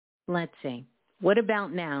Let's see. What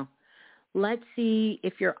about now? Let's see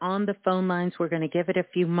if you're on the phone lines. We're going to give it a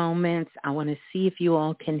few moments. I want to see if you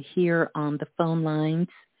all can hear on the phone lines.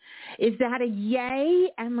 Is that a yay?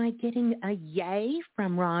 Am I getting a yay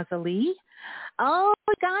from Rosalie? Oh,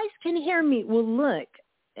 you guys can hear me. Well, look,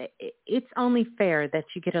 it's only fair that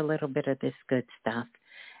you get a little bit of this good stuff.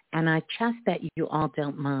 And I trust that you all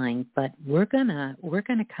don't mind, but we're gonna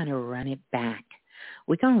kind of run it back.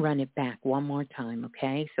 We're going to run it back one more time,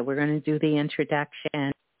 okay? So we're going to do the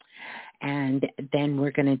introduction, and then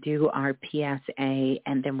we're going to do our PSA,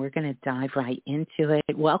 and then we're going to dive right into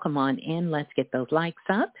it. Welcome on in. Let's get those likes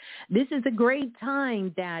up. This is a great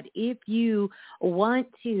time that if you want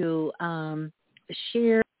to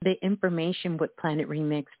share the information with Planet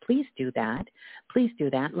Remix, please do that. Please do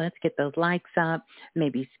that. Let's get those likes up,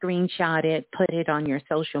 maybe screenshot it, put it on your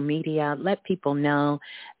social media, let people know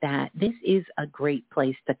that this is a great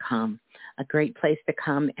place to come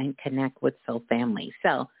and connect with Soul Family.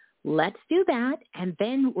 So let's do that, and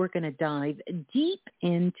then we're going to dive deep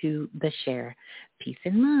into the share. Peace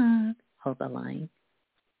and love. Hold the line.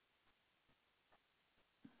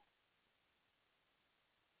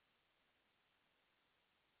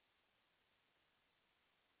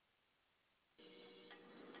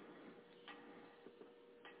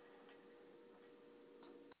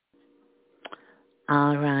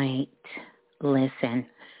 All right. Listen.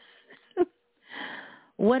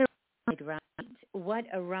 What a ride, right? What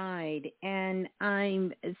a ride. And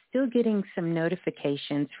I'm still getting some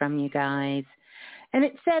notifications from you guys. And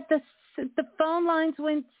it said the phone lines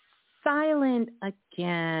went silent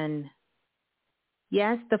again.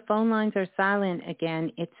 Yes, the phone lines are silent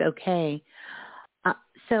again. It's okay.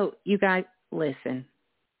 So you guys, listen.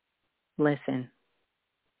 Listen.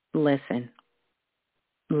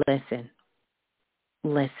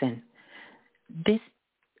 This,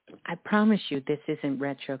 I promise you, this isn't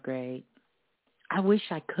retrograde. I wish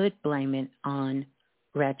I could blame it on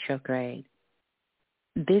retrograde.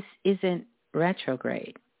 This isn't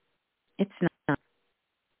retrograde. It's not.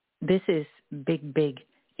 This is big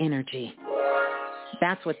energy.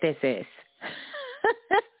 That's what this is.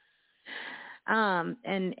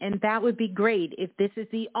 And that would be great if this is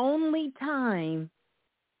the only time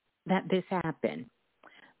that this happened.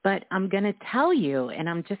 But I'm going to tell you, and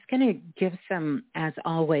I'm just going to give some, as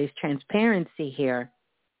always, transparency here.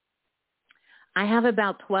 I have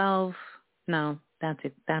about 12, no, that's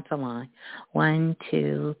a lie. 1,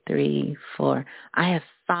 2, 3, 4. I have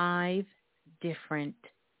 5 different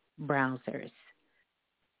browsers.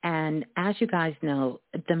 And as you guys know,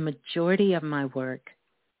 the majority of my work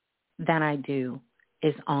that I do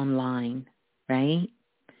is online, right?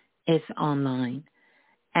 It's online.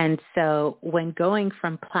 And so when going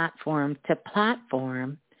from platform to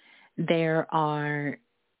platform, there are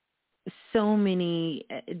so many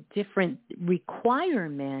different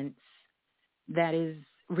requirements that is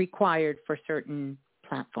required for certain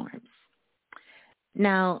platforms.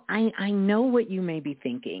 Now, I know what you may be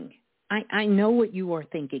thinking. I know what you are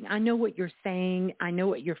thinking. I know what you're saying. I know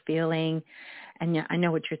what you're feeling. And I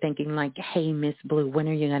know what you're thinking, like, hey, Miss Blue, when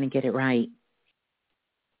are you going to get it right?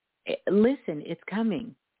 Listen, it's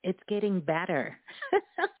coming. It's getting better.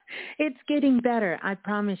 It's getting better. I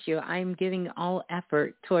promise you, I'm giving all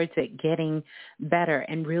effort towards it getting better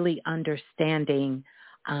and really understanding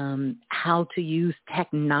how to use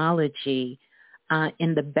technology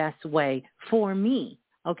in the best way for me,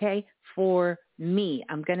 okay? For me.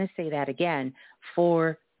 I'm going to say that again,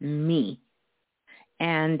 for me.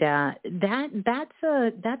 And that's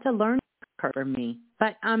a learning curve for me,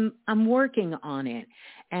 but I'm working on it.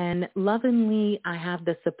 And lovingly, I have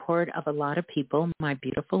the support of a lot of people. My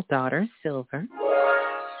beautiful daughter, Silver,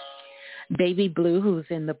 Baby Blue, who's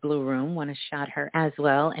in the blue room. Want to shout her as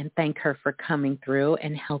well and thank her for coming through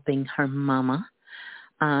and helping her mama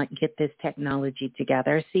get this technology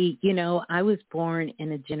together. See, you know, I was born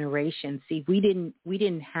in a generation. See, we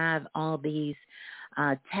didn't have all these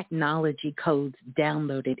technology codes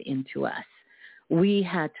downloaded into us. We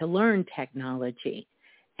had to learn technology.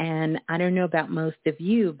 And I don't know about most of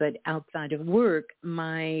you, but outside of work,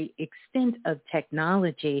 my extent of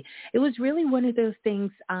technology, it was really one of those things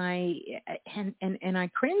and I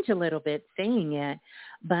cringe a little bit saying it,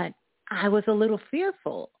 but I was a little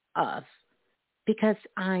fearful of, because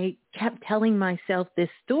I kept telling myself this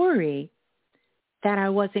story that I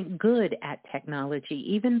wasn't good at technology.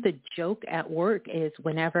 Even the joke at work is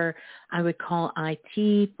whenever I would call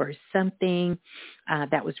IT for something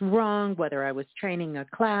that was wrong, whether I was training a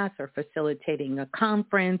class or facilitating a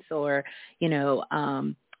conference or, you know,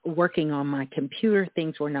 working on my computer,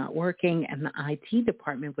 things were not working. And the IT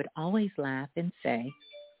department would always laugh and say,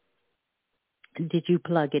 Did you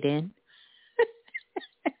plug it in?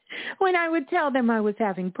 When I would tell them I was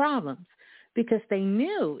having problems, because they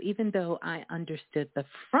knew, even though I understood the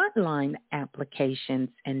frontline applications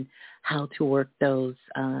and how to work those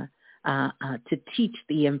to teach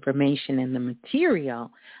the information and the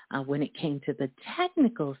material, when it came to the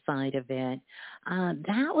technical side of it,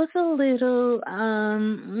 that was a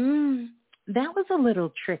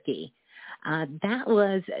little tricky. That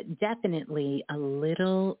was definitely a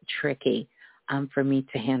little tricky for me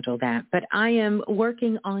to handle that. But I am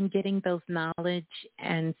working on getting those knowledge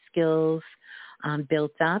and skills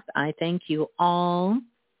built up. I thank you all.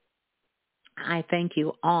 I thank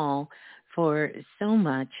you all for so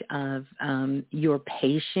much of your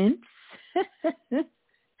patience,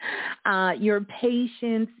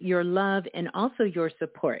 your love, and also your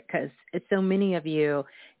support, because so many of you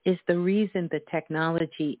is the reason the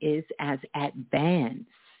technology is as advanced,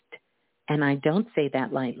 and I don't say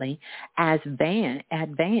that lightly, as advanced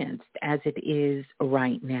as it is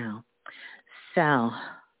right now. So,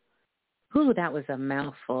 that was a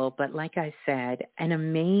mouthful, but like I said, an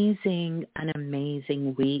amazing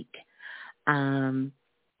week. An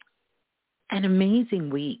amazing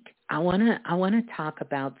week. I want to talk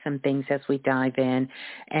about some things as we dive in,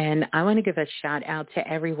 and I want to give a shout out to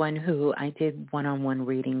everyone who I did one-on-one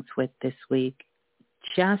readings with this week.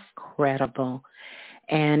 Just credible.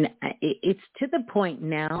 And it's to the point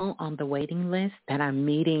now on the waiting list that I'm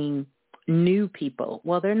meeting new people.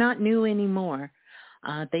 Well, they're not new anymore.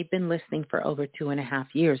 They've been listening for over 2.5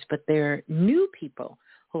 years, but they're new people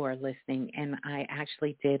who are listening. And I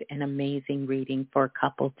actually did an amazing reading for a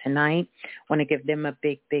couple tonight. I want to give them a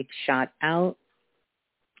big shout out.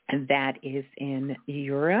 And that is in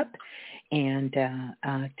Europe. And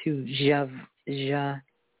to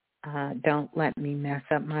don't let me mess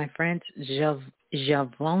up my French,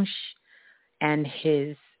 Javanche and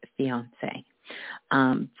his fiance.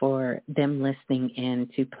 For them listening in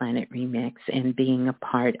to Planet Remix and being a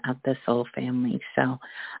part of the Soul family. So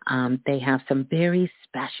they have some very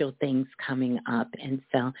special things coming up. And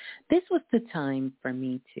so this was the time for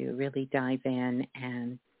me to really dive in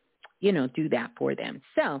and, do that for them.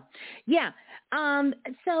 So, yeah.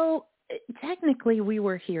 So technically we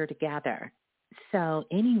were here together. So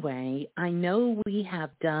anyway, I know we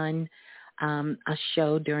have done a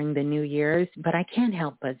show during the New Year's, but I can't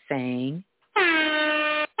help but saying,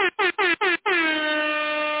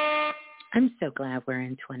 I'm so glad we're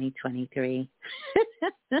in 2023.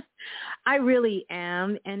 I really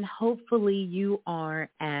am, and hopefully you are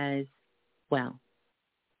as well.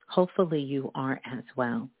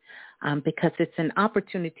 Because it's an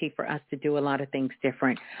opportunity for us to do a lot of things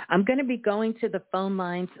different. I'm going to be going to the phone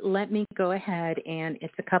lines. Let me go ahead, and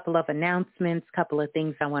it's a couple of announcements, couple of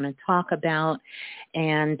things I want to talk about,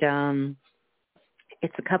 and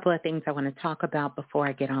it's a couple of things I want to talk about before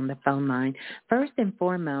I get on the phone line. First and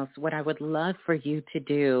foremost, what I would love for you to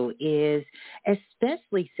do is,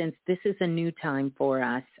 especially since this is a new time for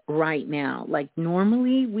us right now, like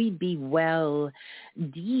normally we'd be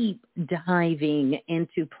deep diving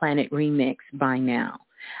into Planet Remix by now.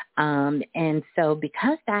 And so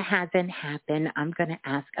because that hasn't happened, I'm going to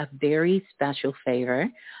ask a very special favor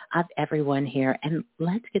of everyone here, and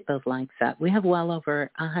let's get those likes up. We have well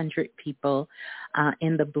over 100 people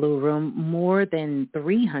in the Blue Room, more than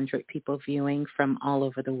 300 people viewing from all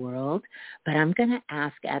over the world. But I'm going to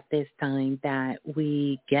ask at this time that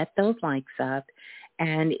we get those likes up,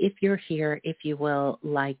 and if you're here, if you will,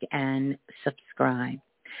 like and subscribe.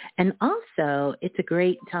 And also, it's a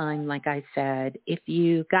great time, like I said, if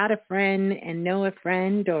you got a friend and know a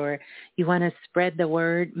friend, or you want to spread the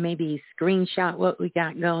word, maybe screenshot what we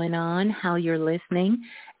got going on, how you're listening,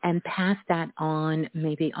 and pass that on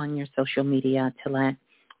maybe on your social media to let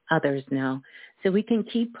others know. So we can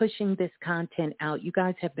keep pushing this content out. You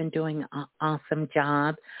guys have been doing an awesome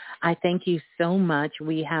job. I thank you so much.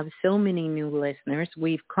 We have so many new listeners.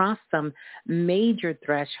 We've crossed some major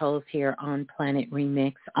thresholds here on Planet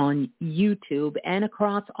Remix on YouTube and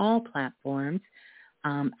across all platforms,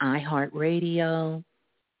 iHeartRadio,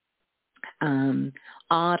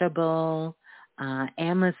 Audible,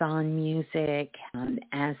 Amazon Music,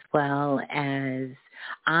 as well as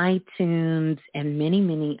iTunes and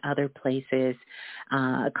many other places,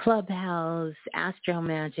 Clubhouse, Astro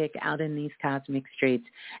Magic, out in these cosmic streets.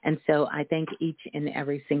 And so I thank each and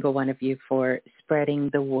every single one of you for spreading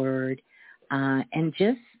the word and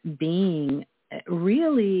just being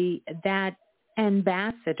really that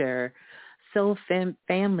ambassador, soul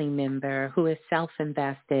family member who is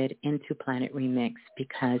self-invested into Planet Remix,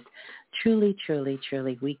 because truly,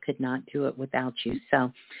 we could not do it without you.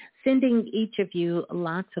 So sending each of you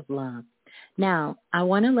lots of love. Now, I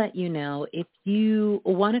want to let you know if you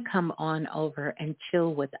want to come on over and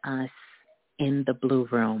chill with us in the Blue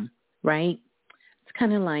Room, right? It's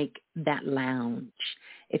kind of like that lounge.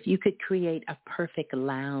 If you could create a perfect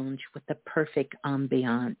lounge with the perfect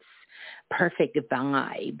ambiance, perfect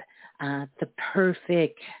vibe, the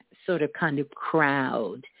perfect sort of kind of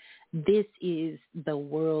crowd, this is the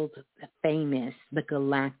world famous, the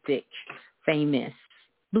galactic famous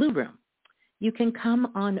Blue Room. You can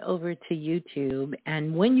come on over to YouTube,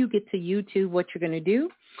 and when you get to YouTube, what you're going to do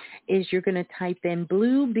is you're going to type in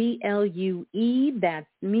Blue, B-L-U-E, that's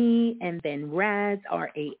me, and then Raz,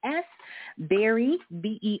 R-A-S, Berry,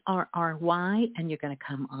 B-E-R-R-Y, and you're going to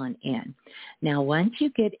come on in. Now, once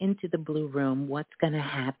you get into the Blue Room, what's going to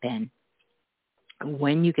happen?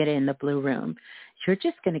 When you get in the Blue Room, you're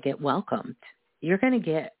just going to get welcomed. You're going to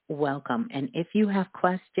get welcome. And if you have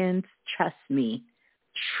questions, trust me,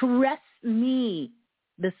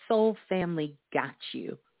 the Soul family got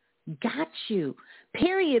you. Got you.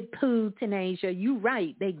 Period, Pooh, Tanasia. You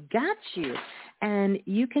right. They got you. And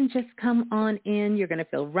you can just come on in. You're going to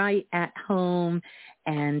feel right at home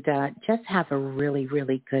and just have a really,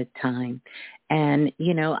 really good time. And,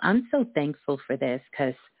 you know, I'm so thankful for this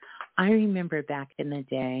because I remember back in the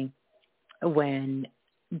day when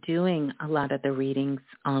doing a lot of the readings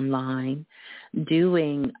online,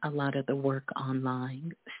 doing a lot of the work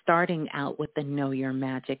online, starting out with the Know Your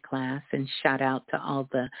Magic class, and shout out to all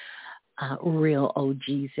the real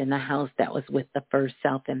OGs in the house that was with the first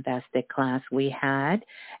self-invested class we had,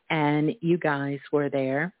 and you guys were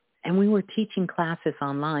there. And we were teaching classes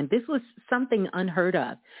online. This was something unheard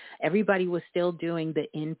of. Everybody was still doing the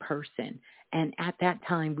in-person. And at that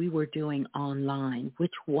time, we were doing online,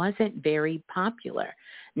 which wasn't very popular.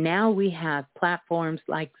 Now we have platforms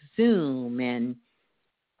like Zoom and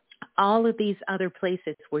all of these other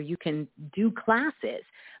places where you can do classes.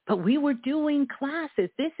 But we were doing classes.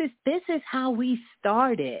 This is how we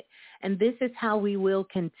started, and this is how we will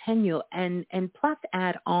continue, and plus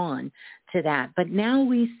add on to that. But now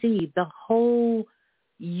we see the whole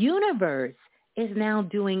universe is now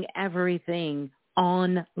doing everything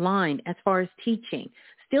online as far as teaching.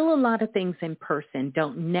 Still a lot of things in person.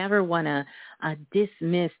 Don't never want to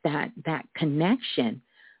dismiss that connection.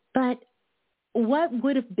 But what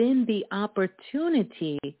would have been the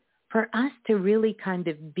opportunity for us to really kind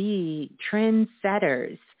of be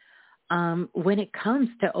trendsetters when it comes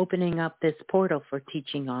to opening up this portal for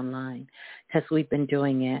teaching online? Because we've been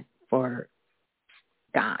doing it for,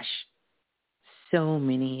 gosh, so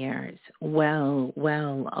many years, well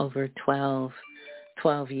over 12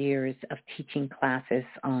 years of teaching classes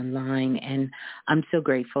online. And I'm so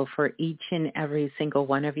grateful for each and every single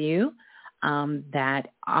one of you that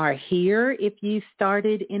are here. If you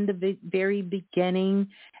started in the very beginning,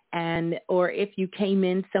 or if you came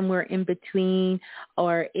in somewhere in between,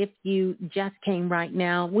 or if you just came right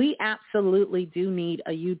now, we absolutely do need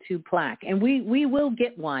a YouTube plaque, and we will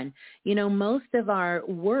get one. You know, most of our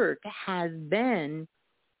work has been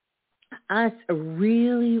us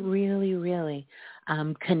really, really, really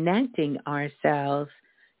connecting ourselves,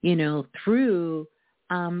 you know, through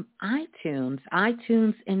iTunes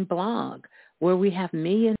and blog, where we have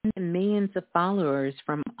millions and millions of followers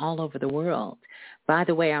from all over the world. By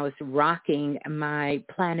the way, I was rocking my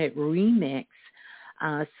Planet Remix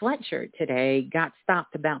sweatshirt today, got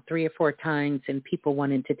stopped about 3 or 4 times, and people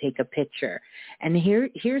wanted to take a picture. And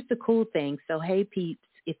here's the cool thing. So, hey, peeps,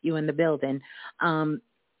 if you're in the building,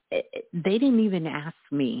 they didn't even ask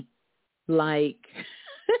me, like,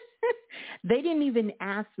 they didn't even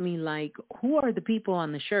ask me, like, who are the people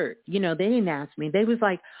on the shirt? You know, they didn't ask me. They was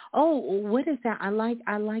like, oh, what is that? I like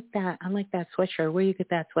that. I like that sweatshirt. Where you get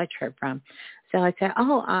that sweatshirt from? So I said,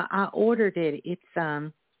 oh, I ordered it. It's,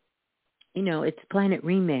 you know, it's Planet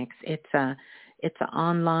Remix. It's an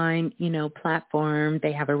online, you know, platform.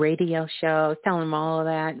 They have a radio show. I was telling them all of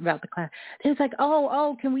that about the class. They was like,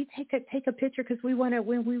 oh, can we take a picture because we want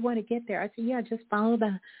to get there? I said, yeah, just follow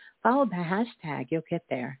the hashtag. You'll get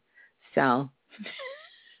there. So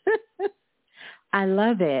I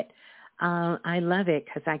love it. I love it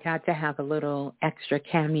because I got to have a little extra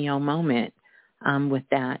cameo moment with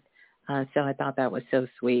that. So I thought that was so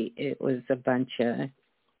sweet. It was a bunch of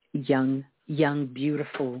young,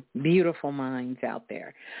 beautiful minds out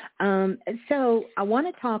there. So I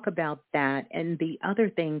want to talk about that. And the other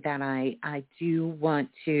thing that I do want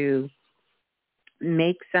to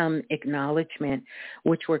make some acknowledgement,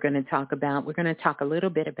 which we're going to talk about. We're going to talk a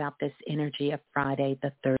little bit about this energy of Friday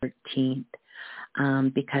the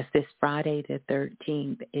 13th, because this Friday the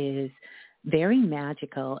 13th is very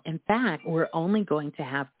magical. In fact, we're only going to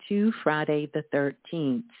have 2 Friday the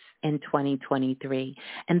 13th in 2023.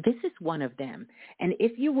 And this is one of them. And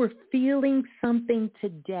if you were feeling something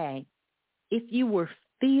today, if you were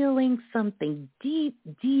feeling something deep,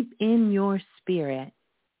 deep in your spirit,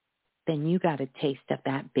 then you got a taste of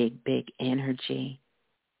that big, big energy.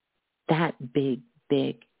 That big,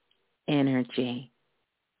 big energy.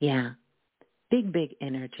 Yeah, big, big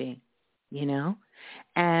energy, you know?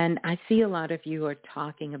 And I see a lot of you are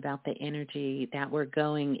talking about the energy that we're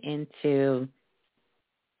going into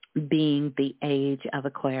being the age of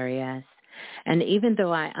Aquarius. And even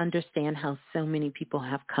though I understand how so many people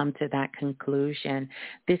have come to that conclusion,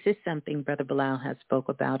 this is something Brother Bilal has spoke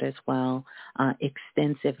about as well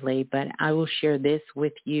extensively. But I will share this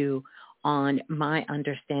with you on my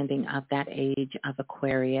understanding of that age of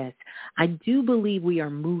Aquarius. I do believe we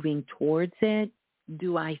are moving towards it.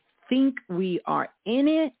 Do I think we are in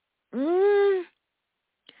it?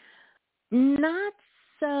 Not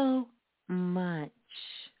so much.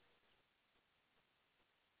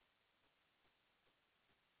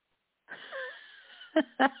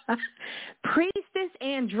 Priestess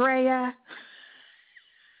Andrea,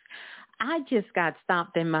 I just got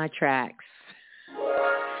stopped in my tracks.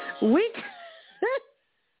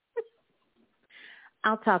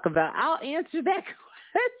 I'll answer that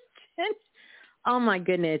question. Oh my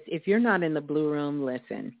goodness. If you're not in the Blue Room,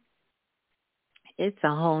 listen, it's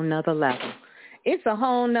a whole nother level. It's a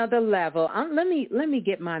whole nother level. Let me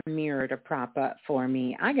get my mirror to prop up for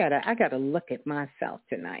me. I gotta look at myself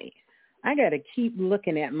tonight. I got to keep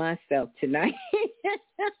looking at myself tonight.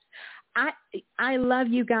 I love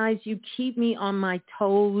you guys. You keep me on my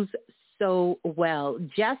toes so well.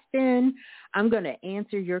 Justin, I'm going to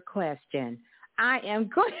answer your question. I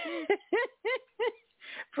am going.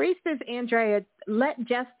 Priestess Andrea, let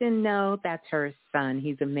Justin know that's her son.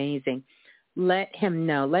 He's amazing. Let him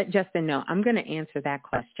know. Let Justin know. I'm going to answer that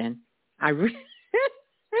question.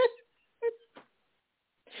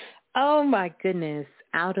 Oh, my goodness.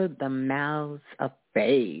 Out of the mouths of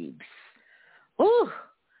babes. Oh,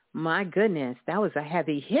 my goodness. That was a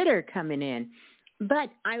heavy hitter coming in. But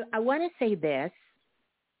I want to say this,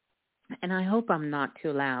 and I hope I'm not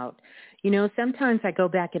too loud. You know, sometimes I go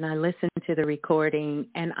back and I listen to the recording,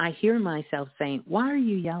 and I hear myself saying, why are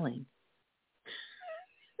you yelling?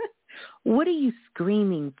 What are you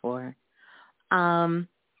screaming for? But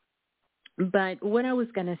what I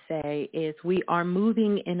was going to say is we are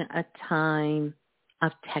moving in a time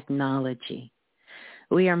of technology.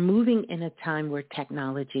 We are moving in a time where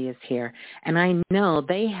technology is here. And I know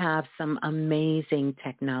they have some amazing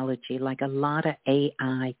technology, like a lot of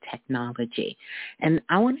AI technology. And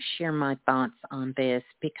I want to share my thoughts on this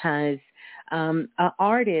because an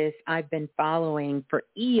artist I've been following for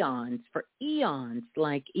eons,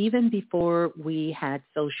 like even before we had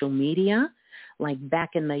social media, like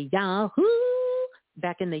back in the Yahoo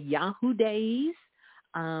days,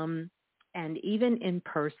 and even in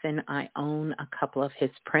person, I own a couple of his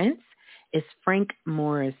prints, is Frank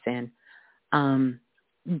Morrison.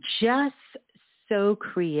 Just so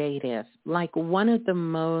creative, like one of the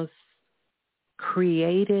most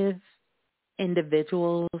creative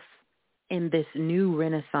individuals in this new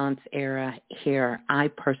Renaissance era here, I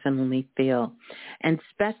personally feel, and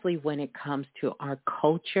especially when it comes to our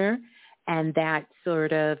culture and that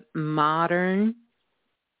sort of modern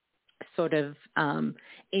sort of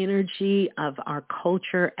energy of our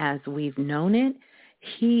culture as we've known it.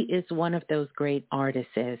 He is one of those great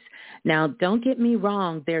artists. Now, don't get me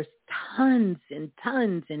wrong. There's tons and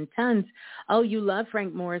tons and tons. Oh, you love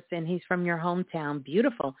Frank Morrison. He's from your hometown.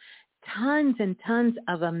 Beautiful. Tons and tons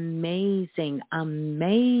of amazing,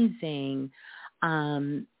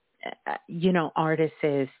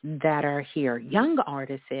 artists that are here, young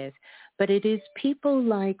artists. But it is people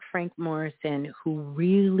like Frank Morrison who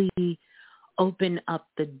really open up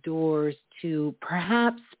the doors to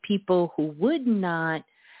perhaps people who would not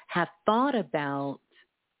have thought about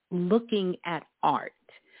looking at art.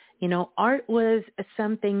 You know, art was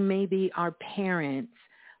something maybe our parents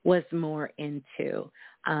was more into,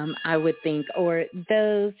 I would think, or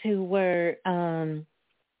those who were I'm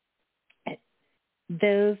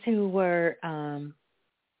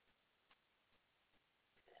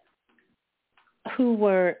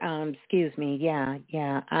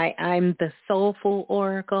the soulful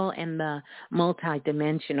oracle and the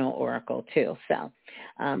multidimensional oracle too. So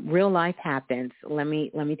real life happens. Let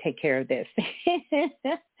me take care of this.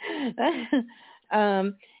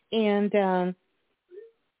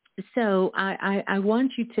 So I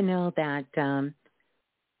want you to know that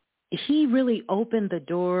he really opened the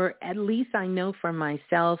door, at least I know for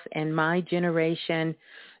myself and my generation,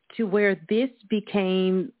 to where this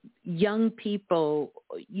became young people,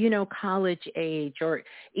 college age or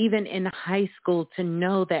even in high school, to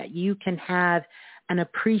know that you can have an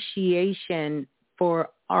appreciation for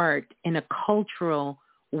art in a cultural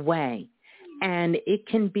way. And it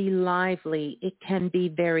can be lively, it can be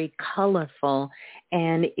very colorful,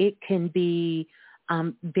 and it can be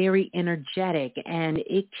very energetic, and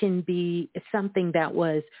it can be something that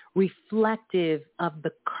was reflective of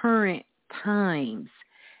the current times.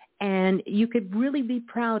 And you could really be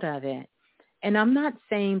proud of it. And I'm not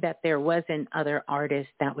saying that there wasn't other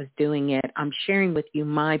artists that was doing it. I'm sharing with you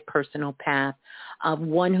my personal path of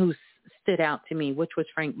one who stood out to me, which was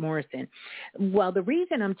Frank Morrison. Well, the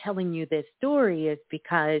reason I'm telling you this story is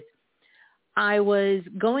because I was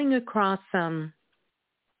going across some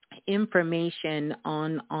information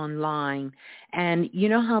online, and you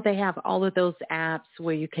know how they have all of those apps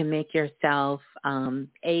where you can make yourself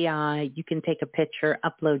AI. You can take a picture,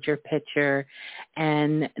 upload your picture,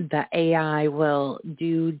 and the AI will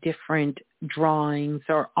do different drawings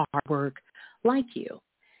or artwork like you.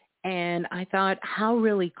 And I thought, how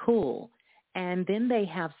really cool. And then they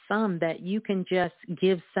have some that you can just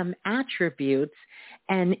give some attributes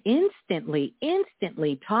and instantly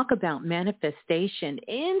talk about manifestation.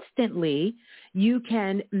 Instantly, you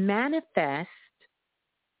can manifest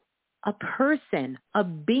a person, a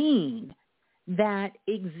being that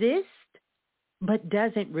exists but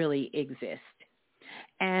doesn't really exist.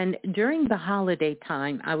 And during the holiday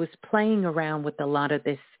time, I was playing around with a lot of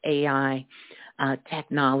this AI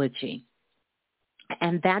technology.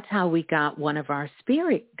 And that's how we got one of our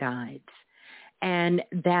spirit guides. And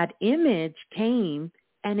that image came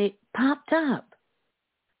and it popped up.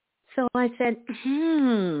 So I said,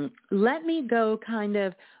 let me go kind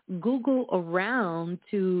of Google around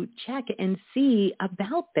to check and see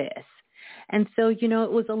about this. And so, it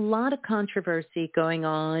was a lot of controversy going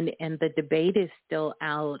on, and the debate is still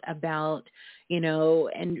out about,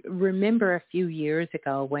 and remember a few years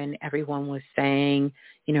ago when everyone was saying,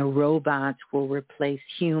 robots will replace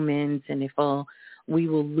humans, and we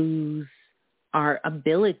will lose our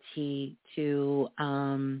ability to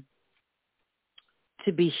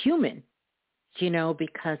be human,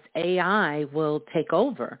 because AI will take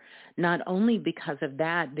over. Not only because of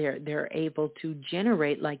that, they're able to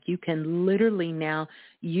generate, like you can literally now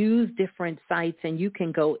use different sites, and you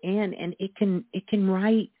can go in and it can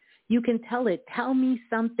write, you can tell me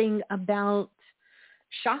something about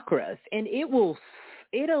chakras, and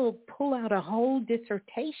it'll pull out a whole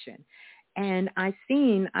dissertation. And I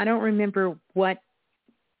don't remember what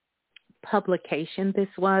publication this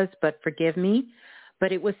was, but forgive me,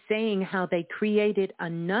 but it was saying how they created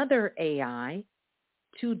another AI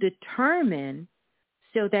to determine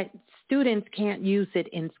so that students can't use it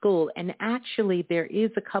in school. And actually, there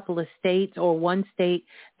is a couple of states, or one state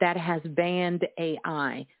that has banned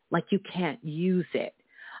AI, like you can't use it.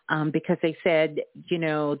 Because they said,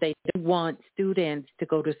 they don't want students to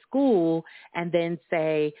go to school and then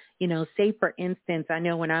say, say for instance, I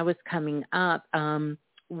know when I was coming up,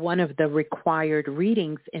 one of the required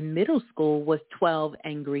readings in middle school was 12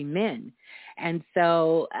 Angry Men. And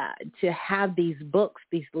so to have these books,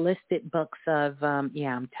 these listed books of,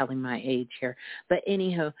 I'm telling my age here, but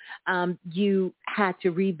anyhow, you had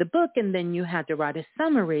to read the book and then you had to write a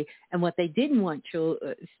summary. And what they didn't want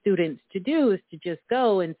students to do is to just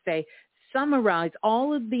go and say, summarize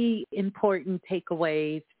all of the important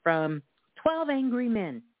takeaways from 12 Angry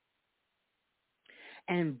Men.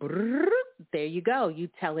 And there you go. You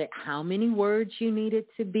tell it how many words you need it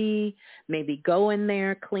to be, maybe go in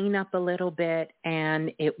there, clean up a little bit,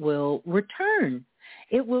 and it will return.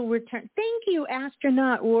 It will return. Thank you,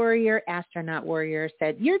 Astronaut Warrior. Astronaut Warrior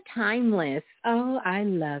said, you're timeless. Oh, I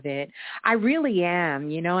love it. I really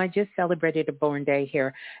am. I just celebrated a born day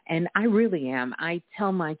here, and I really am. I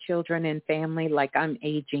tell my children and family like I'm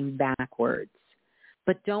aging backwards.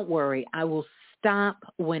 But don't worry, I will stop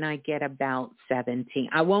when I get about 17.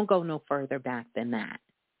 I won't go no further back than that,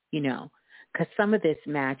 because some of this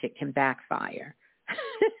magic can backfire.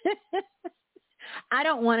 I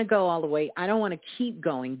don't want to go all the way. I don't want to keep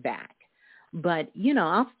going back. But,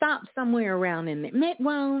 I'll stop somewhere around in there.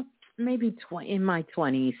 Well, maybe in my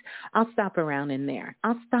 20s. I'll stop around in there.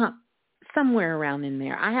 I'll stop somewhere around in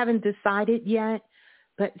there. I haven't decided yet,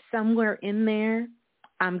 but somewhere in there,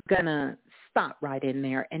 I'm going to stop right in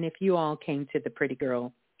there. And if you all came to the Pretty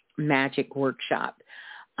Girl Magic Workshop,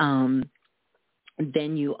 then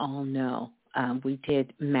you all know we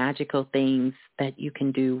did magical things that you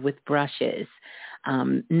can do with brushes,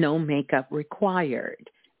 no makeup required,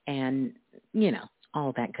 and,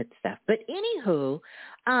 all that good stuff. But anywho,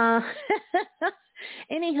 I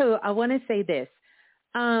want to say this.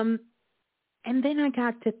 And then I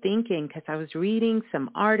got to thinking, because I was reading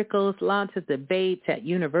some articles, lots of debates at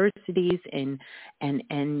universities and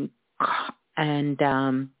and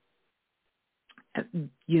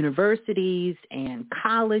universities and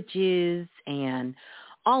colleges and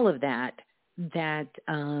all of that, that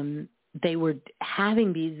they were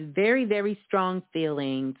having these very, very strong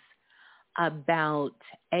feelings about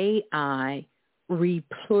AI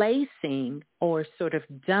replacing or sort of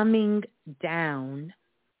dumbing down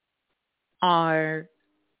our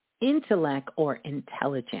intellect or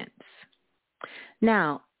intelligence.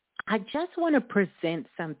 Now, I just want to present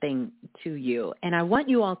something to you, and I want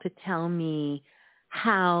you all to tell me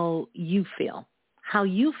how you feel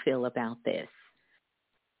about this.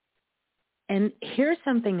 And here's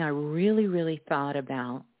something I really, really thought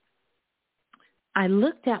about. I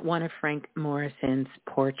looked at one of Frank Morrison's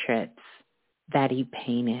portraits that he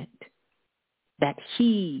painted,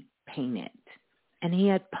 and he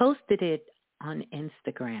had posted it on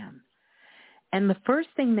Instagram. And the first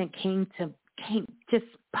thing that just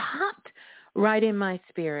popped right in my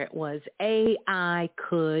spirit was AI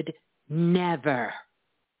could never.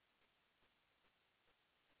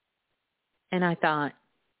 And I thought,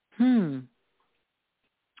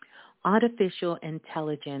 artificial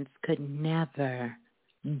intelligence could never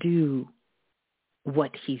do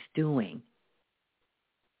what he's doing.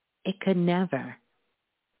 It could never.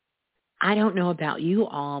 I don't know about you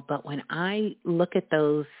all, but when I look at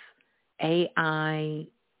those AI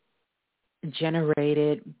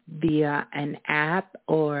generated via an app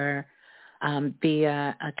or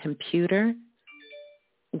via a computer,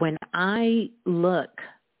 when I look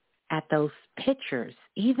at those pictures,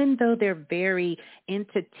 even though they're very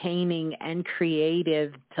entertaining and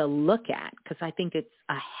creative to look at, because I think it's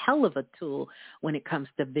a hell of a tool when it comes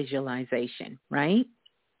to visualization, right?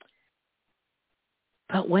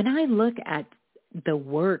 But when I look at the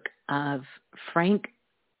work of Frank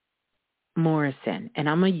Morrison, and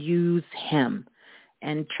I'm going to use him,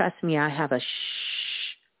 and trust me, I have a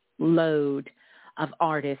load of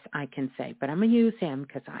artists I can say, but I'm going to use him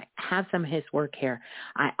because I have some of his work here.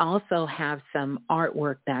 I also have some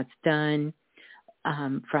artwork that's done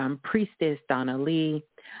from Priestess Donna Lee.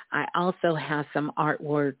 I also have some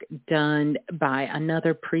artwork done by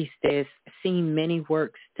another priestess, seen many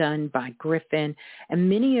works done by Griffin, and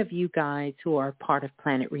many of you guys who are part of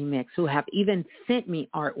Planet Remix who have even sent me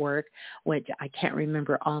artwork, which I can't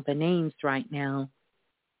remember all the names right now.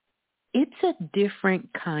 It's a different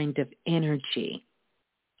kind of energy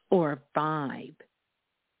or vibe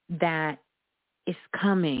that is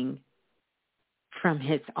coming from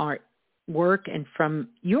his artwork and from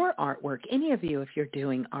your artwork, any of you if you're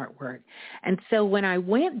doing artwork. And so when I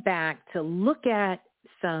went back to look at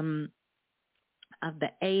some of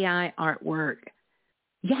the AI artwork,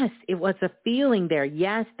 yes, it was a feeling there.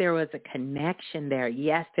 Yes, there was a connection there.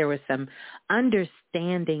 Yes, there was some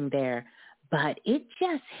understanding there. But it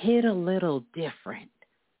just hit a little different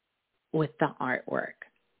with the artwork.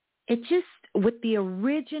 It just, with the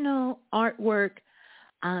original artwork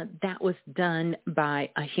that was done by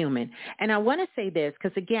a human. And I want to say this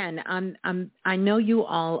because, again, I know you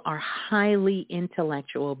all are highly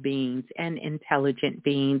intellectual beings and intelligent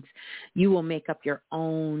beings. You will make up your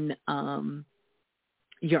own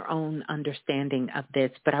understanding of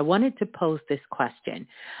this. But I wanted to pose this question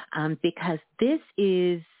because this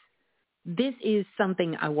is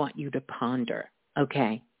something I want you to ponder,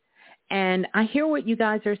 okay? And I hear what you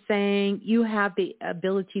guys are saying. You have the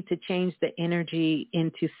ability to change the energy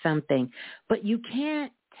into something, but you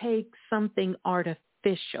can't take something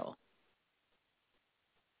artificial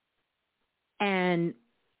and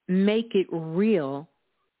make it real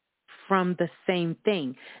from the same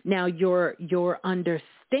thing. Now, your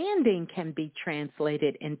understanding can be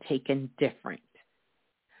translated and taken different.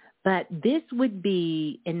 But this would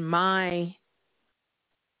be,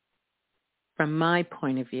 from my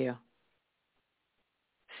point of view,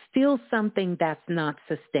 still something that's not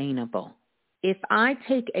sustainable. If I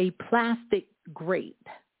take a plastic grape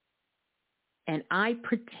and I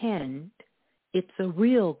pretend it's a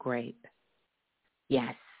real grape,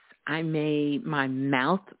 yes, my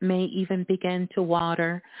mouth may even begin to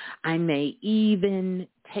water. I may even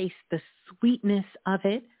taste the sweetness of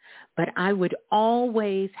it, but I would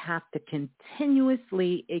always have to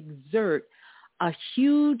continuously exert a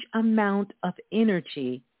huge amount of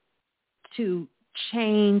energy to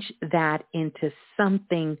change that into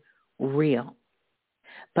something real.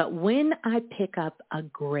 But when I pick up a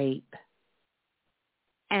grape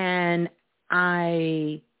and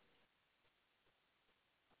I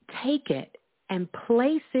take it and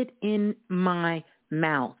place it in my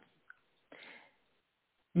mouth,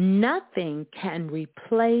 nothing can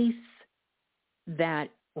replace that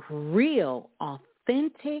real,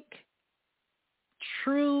 authentic,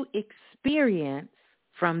 true experience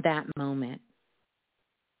from that moment.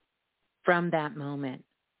 From that moment.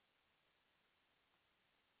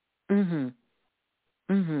 Mhm.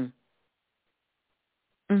 Mhm.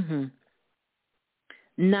 Mhm.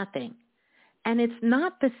 Nothing. And it's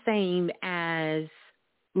not the same as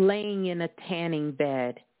laying in a tanning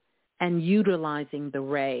bed and utilizing the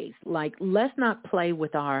rays. Like let's not play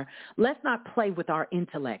with our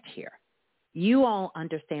intellect here. You all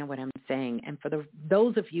understand what I'm saying. And for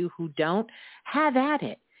those of you who don't, have at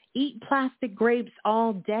it. Eat plastic grapes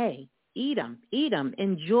all day. Eat them,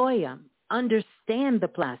 enjoy them. Understand the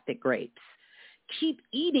plastic grapes. Keep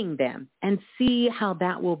eating them and see how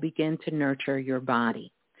that will begin to nurture your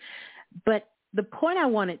body. But the point I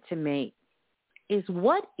wanted to make is,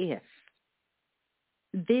 what if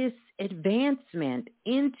this advancement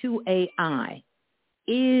into AI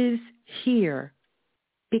is here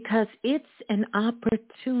because it's an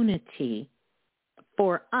opportunity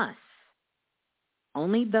for us,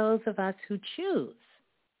 only those of us who choose,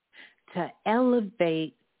 to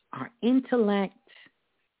elevate our intellect,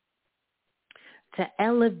 to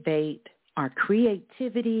elevate our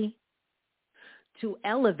creativity, to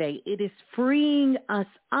elevate. It is freeing us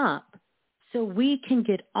up so we can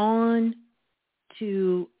get on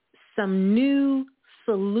to some new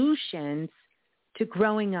solutions to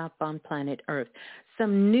growing up on planet Earth,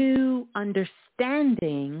 some new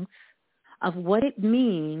understandings of what it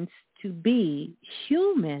means to be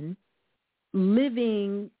human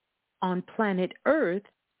living on planet Earth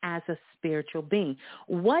as a spiritual being.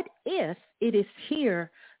 What if it is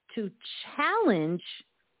here to challenge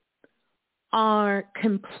our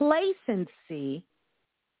complacency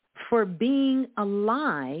for being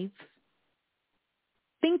alive?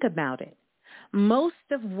 Think about it. Most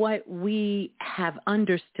of what we have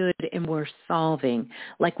understood and we're solving,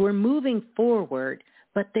 like we're moving forward,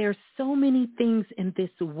 but there's so many things in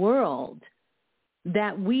this world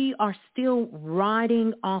that we are still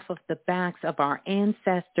riding off of the backs of our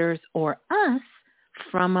ancestors or us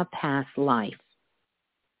from a past life.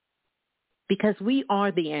 Because we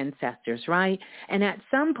are the ancestors, right? And at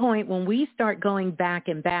some point when we start going back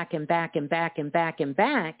and back and back and back and back and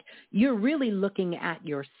back, you're really looking at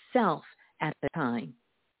yourself at the time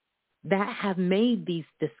that have made these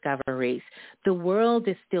discoveries. The world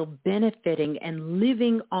is still benefiting and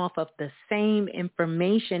living off of the same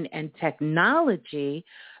information and technology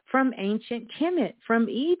from ancient Kemet, from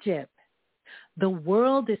Egypt. The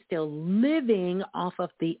world is still living off of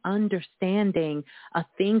the understanding of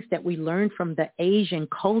things that we learned from the Asian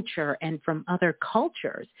culture and from other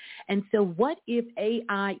cultures. And so what if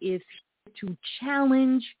AI is here to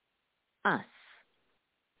challenge us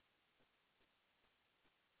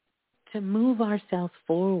to move ourselves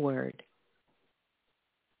forward,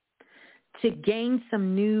 to gain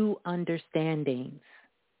some new understandings?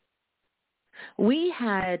 We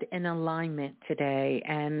had an alignment today,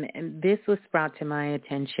 and this was brought to my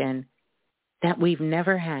attention, that we've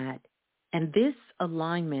never had. And this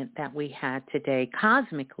alignment that we had today,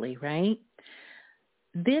 cosmically, right?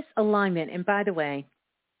 This alignment, and by the way,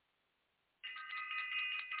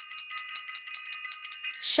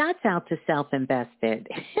 shouts out to Self-Invested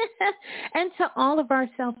and to all of our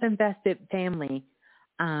Self-Invested family.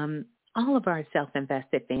 All of our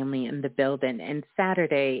Self-Invested family in the building. And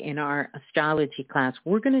Saturday in our astrology class,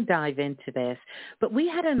 we're going to dive into this. But we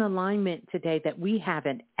had an alignment today that we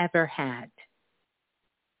haven't ever had.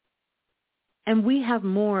 And we have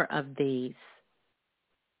more of these.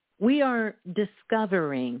 We are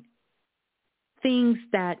discovering things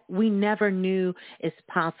that we never knew is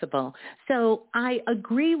possible. So I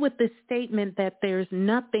agree with the statement that there's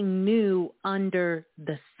nothing new under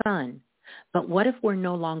the sun. But what if we're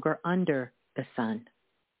no longer under the sun?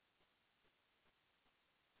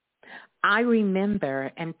 I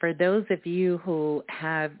remember, and for those of you who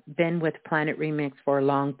have been with Planet Remix for a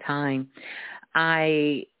long time,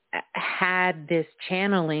 I had this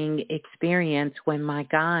channeling experience when my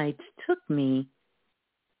guides took me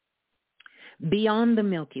beyond the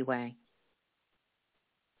Milky Way.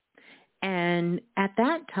 And at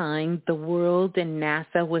that time, the world and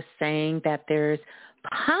NASA was saying that there's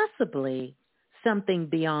possibly something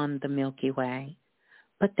beyond the Milky Way,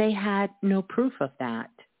 but they had no proof of that.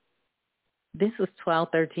 This was 12,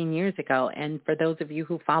 13 years ago. And for those of you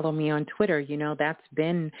who follow me on Twitter, you know that's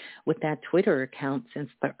been with that Twitter account since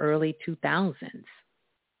the early 2000s.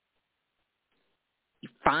 You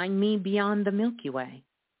find me beyond the Milky Way.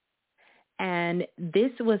 And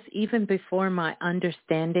this was even before my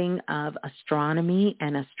understanding of astronomy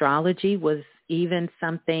and astrology was even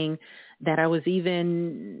something that I was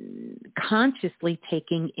even consciously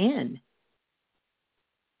taking in.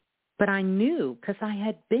 But I knew because I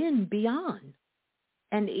had been beyond.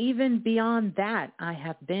 And even beyond that, I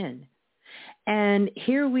have been. And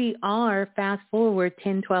here we are, fast forward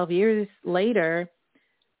 10, 12 years later,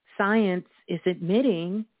 science is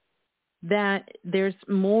admitting that there's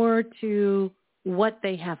more to what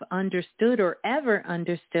they have understood or ever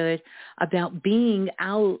understood about being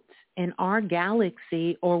out in our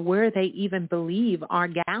galaxy, or where they even believe our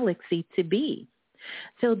galaxy to be.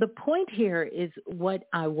 So the point here is what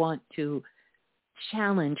I want to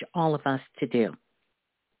challenge all of us to do,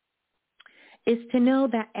 is to know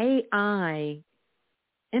that AI,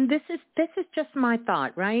 and this is just my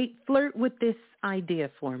thought, right? Flirt with this idea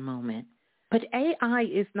for a moment. But AI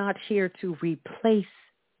is not here to replace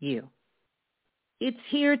you. It's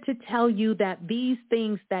here to tell you that these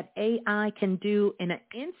things that AI can do in an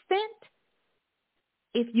instant,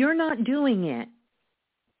 if you're not doing it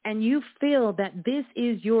and you feel that this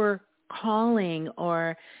is your calling,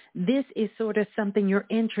 or this is sort of something you're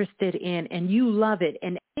interested in and you love it,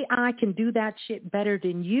 and AI can do that shit better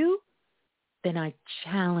than you, then I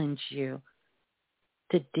challenge you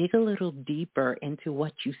to dig a little deeper into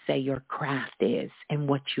what you say your craft is and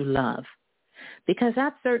what you love. Because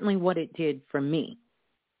that's certainly what it did for me.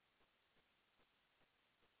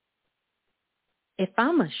 If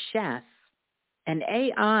I'm a chef and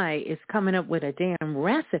AI is coming up with a damn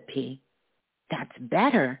recipe that's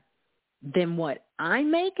better than what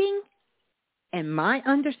I'm making and my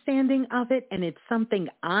understanding of it, and it's something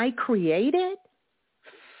I created,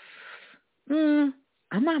 I'm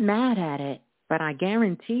not mad at it, but I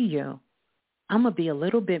guarantee you I'm going to be a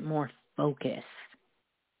little bit more focused.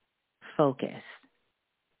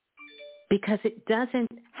 Because it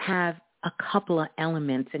doesn't have a couple of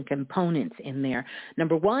elements and components in there.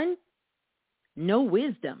 Number one, no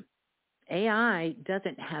wisdom. AI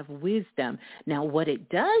doesn't have wisdom. Now, what it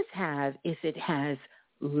does have is it has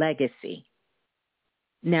legacy.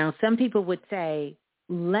 Now, some people would say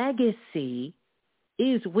legacy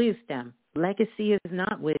is wisdom. Legacy is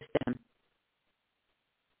not wisdom.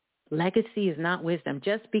 Legacy is not wisdom.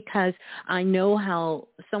 Just because I know how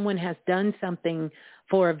someone has done something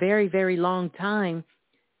for a very, very long time,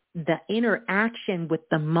 the interaction with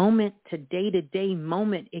the moment to day-to-day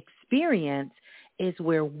moment experience is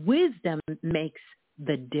where wisdom makes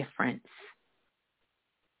the difference.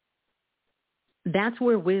 That's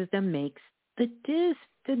where wisdom makes the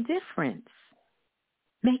difference.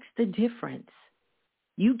 Makes the difference.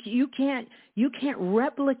 You can't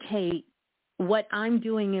replicate what I'm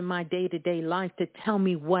doing in my day-to-day life to tell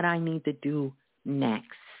me what I need to do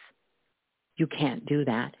next. You can't do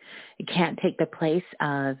that. It can't take the place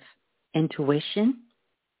of intuition.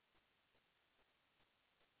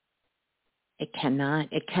 It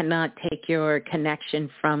cannot take your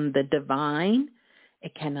connection from the divine.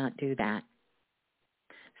 It cannot do that.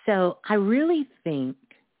 So I really think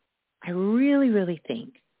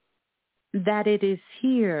that it is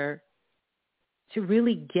here to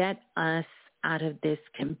really get us out of this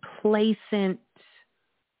complacent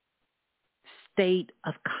state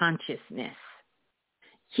of consciousness.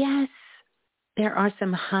 Yes, there are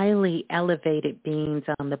some highly elevated beings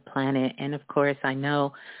on the planet, and of course I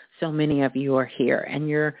know so many of you are here,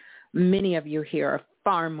 and many of you here are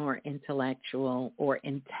far more intellectual or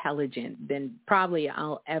intelligent than probably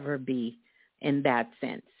I'll ever be in that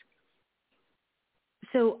sense.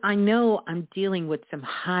 So I know I'm dealing with some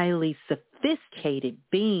highly sophisticated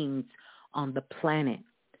beings on the planet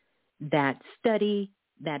that study,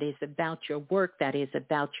 that is about your work, that is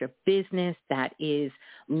about your business, that is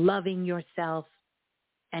loving yourself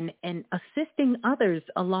and assisting others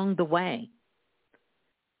along the way.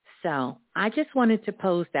 So I just wanted to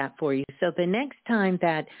pose that for you. So the next time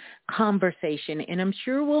that conversation, and I'm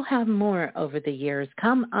sure we'll have more over the years,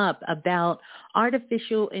 come up about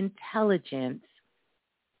artificial intelligence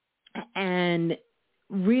and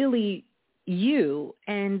really you,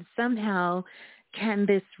 and somehow can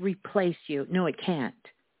this replace you? No, it can't.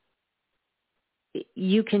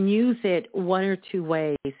 You can use it one or two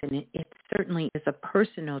ways, and it certainly is a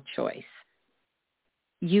personal choice.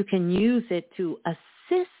 You can use it to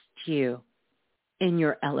assist you in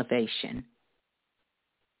your elevation,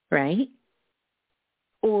 right?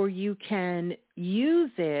 Or you can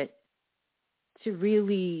use it to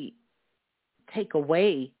really take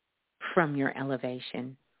away from your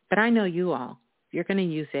elevation. But I know you all, you're going to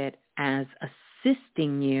use it as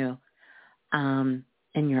assisting you in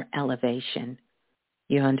your elevation.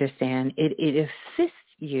 You understand? It assists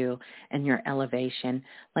you in your elevation.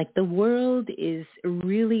 Like the world is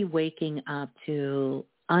really waking up to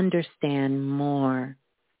understand more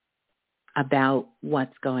about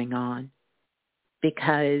what's going on.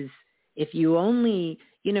 Because if you only,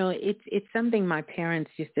 it's something my parents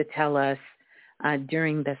used to tell us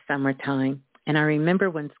during the summertime. And I remember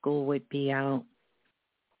when school would be out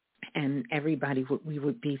and we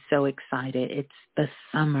would be so excited. It's the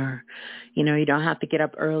summer. You don't have to get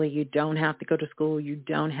up early. You don't have to go to school. You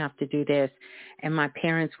don't have to do this. And my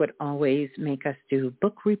parents would always make us do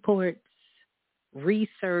book reports,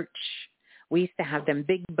 research. We used to have them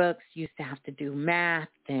big books, used to have to do math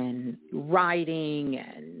and writing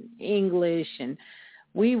and English. And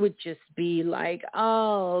we would just be like,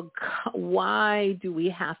 oh, why do we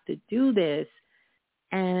have to do this?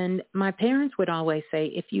 And my parents would always say,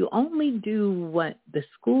 if you only do what the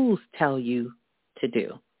schools tell you to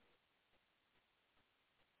do,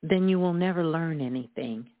 then you will never learn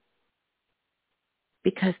anything.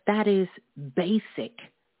 Because that is basic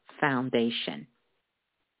foundation.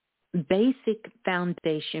 Basic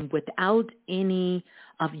foundation without any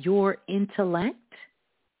of your intellect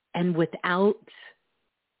and without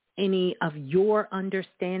any of your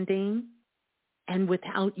understanding and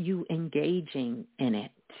without you engaging in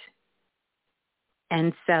it.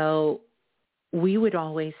 And so we would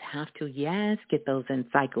always have to, get those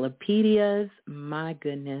encyclopedias, my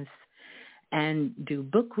goodness, and do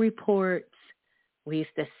book reports. We used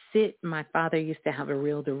to my father used to have a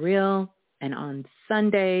reel-to-reel, and on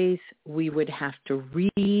Sundays we would have to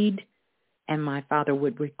read, and my father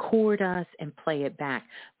would record us and play it back.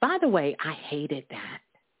 By the way, I hated that.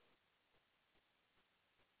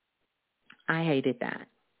 I hated that.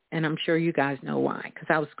 And I'm sure you guys know why, because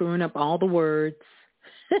I was screwing up all the words,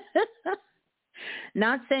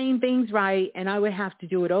 not saying things right, and I would have to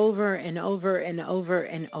do it over and over and over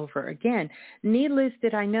and over again. Needless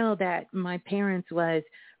did I know that my parents was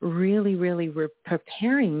really, really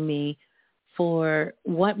preparing me for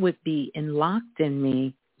what would be unlocked in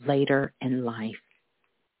me later in life.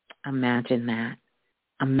 Imagine that.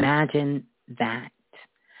 Imagine that.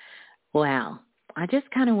 Well, I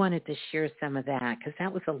just kind of wanted to share some of that because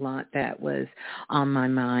that was a lot that was on my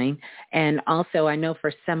mind. And also, I know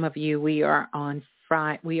for some of you, we are on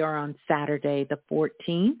Saturday the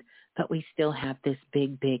 14th, but we still have this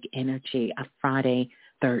big, big energy of Friday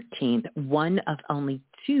 13th, one of only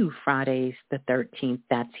 2 Fridays the 13th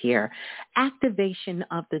that's here. Activation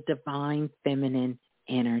of the divine feminine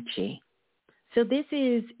energy. So this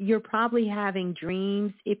is, you're probably having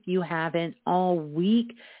dreams, if you haven't, all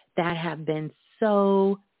week that have been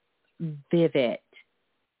so vivid,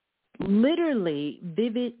 literally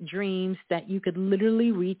vivid dreams that you could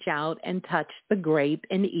literally reach out and touch the grape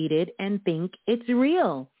and eat it and think it's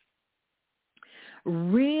real.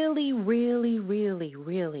 Really, really, really,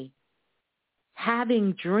 really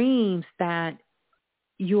having dreams that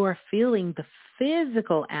you are feeling the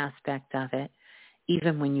physical aspect of it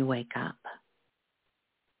even when you wake up.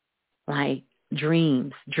 Like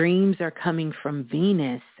dreams. Dreams are coming from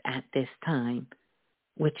Venus at this time,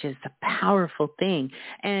 which is a powerful thing.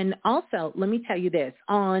 And also, let me tell you this.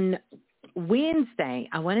 On Wednesday,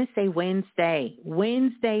 I want to say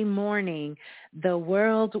Wednesday morning, the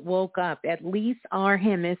world woke up, at least our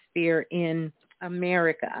hemisphere in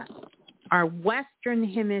America. Our Western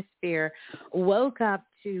hemisphere woke up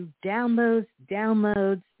to downloads,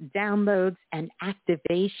 and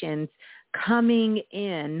activations coming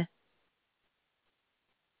in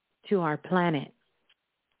to our planet.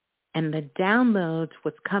 And the downloads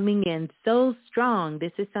was coming in so strong.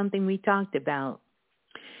 This is something we talked about.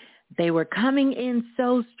 They were coming in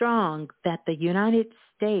so strong that the United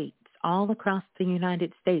States, all across the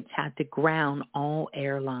United States, had to ground all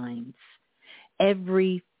airlines.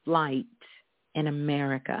 Every flight in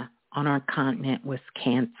America on our continent was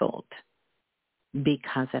canceled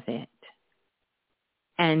because of it.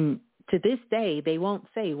 And to this day, they won't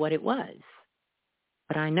say what it was.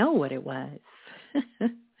 But I know what it was.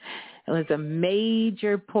 It was a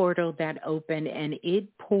major portal that opened, and it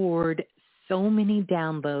poured so many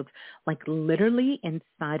downloads. Like literally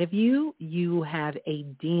inside of you, you have a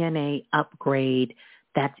DNA upgrade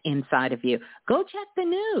that's inside of you. Go check the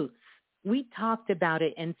news. We talked about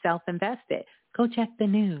it in Self-Invested. Go check the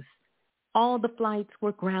news. All the flights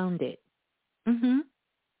were grounded.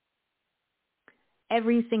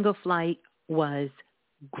 Every single flight was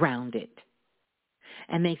grounded.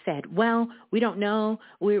 And they said, well, we don't know.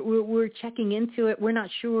 We're checking into it. We're not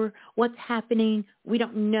sure what's happening. We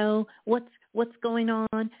don't know what's going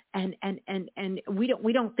on. And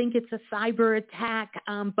we don't think it's a cyber attack.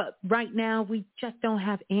 But right now we just don't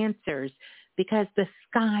have answers because the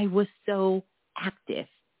sky was so active.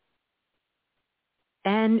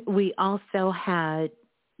 And we also had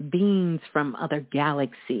beings from other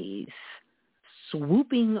galaxies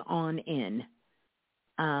swooping on in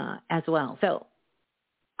as well. So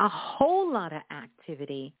a whole lot of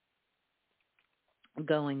activity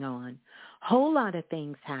going on, whole lot of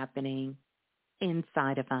things happening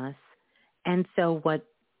inside of us. And so what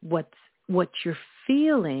you're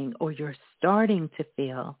feeling or you're starting to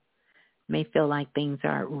feel may feel like things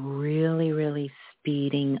are really, really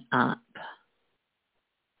speeding up.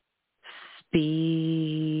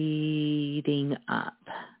 Speeding up.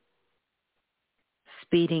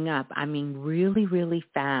 Speeding up. I mean, really, really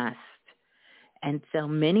fast. And so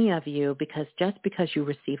many of you, just because you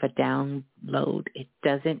receive a download, it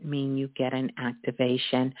doesn't mean you get an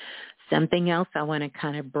activation. Something else I want to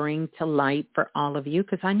kind of bring to light for all of you,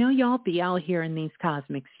 because I know y'all be out here in these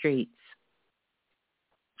cosmic streets.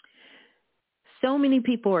 So many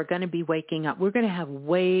people are going to be waking up. We're going to have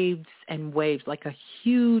waves and waves, like a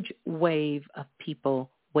huge wave of people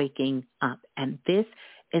waking up. And this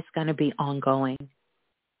is going to be ongoing.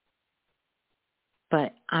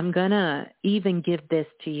 But I'm going to even give this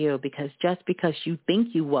to you, because just because you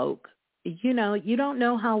think you woke, you don't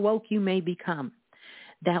know how woke you may become.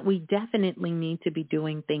 That we definitely need to be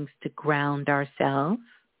doing things to ground ourselves,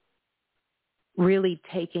 really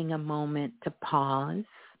taking a moment to pause,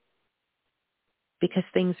 because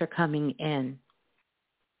things are coming in.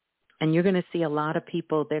 And you're going to see a lot of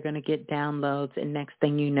people, they're going to get downloads, and next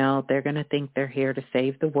thing you know, they're going to think they're here to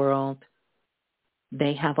save the world.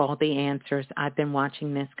 They have all the answers. I've been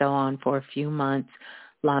watching this go on for a few months.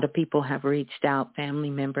 A lot of people have reached out, family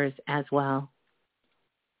members as well.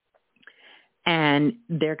 And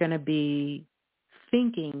they're going to be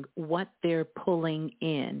thinking what they're pulling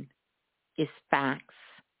in is facts,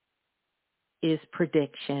 is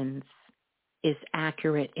predictions, is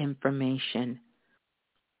accurate information.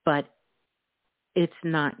 But it's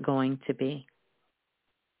not going to be.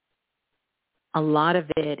 A lot of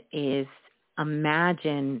it is,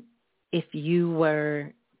 imagine if you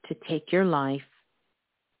were to take your life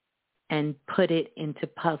and put it into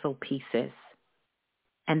puzzle pieces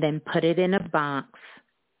and then put it in a box,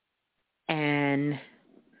 and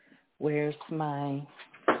let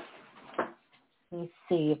me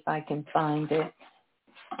see if I can find it.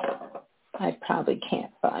 I probably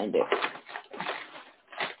can't find it.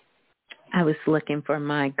 I was looking for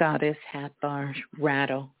my Goddess Hathor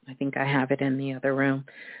rattle. I think I have it in the other room.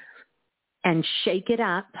 And shake it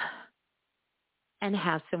up and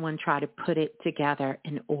have someone try to put it together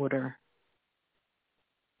in order.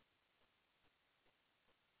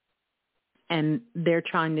 And they're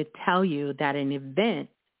trying to tell you that an event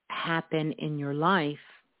happened in your life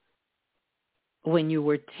when you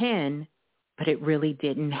were 10, but it really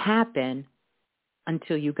didn't happen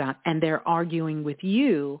until you and they're arguing with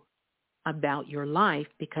you about your life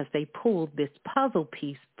because they pulled this puzzle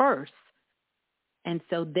piece first. And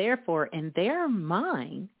so therefore, in their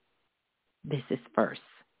mind, this is first.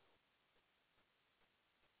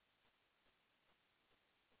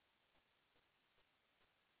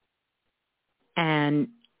 And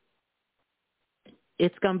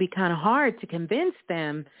it's going to be kind of hard to convince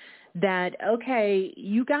them that, okay,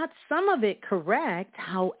 you got some of it correct.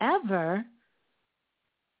 However,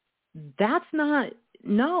 that's not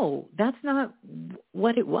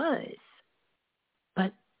what it was.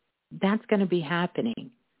 But that's going to be happening.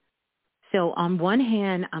 So on one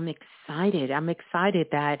hand, I'm excited. I'm excited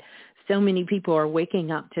that so many people are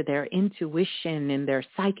waking up to their intuition and their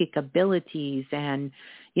psychic abilities and,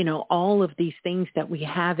 all of these things that we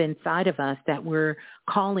have inside of us that we're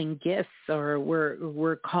calling gifts, or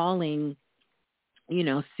we're calling,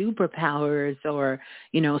 superpowers, or,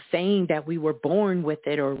 saying that we were born with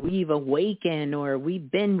it, or we've awakened, or we've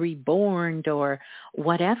been reborn, or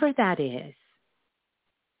whatever that is.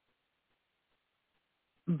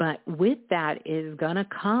 But with that is going to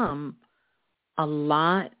come a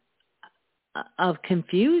lot of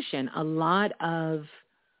confusion, a lot of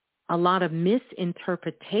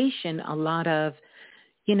misinterpretation, a lot of,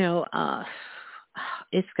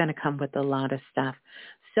 it's going to come with a lot of stuff.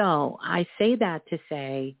 So I say that to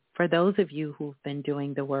say, for those of you who've been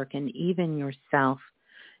doing the work, and even yourself,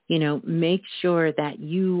 make sure that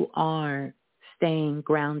you are staying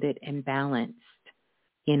grounded and balanced,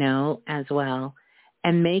 as well.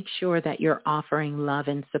 And make sure that you're offering love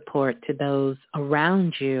and support to those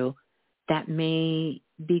around you that may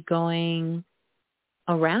be going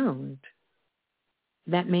around,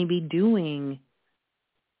 that may be doing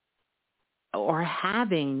or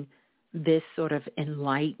having this sort of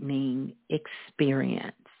enlightening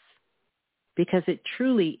experience. Because it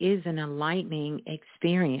truly is an enlightening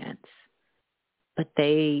experience. But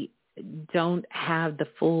they don't have the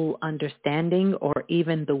full understanding or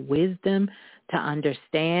even the wisdom to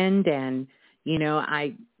understand. And,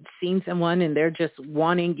 I seen someone and they're just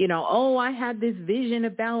wanting, oh, I had this vision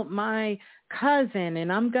about my cousin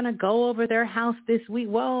and I'm going to go over their house this week.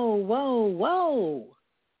 Whoa, whoa, whoa.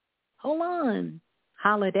 Hold on.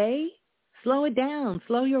 Holiday, slow it down,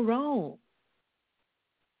 slow your roll.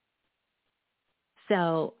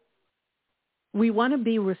 So we want to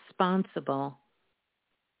be responsible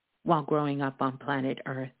while growing up on planet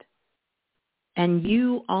Earth. And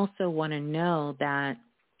you also want to know that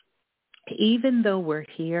even though we're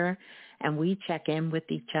here and we check in with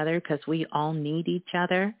each other because we all need each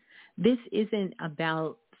other, this isn't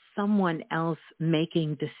about someone else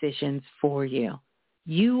making decisions for you.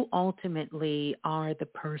 You ultimately are the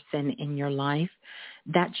person in your life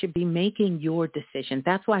that should be making your decisions.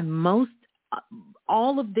 That's why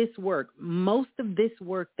all of this work, most of this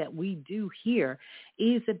work that we do here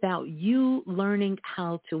is about you learning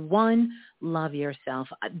how to, one, love yourself.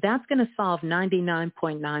 That's going to solve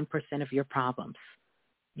 99.9% of your problems,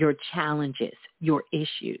 your challenges, your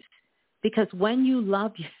issues. Because when you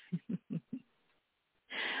love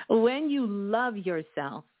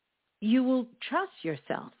yourself, you will trust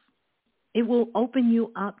yourself. It will open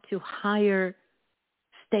you up to higher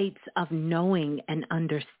states of knowing and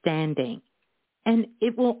understanding. And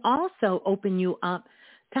it will also open you up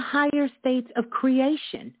to higher states of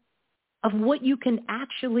creation, of what you can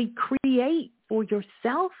actually create for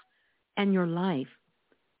yourself and your life.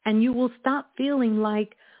 And you will stop feeling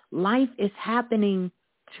like life is happening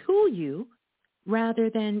to you rather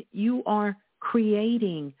than you are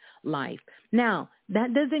creating life. Now,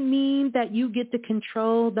 that doesn't mean that you get to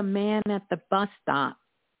control the man at the bus stop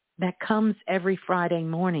that comes every Friday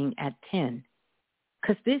morning at 10.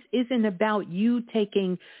 Because this isn't about you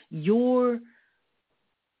taking your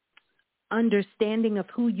understanding of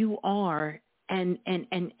who you are and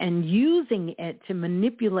using it to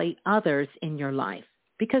manipulate others in your life.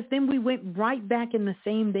 Because then we went right back in the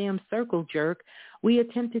same damn circle jerk we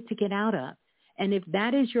attempted to get out of. And if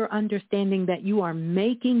that is your understanding that you are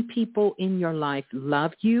making people in your life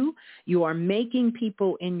love you, you are making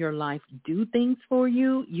people in your life do things for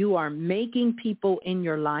you, you are making people in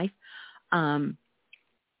your life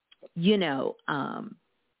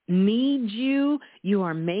need you, you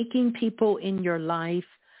are making people in your life,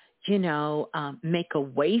 make a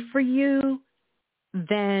way for you,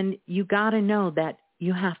 then you got to know that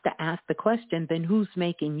you have to ask the question, then who's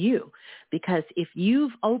making you? Because if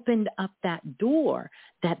you've opened up that door,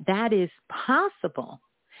 that is possible,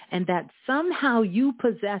 and that somehow you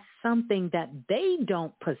possess something that they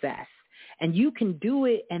don't possess, and you can do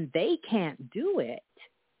it and they can't do it,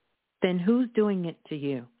 then who's doing it to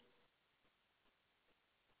you?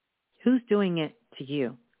 Who's doing it to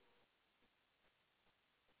you?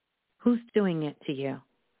 Who's doing it to you?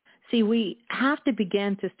 See, we have to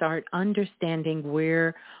begin to start understanding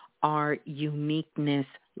where our uniqueness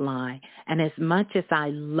lie. And as much as I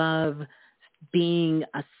love being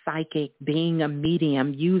a psychic, being a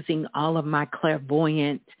medium, using all of my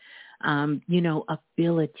clairvoyant,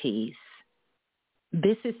 abilities,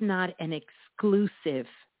 this is not an exclusive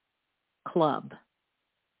club.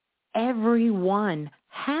 Everyone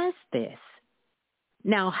has this.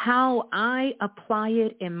 Now, how I apply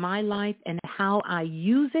it in my life and how I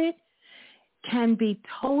use it can be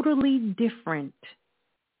totally different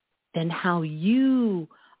than how you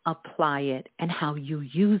apply it and how you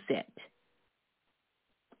use it.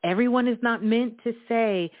 Everyone is not meant to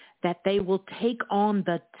say that they will take on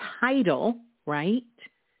the title, right,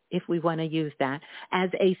 if we want to use that, as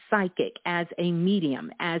a psychic, as a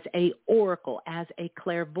medium, as a oracle, as a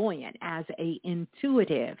clairvoyant, as a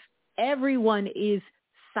intuitive. Everyone is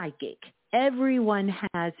psychic. Everyone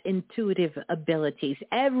has intuitive abilities.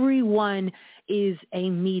 Everyone is a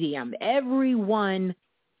medium. Everyone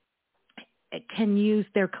can use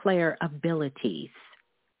their clair abilities.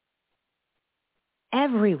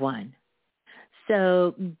 Everyone.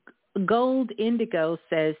 So Gold Indigo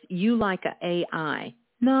says, you like an AI.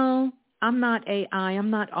 No, I'm not AI. I'm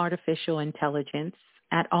not artificial intelligence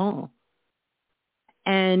at all.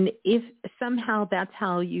 And if somehow that's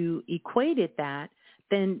how you equated that,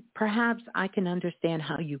 then perhaps I can understand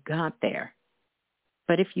how you got there.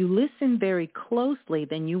 But if you listen very closely,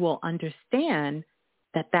 then you will understand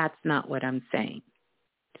that that's not what I'm saying.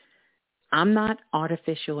 I'm not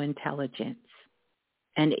artificial intelligence.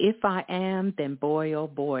 And if I am, then boy, oh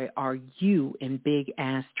boy, are you in big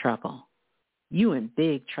ass trouble. You in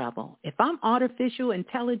big trouble. If I'm artificial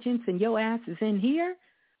intelligence and your ass is in here,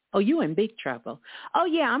 oh, you in big trouble. Oh,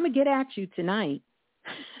 yeah, I'm going to get at you tonight.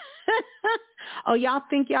 Oh, y'all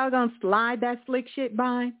think y'all going to slide that slick shit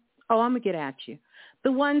by? Oh, I'm going to get at you.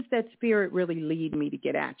 The ones that Spirit really lead me to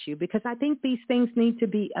get at you, because I think these things need to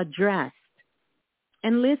be addressed.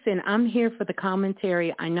 And listen, I'm here for the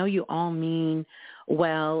commentary. I know you all mean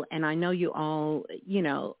well, and I know you all,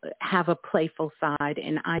 have a playful side,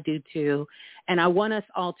 and I do too. And I want us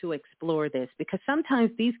all to explore this, because sometimes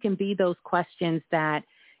these can be those questions that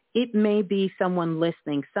it may be someone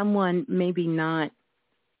listening, someone maybe not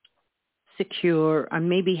secure, or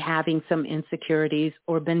maybe having some insecurities,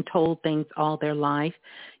 or been told things all their life.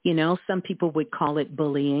 Some people would call it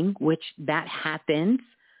bullying, which that happens.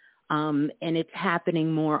 And it's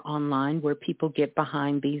happening more online, where people get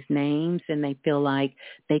behind these names and they feel like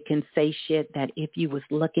they can say shit that if you was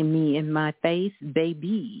looking me in my face,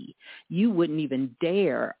 baby, you wouldn't even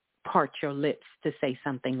dare part your lips to say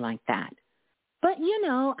something like that. But,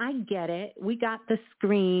 I get it. We got the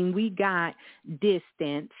screen, we got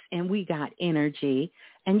distance, and we got energy.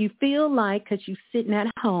 And you feel like, because you're sitting at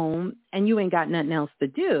home and you ain't got nothing else to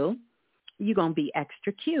do, you're going to be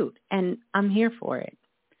extra cute. And I'm here for it.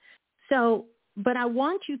 So, but I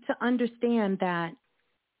want you to understand that,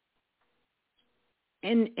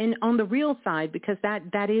 and on the real side, because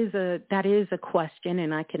that is a question,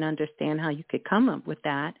 and I can understand how you could come up with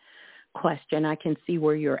that question. I can see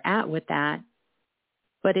where you're at with that.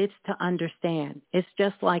 But it's to understand. It's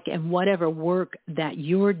just like in whatever work that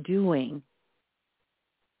you're doing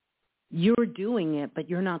it, but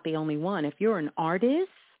you're not the only one. If you're an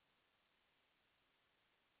artist,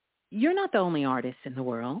 you're not the only artist in the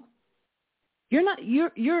world. You're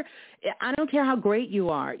I don't care how great you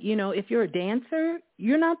are. If you're a dancer,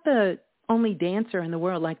 you're not the only dancer in the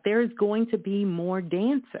world. Like, there's going to be more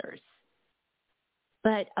dancers.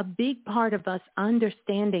 But a big part of us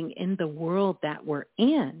understanding in the world that we're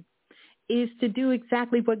in is to do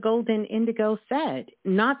exactly what Golden Indigo said,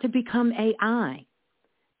 not to become AI.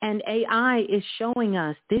 And AI is showing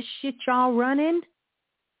us this shit y'all running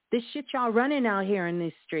out here in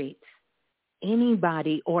these streets.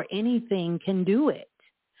 Anybody or anything can do it.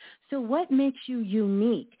 So what makes you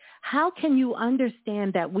unique? How can you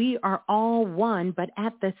understand that we are all one, but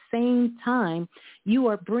at the same time, you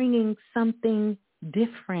are bringing something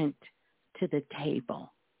different to the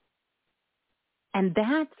table? And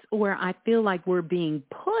that's where I feel like we're being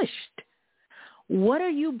pushed. What are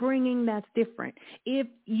you bringing that's different? If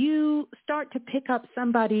you start to pick up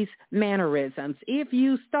somebody's mannerisms, if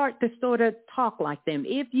you start to sort of talk like them,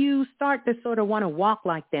 if you start to sort of want to walk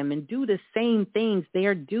like them and do the same things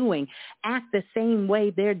they're doing, act the same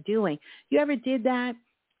way they're doing. You ever did that?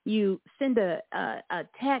 You send a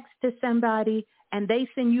text to somebody and they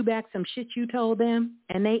send you back some shit you told them,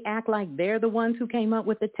 and they act like they're the ones who came up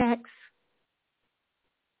with the text.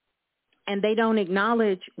 And they don't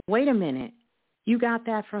acknowledge, wait a minute, you got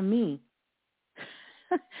that from me.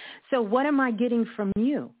 So what am I getting from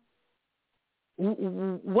you?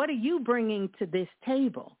 What are you bringing to this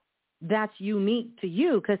table that's unique to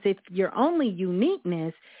you? Because if your only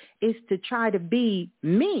uniqueness is to try to be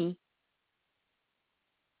me,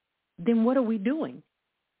 then what are we doing?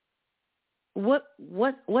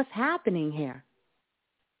 What's happening here?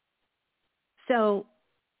 So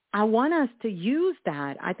I want us to use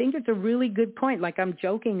that. I think it's a really good point. Like, I'm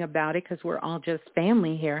joking about it because we're all just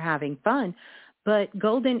family here having fun. But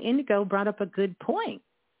Golden Indigo brought up a good point.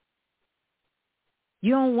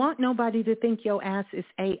 You don't want nobody to think your ass is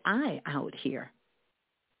AI out here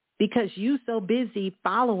because you so busy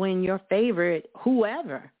following your favorite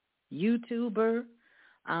whoever, YouTuber,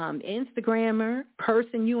 Instagrammer,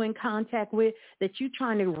 person you in contact with, that you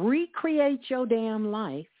trying to recreate your damn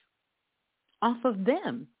life off of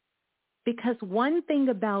them. Because one thing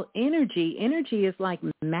about energy is like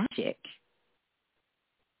magic.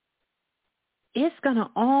 It's going to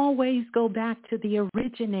always go back to the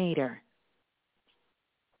originator.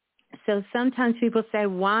 So sometimes people say,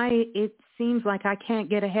 why it seems like I can't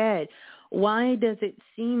get ahead? Why does it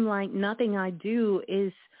seem like nothing I do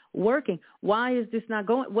is working? Why is this not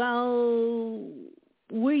going? Well,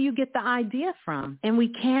 where you get the idea from? And we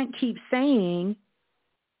can't keep saying,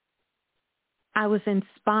 I was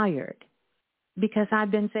inspired. Because I've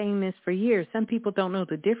been saying this for years. Some people don't know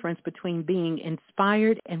the difference between being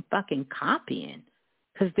inspired and fucking copying,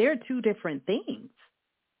 because they're two different things.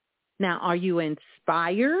 Now, are you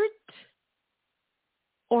inspired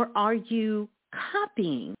or are you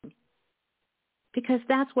copying? Because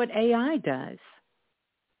that's what AI does.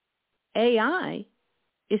 AI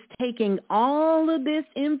is taking all of this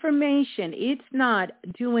information. It's not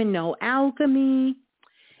doing no alchemy.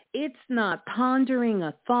 It's not pondering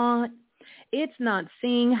a thought. It's not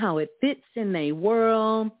seeing how it fits in their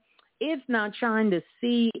world. It's not trying to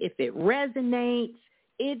see if it resonates.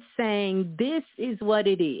 It's saying this is what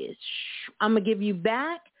it is. I'm going to give you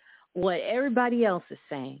back what everybody else is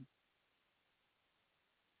saying.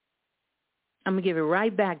 I'm going to give it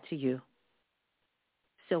right back to you.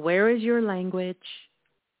 So where is your language?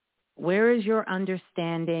 Where is your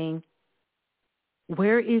understanding?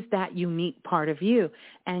 Where is that unique part of you?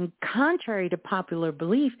 And contrary to popular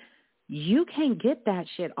belief, you can't get that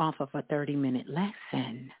shit off of a 30-minute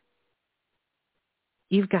lesson.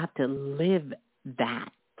 You've got to live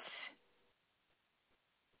that.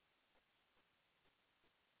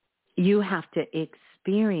 You have to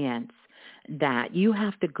experience that. You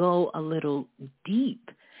have to go a little deep.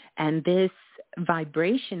 And this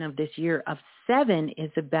vibration of this year of 7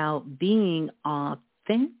 is about being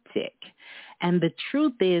authentic. And the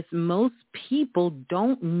truth is, most people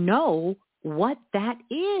don't know what that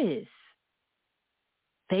is.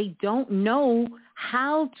 They don't know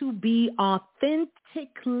how to be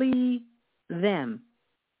authentically them,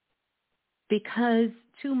 because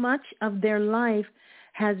too much of their life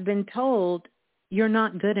has been told, you're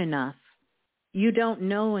not good enough. You don't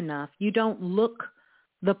know enough. You don't look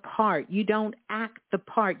the part. You don't act the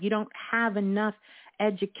part. You don't have enough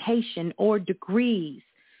education or degrees.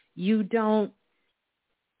 You don't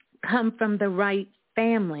come from the right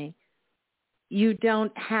family. You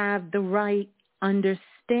don't have the right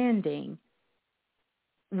understanding.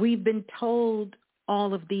 We've been told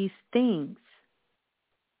all of these things.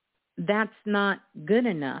 That's not good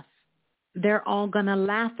enough. They're all going to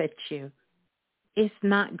laugh at you. It's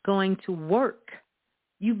not going to work.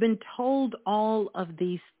 You've been told all of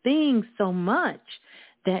these things so much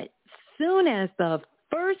that soon as the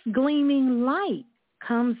first gleaming light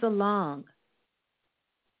comes along,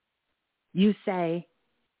 you say,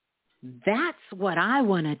 that's what I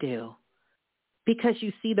want to do. Because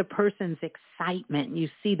you see the person's excitement, you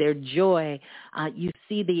see their joy, you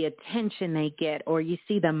see the attention they get, or you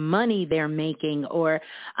see the money they're making, or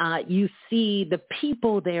you see the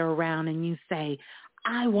people they're around, and you say,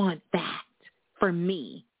 I want that for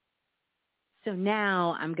me. So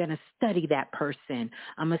now I'm going to study that person.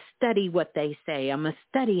 I'm going to study what they say. I'm going to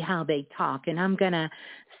study how they talk, and I'm going to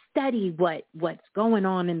study what's going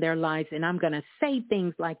on in their lives, and I'm going to say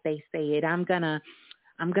things like they say it. I'm going to,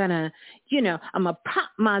 I'm going to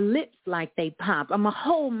pop my lips like they pop. I'm going to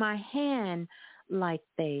hold my hand like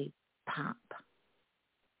they pop.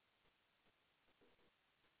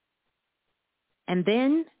 And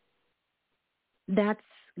then that's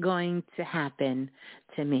going to happen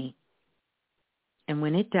to me. And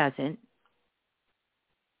when it doesn't,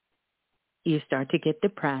 you start to get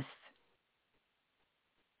depressed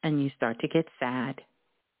and you start to get sad.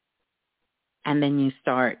 And then you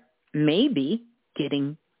start maybe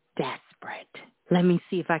getting desperate. Let me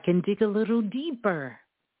see if I can dig a little deeper.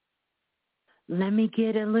 Let me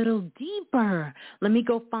get a little deeper. Let me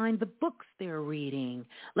go find the books they're reading.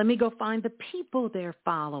 Let me go find the people they're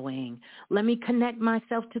following. Let me connect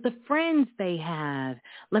myself to the friends they have.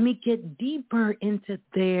 Let me get deeper into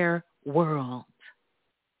their world.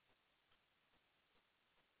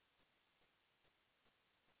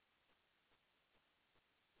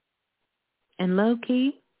 And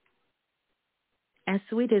low-key, as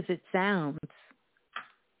sweet as it sounds,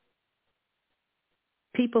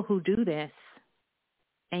 people who do this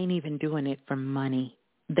ain't even doing it for money.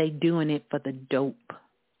 They doing it for the dope,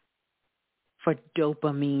 for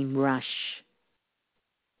dopamine rush.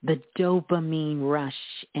 The dopamine rush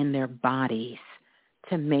in their bodies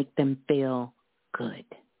to make them feel good,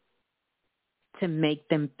 to make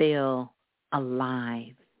them feel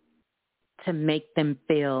alive, to make them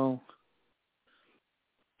feel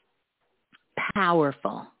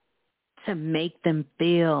powerful, to make them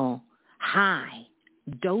feel high,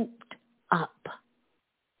 doped up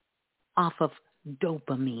off of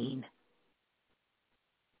dopamine.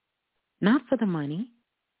 Not for the money,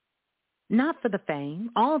 not for the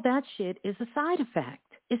fame. All that shit is a side effect.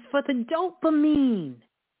 It's for the dopamine.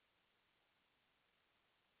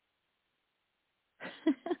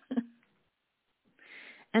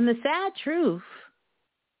 And the sad truth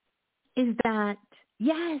is that,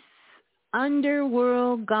 yes,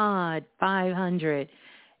 Underworld God 500,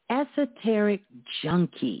 esoteric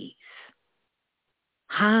junkies,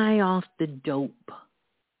 high off the dope,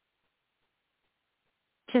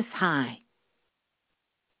 just high,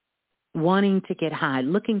 wanting to get high,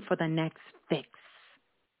 looking for the next fix.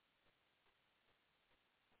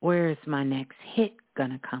 Where is my next hit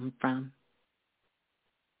going to come from?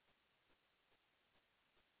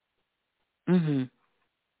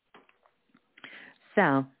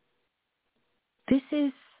 So this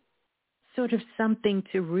is sort of something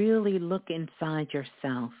to really look inside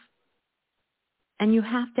yourself. And you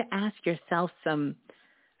have to ask yourself some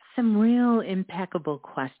some real impeccable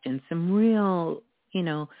questions, some real,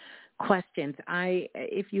 questions.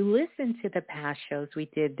 If you listen to the past shows we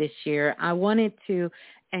did this year, I wanted to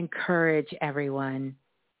encourage everyone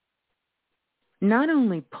not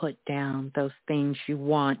only put down those things you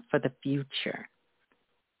want for the future,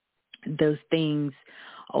 those things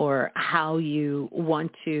or how you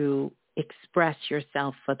want to express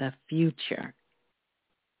yourself for the future.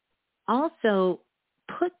 Also,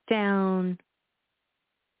 put down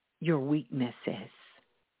your weaknesses.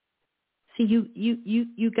 See,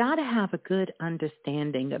 you got to have a good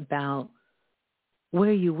understanding about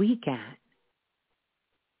where you're weak at,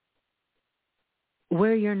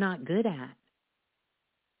 where you're not good at.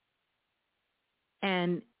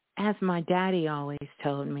 And as my daddy always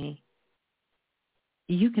told me,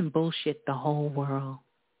 you can bullshit the whole world.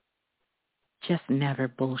 Just never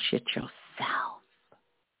bullshit yourself.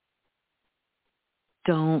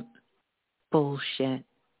 Don't bullshit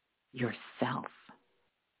yourself.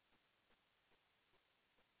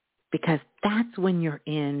 Because that's when you're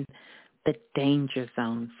in the danger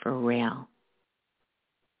zone for real.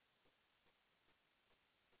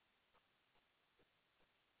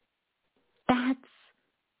 That's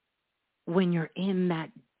when you're in that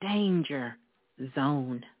danger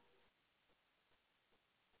zone.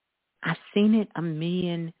 I've seen it a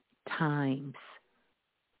million times.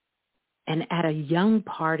 And at a young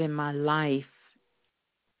part in my life,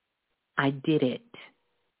 I did it.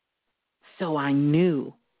 So I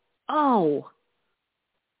knew,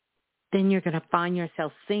 then you're going to find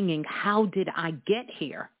yourself singing, how did I get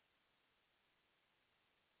here?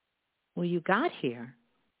 Well, you got here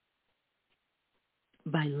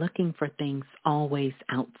by looking for things always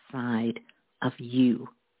outside of you.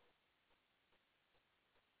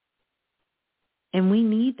 And we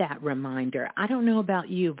need that reminder. I don't know about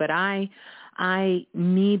you, but I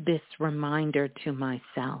need this reminder to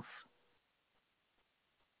myself,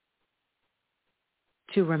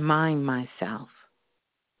 to remind myself.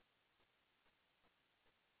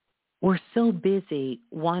 We're so busy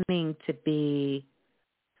wanting to be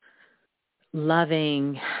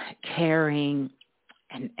loving, caring,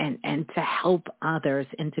 and to help others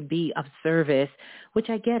and to be of service, which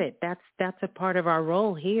I get it. That's a part of our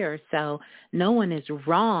role here. So no one is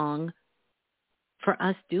wrong for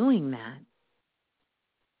us doing that.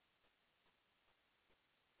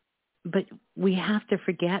 But we have to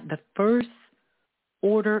forget the first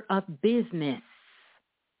order of business,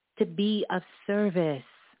 to be of service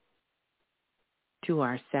to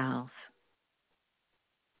ourselves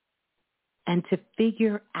and to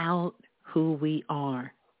figure out who we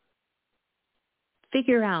are.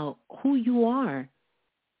 Figure out who you are.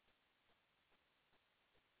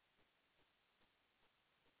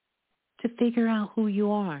 To figure out who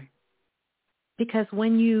you are. Because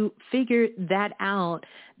when you figure that out,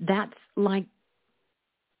 that's like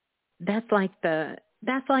the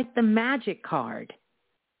magic card.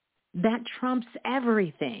 That trumps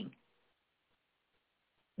everything.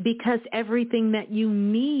 Because everything that you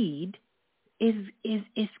need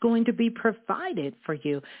is going to be provided for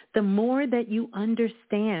you. The more that you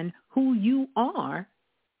understand who you are,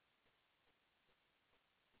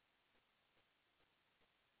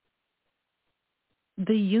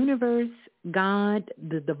 the universe, God,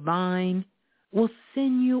 the divine, will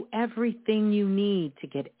send you everything you need to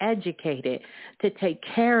get educated, to take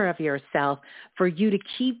care of yourself, for you to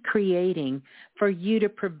keep creating, for you to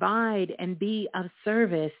provide and be of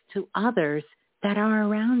service to others that are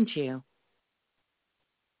around you.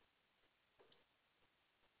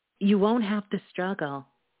 You won't have to struggle.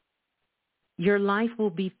 Your life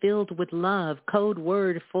will be filled with love, code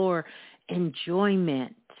word for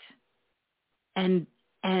enjoyment. And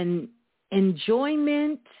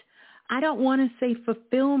enjoyment, I don't want to say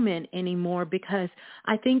fulfillment anymore, because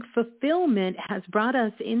I think fulfillment has brought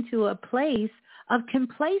us into a place of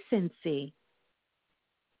complacency.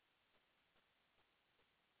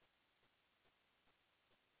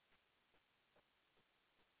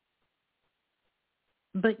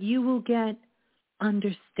 But you will get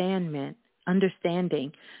understanding.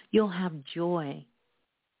 You'll have joy.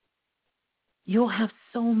 You'll have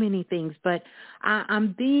so many things, but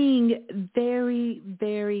I'm being very,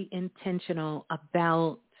 very intentional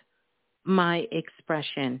about my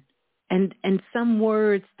expression. And some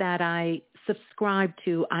words that I subscribe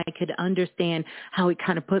to, I could understand how it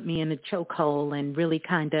kind of put me in a chokehold and really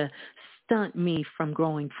kind of stunt me from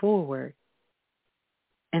going forward.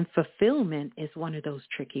 And fulfillment is one of those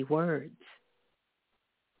tricky words.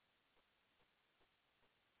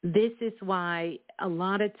 This is why a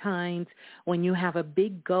lot of times when you have a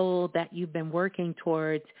big goal that you've been working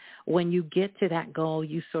towards, when you get to that goal,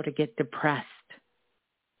 you sort of get depressed.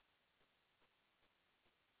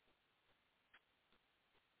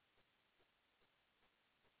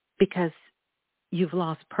 because you've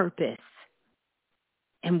lost purpose.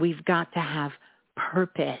 And we've got to have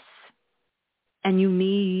purpose. And you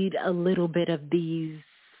need a little bit of these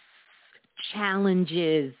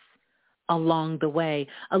challenges along the way.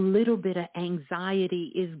 A little bit of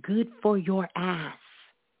anxiety is good for your ass.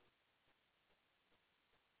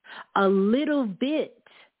 A little bit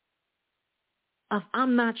of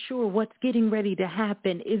I'm not sure what's getting ready to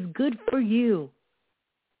happen is good for you.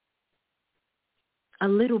 A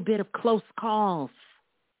little bit of close calls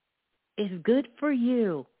is good for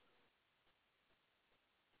you.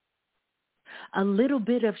 A little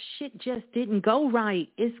bit of shit just didn't go right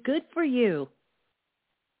is good for you.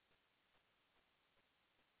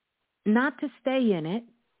 Not to stay in it,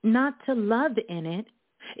 not to love in it.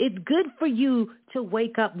 It's good for you to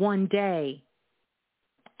wake up one day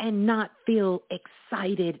and not feel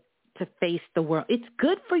excited to face the world. It's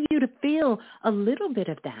good for you to feel a little bit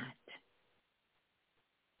of that.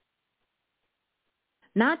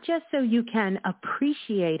 Not just so you can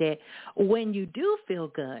appreciate it when you do feel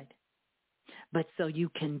good, but so you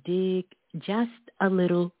can dig just a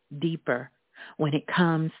little deeper when it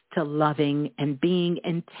comes to loving and being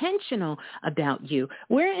intentional about you.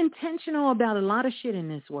 We're intentional about a lot of shit in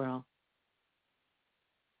this world.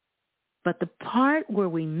 But the part where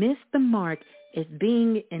we miss the mark is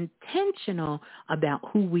being intentional about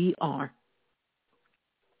who we are.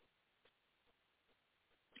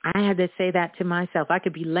 I had to say that to myself. I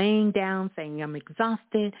could be laying down saying I'm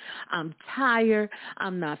exhausted, I'm tired,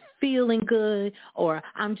 I'm not feeling good, or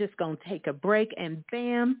I'm just going to take a break, and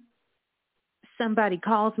bam, somebody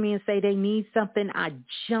calls me and say they need something. I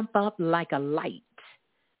jump up like a light,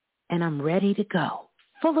 and I'm ready to go,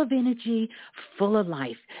 full of energy, full of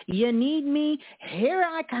life. You need me? Here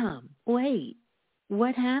I come. Wait,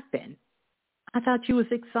 what happened? I thought you was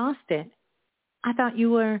exhausted. I thought you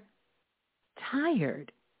were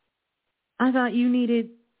tired. I thought you needed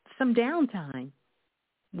some downtime.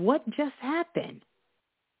 What just happened?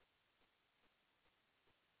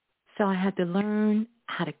 So I had to learn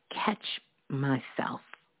how to catch myself.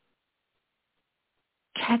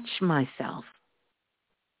 Catch myself.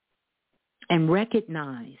 And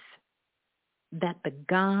recognize that the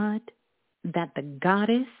God, that the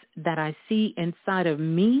goddess that I see inside of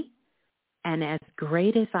me, and as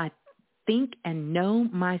great as I think and know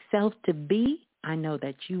myself to be, I know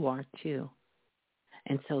that you are too.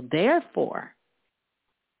 And so therefore,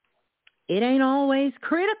 it ain't always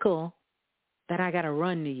critical that I got to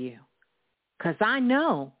run to you. Because I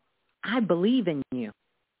know, I believe in you.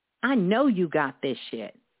 I know you got this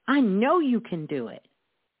shit. I know you can do it.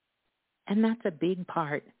 And that's a big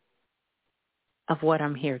part of what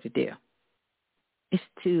I'm here to do, is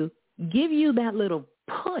to give you that little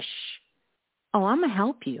push. Oh, I'm going to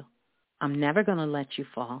help you. I'm never going to let you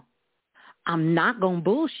fall. I'm not going to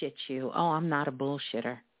bullshit you. Oh, I'm not a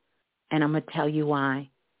bullshitter. And I'm going to tell you why.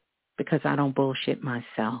 Because I don't bullshit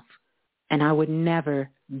myself. And I would never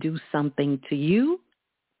do something to you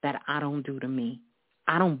that I don't do to me.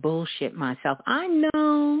 I don't bullshit myself. I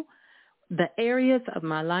know the areas of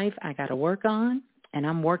my life I got to work on, and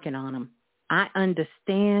I'm working on them. I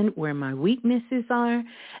understand where my weaknesses are,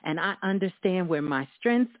 and I understand where my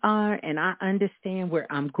strengths are, and I understand where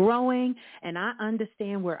I'm growing, and I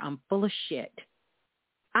understand where I'm full of shit.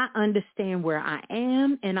 I understand where I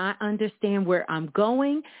am, and I understand where I'm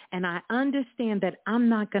going, and I understand that I'm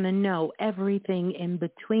not going to know everything in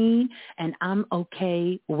between, and I'm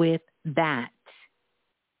okay with that.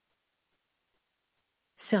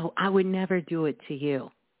 So I would never do it to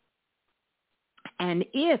you. And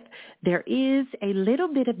if there is a little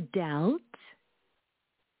bit of doubt,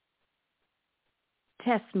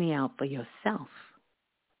 test me out for yourself.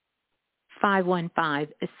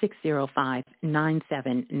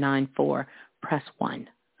 515-605-9794. Press 1.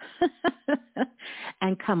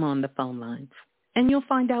 And come on the phone lines. And you'll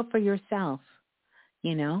find out for yourself.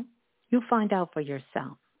 You know, you'll find out for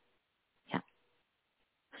yourself. Yeah.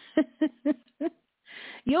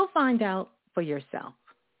 You'll find out for yourself.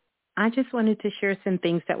 I just wanted to share some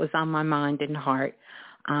things that was on my mind and heart.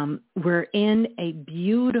 We're in a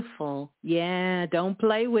beautiful, don't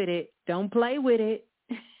play with it. Don't play with it.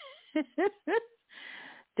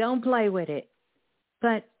 Don't play with it.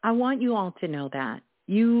 But I want you all to know that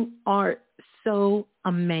you are so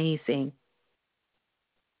amazing.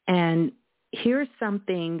 And here's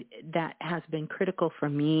something that has been critical for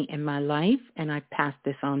me in my life, and I passed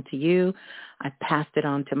this on to you. I passed it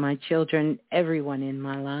on to my children, everyone in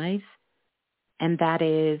my life. And that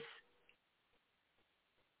is,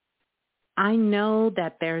 I know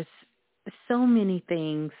that there's so many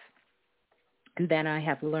things that I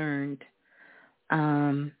have learned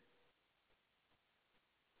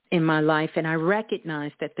in my life, and I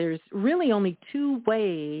recognize that there's really only two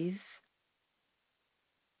ways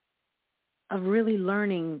of really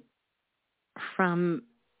learning from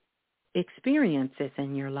experiences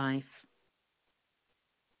in your life.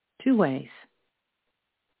 Two ways.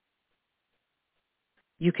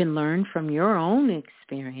 You can learn from your own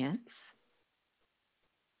experience.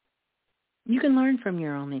 You can learn from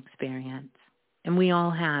your own experience, and we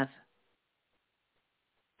all have.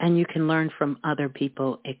 And you can learn from other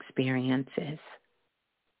people's experiences.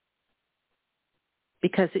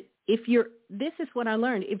 Because this is what I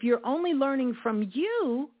learned. If you're only learning from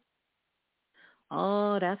you,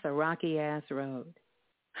 oh, that's a rocky ass road.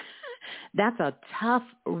 That's a tough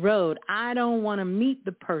road. I don't want to meet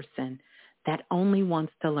the person that only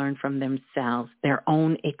wants to learn from themselves, their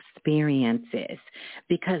own experiences,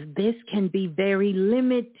 because this can be very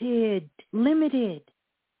limited.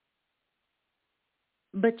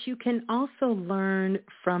 But you can also learn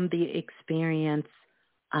from the experience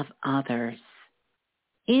of others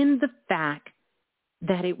in the fact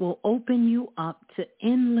that it will open you up to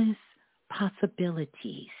endless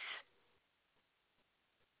possibilities.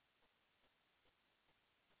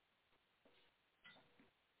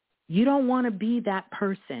 You don't want to be that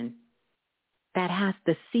person that has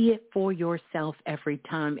to see it for yourself every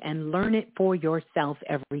time and learn it for yourself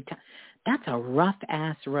every time. That's a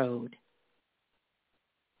rough-ass road.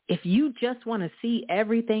 If you just want to see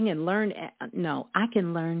everything and learn, no, I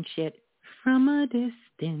can learn shit from a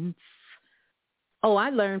distance. Oh, I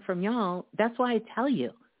learn from y'all. That's why I tell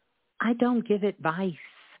you, I don't give advice.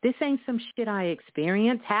 This ain't some shit I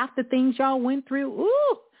experienced. Half the things y'all went through,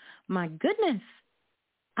 ooh, my goodness.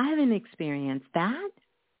 I haven't experienced that.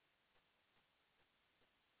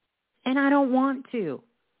 And I don't want to.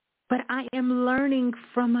 But I am learning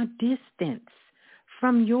from a distance,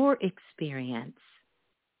 from your experience.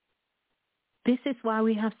 This is why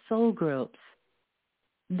we have soul groups.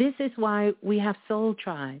 This is why we have soul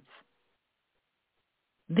tribes.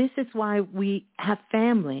 This is why we have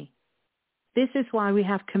family. This is why we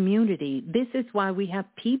have community. This is why we have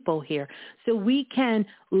people here. So we can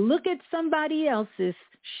look at somebody else's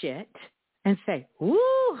shit and say,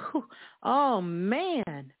 ooh, oh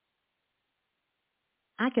man,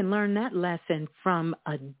 I can learn that lesson from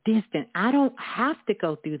a distance. I don't have to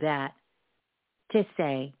go through that to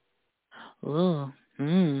say, oh,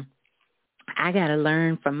 I got to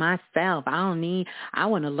learn for myself. I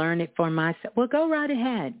want to learn it for myself. Well, go right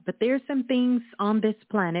ahead. But there's some things on this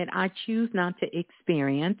planet I choose not to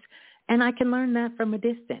experience, and I can learn that from a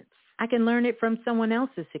distance. I can learn it from someone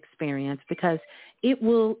else's experience because it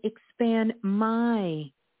will expand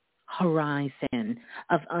my horizon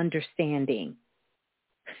of understanding.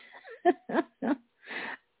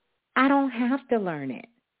 I don't have to learn it.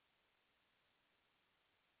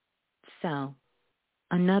 So,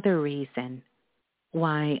 another reason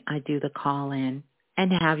why I do the call-in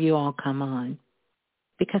and have you all come on,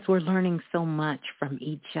 because we're learning so much from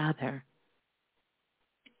each other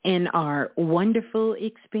in our wonderful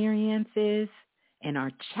experiences and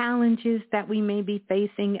our challenges that we may be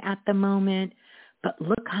facing at the moment. But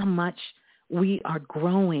look how much we are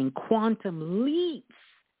growing, quantum leaps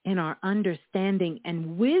in our understanding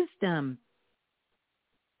and wisdom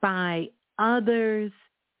by others'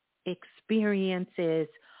 experiences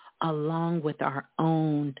along with our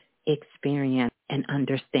own experience and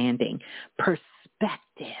understanding.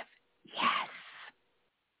 Perspective, yes.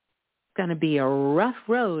 It's going to be a rough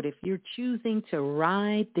road if you're choosing to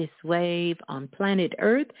ride this wave on planet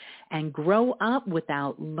Earth and grow up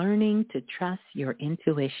without learning to trust your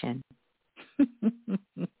intuition.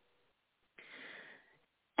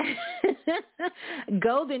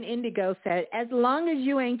 Golden Indigo said, as long as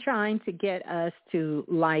you ain't trying to get us to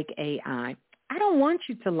like AI. I don't want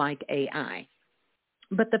you to like AI.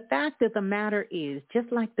 But the fact of the matter is,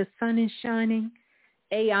 just like the sun is shining,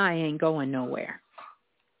 AI ain't going nowhere.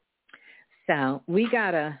 So we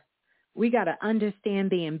gotta understand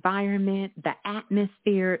the environment, the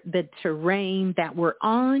atmosphere, the terrain that we're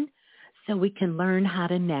on, so we can learn how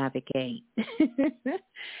to navigate.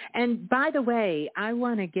 And by the way, I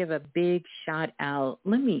want to give a big shout out.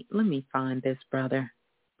 Let me find this brother.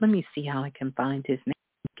 Let me see how I can find his name.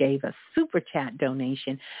 He gave a super chat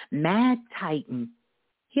donation. Mad Titan.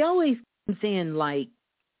 He always comes in like,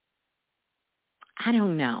 I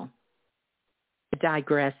don't know, I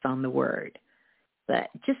digress on the word,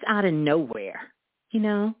 but just out of nowhere,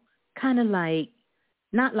 kind of like,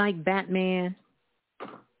 not like Batman,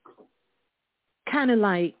 kind of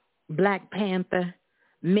like Black Panther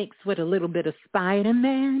mixed with a little bit of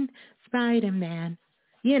Spider-Man,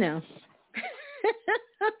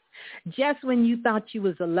 Just when you thought you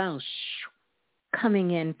was alone,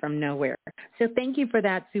 coming in from nowhere. So thank you for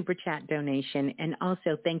that super chat donation. And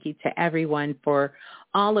also thank you to everyone for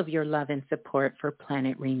all of your love and support for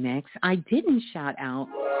Planet Remix. I didn't shout out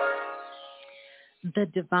the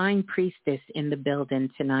Divine Priestess in the building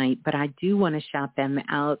tonight, but I do want to shout them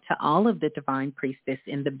out to all of the Divine Priestess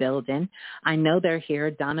in the building. I know they're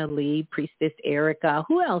here. Donna Lee, Priestess Erica.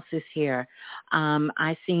 Who else is here?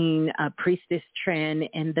 I seen Priestess Trin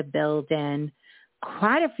in the building.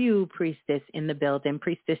 Quite a few Priestess in the building.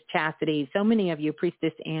 Priestess Chastity. So many of you.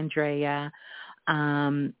 Priestess Andrea.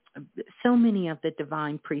 So many of the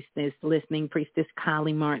Divine Priestess listening. Priestess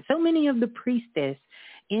Kali Mart. So many of the Priestess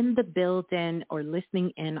in the building or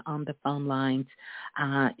listening in on the phone lines.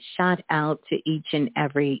 Shout out to each and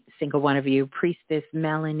every single one of you. Priestess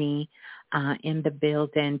Melanie in the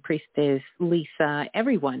building, Priestess Lisa,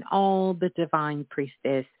 everyone, all the Divine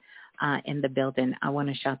Priestess in the building. I want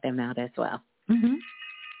to shout them out as well. Mm-hmm.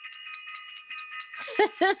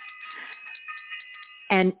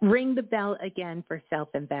 And ring the bell again for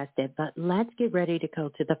Self-Invested. But let's get ready to go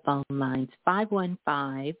to the phone lines.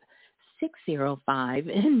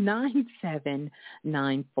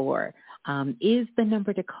 515-605-9794 is the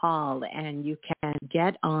number to call, and you can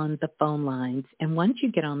get on the phone lines. And once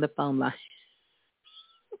you get on the phone lines,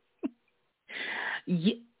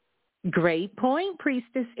 great point,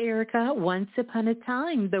 Priestess Erica. Once upon a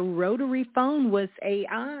time, the rotary phone was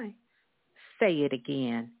AI. Say it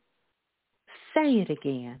again. Say it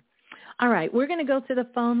again. All right, we're going to go to the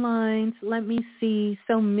phone lines. Let me see.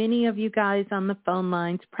 So many of you guys on the phone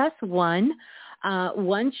lines. Press 1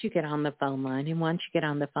 once you get on the phone line. And once you get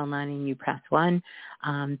on the phone line and you press 1,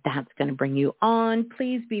 that's going to bring you on.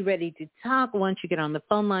 Please be ready to talk once you get on the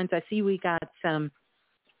phone lines. I see we got some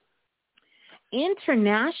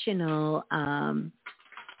international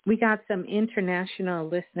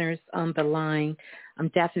listeners on the line. I'm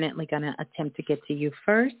definitely going to attempt to get to you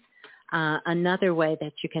first. Another way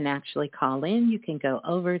that you can actually call in, you can go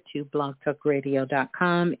over to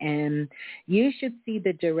blogtalkradio.com and you should see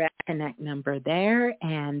the direct connect number there,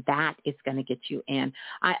 and that is going to get you in.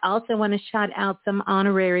 I also want to shout out some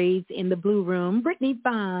honoraries in the Blue Room. Brittany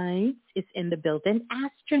Vibes is in the building.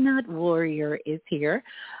 Astronaut Warrior is here.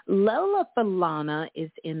 Lola Falana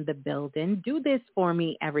is in the building. Do this for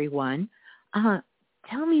me, everyone.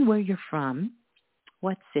 Tell me where you're from,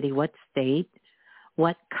 what city, what state,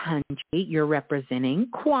 what country you're representing.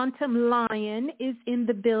 Quantum Lion is in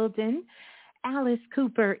the building. Alice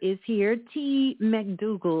Cooper is here. T.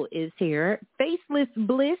 McDougall is here. Faceless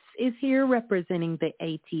Bliss is here representing the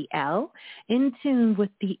ATL. In Tune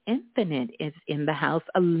with the Infinite is in the house.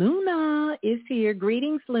 Luna is here.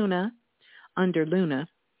 Greetings, Luna. Under Luna,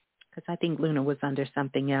 because I think Luna was under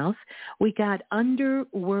something else. We got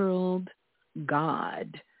Underworld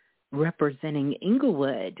God representing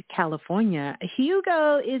Inglewood, California.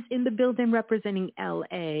 Hugo is in the building representing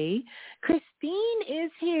L.A. Christine is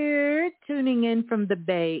here tuning in from the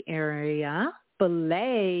Bay Area.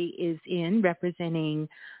 Belay is in representing,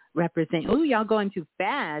 oh, y'all going too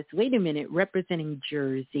fast. Wait a minute, representing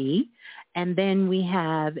Jersey. And then we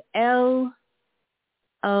have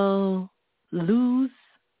Luos.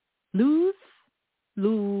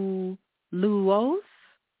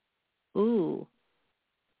 Ooh.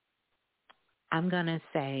 I'm going to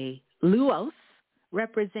say Luos,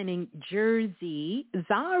 representing Jersey.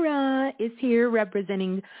 Zara is here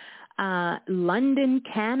representing London,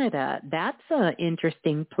 Canada. That's an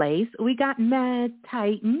interesting place. We got Mad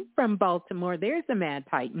Titan from Baltimore. There's a Mad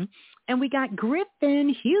Titan. And we got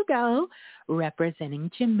Griffin Hugo representing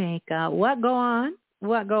Jamaica. What go on?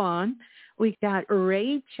 We got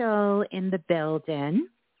Rachel in the building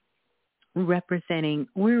representing,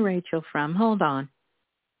 where Rachel from? Hold on.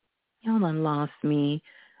 Y'all done lost me.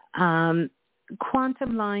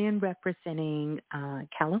 Quantum Lion representing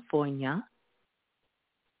California.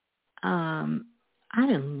 I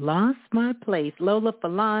done lost my place. Lola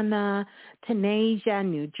Falana, Tanasia,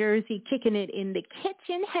 New Jersey, kicking it in the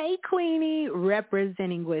kitchen. Hey, Queenie,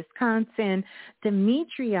 representing Wisconsin.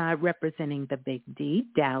 Demetria representing the Big D,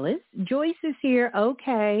 Dallas. Joyce is here.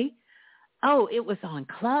 Okay. Oh, it was on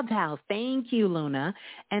Clubhouse. Thank you, Luna.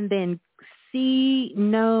 And then C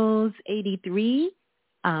Knows 83.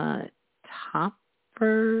 Topper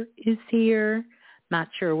is here. Not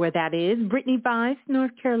sure where that is. Brittany Vice,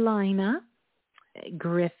 North Carolina.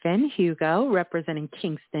 Griffin Hugo representing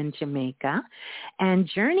Kingston, Jamaica. And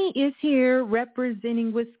Journey is here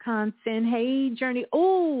representing Wisconsin. Hey, Journey.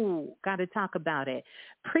 Oh, got to talk about it.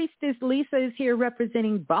 Priestess Lisa is here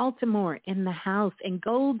representing Baltimore in the house. And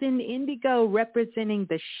Golden Indigo representing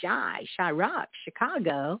the Chi Rock,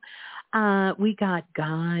 Chicago. We got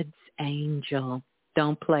God's Angel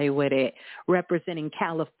Don't play with it. Representing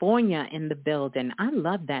California in the building. I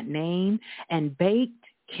love that name. And Baked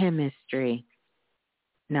Chemistry.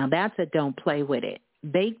 Now that's a don't play with it.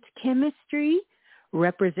 Baked Chemistry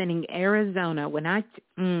representing Arizona. When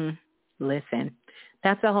listen,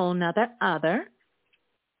 that's a whole nother other.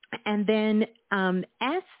 And then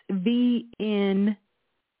SVN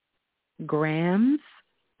Grams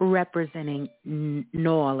representing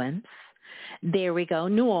New Orleans. There we go,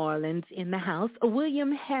 New Orleans in the house.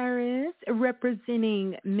 William Harris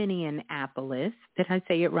representing Minneapolis. Did I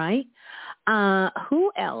say it right?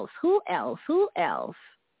 Who else?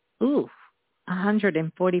 Ooh,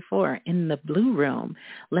 144 in the blue room.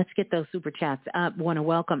 Let's get those super chats up. Want to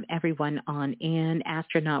welcome everyone on in.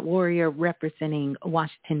 Astronaut Warrior representing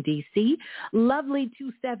Washington, D.C. Lovely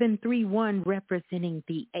 2731 representing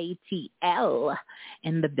the ATL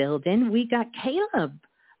in the building. We got Caleb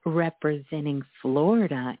representing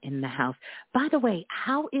Florida in the house. By the way,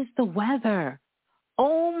 how is the weather?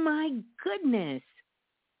 Oh, my goodness.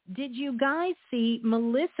 Did you guys see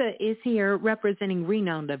Melissa is here representing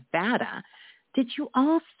Reno, Nevada? Did you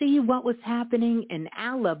all see what was happening in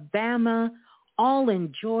Alabama, all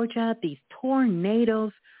in Georgia, these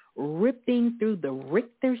tornadoes ripping through the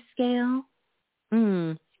Richter scale?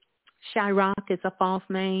 Chirac is a false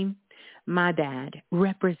name. My dad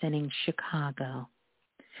representing Chicago.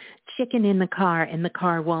 Chicken in the car and the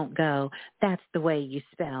car won't go. That's the way you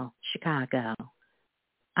spell Chicago.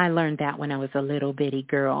 I learned that when I was a little bitty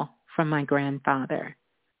girl from my grandfather,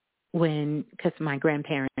 because my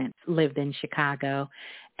grandparents lived in Chicago,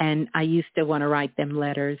 and I used to want to write them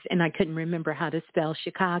letters, and I couldn't remember how to spell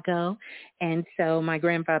Chicago, and so my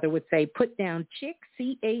grandfather would say, put down chick,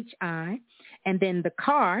 C-H-I, and then the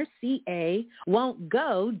car, C-A, won't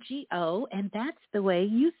go, G-O, and that's the way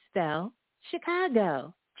you spell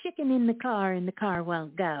Chicago. Chicken in the car and the car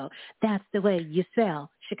won't go. That's the way you spell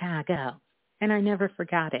Chicago. And I never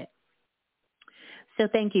forgot it. So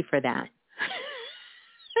thank you for that.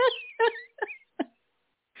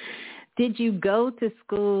 Did you go to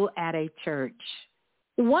school at a church?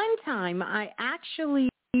 One time I actually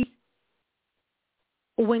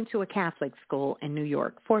went to a Catholic school in New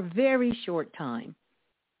York for a very short time.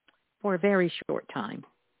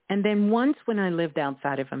 And then once when I lived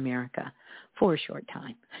outside of America for a short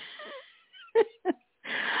time.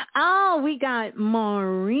 Oh, we got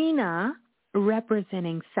Marina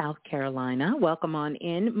representing South Carolina. Welcome on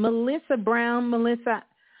in. Melissa Brown. Melissa,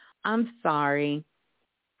 I'm sorry.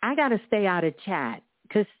 I got to stay out of chat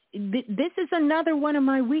because this is another one of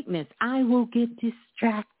my weaknesses. I will get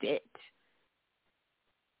distracted.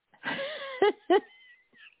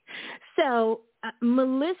 So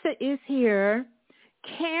Melissa is here.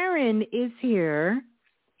 Karen is here.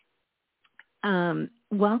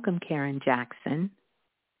 Welcome, Karen Jackson.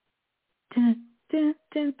 Dun, dun,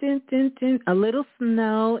 dun, dun, dun, dun. A little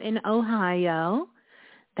snow in Ohio.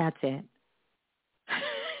 That's it.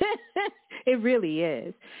 It really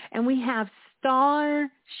is. And we have Star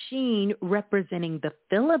Sheen representing the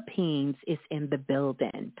Philippines is in the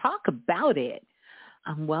building. Talk about it.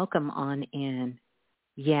 Welcome on in.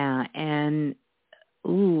 Yeah, and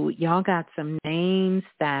y'all got some names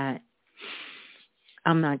that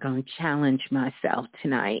I'm not going to challenge myself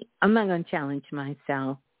tonight. I'm not going to challenge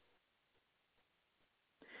myself.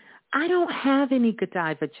 I don't have any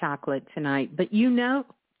Godiva chocolate tonight, but you know,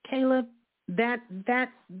 Caleb, that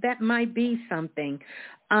might be something.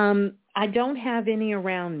 I don't have any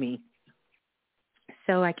around me,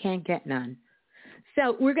 so I can't get none.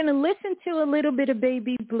 So we're going to listen to a little bit of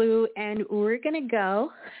Baby Blue, and we're going to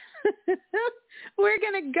go. We're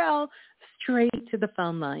going to go straight to the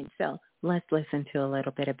phone line. So let's listen to a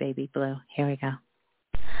little bit of Baby Blue. Here we go.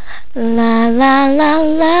 La la la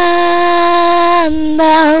la,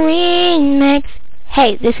 the remix.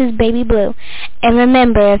 Hey, this is Baby Blue. And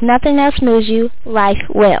remember, if nothing else moves you, life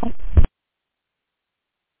will.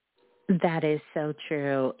 That is so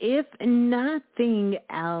true. If nothing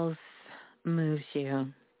else moves you,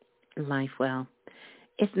 life will.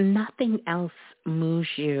 If nothing else moves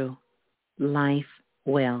you, life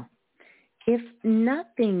will. If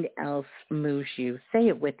nothing else moves you, say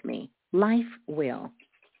it with me, life will.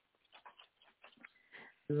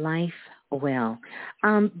 Life will.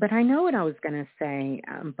 But I know what I was going to say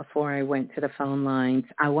before I went to the phone lines.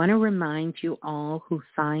 I want to remind you all who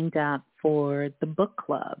signed up for the book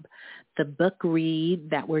club, the book read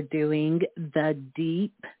that we're doing, The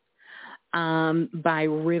Deep by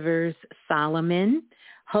Rivers Solomon.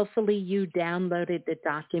 Hopefully you downloaded the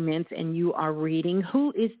documents and you are reading.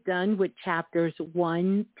 Who is done with chapters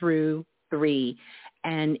 1 through 3?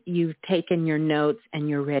 and you've taken your notes and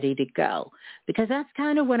you're ready to go. Because that's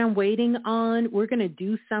kind of what I'm waiting on. We're going to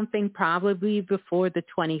do something probably before the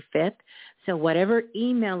 25th. So whatever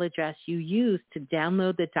email address you use to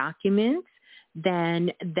download the documents, then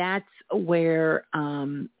that's where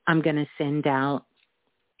I'm going to send out.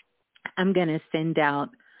 I'm going to send out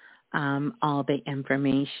all the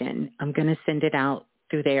information. I'm going to send it out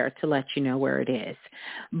through there to let you know where it is.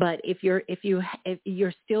 But if you're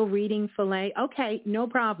still reading Filet, okay, no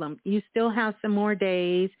problem. You still have some more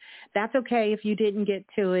days. That's okay if you didn't get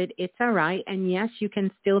to it. It's all right. And yes, you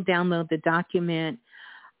can still download the document.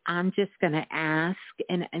 I'm just going to ask,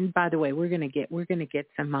 and by the way, we're going to get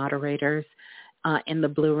some moderators in the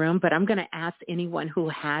Blue Room, but I'm going to ask anyone who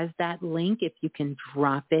has that link if you can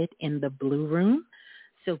drop it in the Blue Room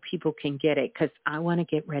so people can get it, because I want to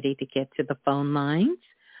get ready to get to the phone lines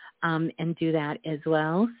and do that as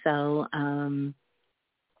well. So,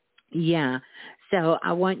 yeah. So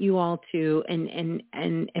I want you all to, and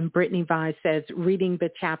Brittany Vise says, reading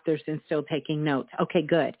the chapters and still taking notes. Okay,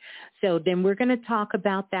 good. So then we're going to talk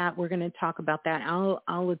about that.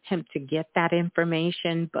 I'll attempt to get that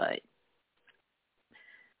information, but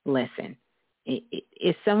listen,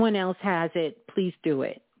 if someone else has it, please do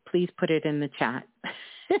it. Please put it in the chat.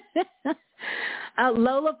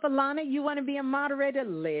 Lola Falana, you want to be a moderator?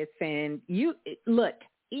 Listen, look,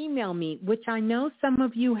 email me, which I know some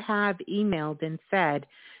of you have emailed and said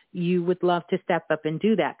you would love to step up and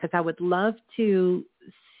do that, because I would love to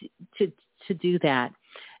do that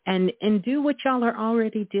and do what y'all are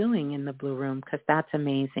already doing in the Blue Room, because that's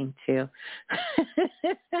amazing too.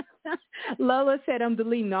 Lola said, I'm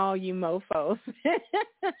deleting all you mofos.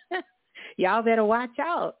 Y'all better watch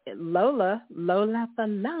out. Lola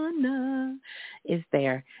Falana is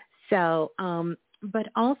there. So, but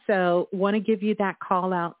also want to give you that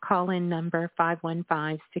call-in number,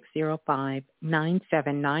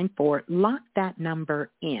 515-605-9794. Lock that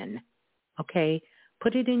number in, okay?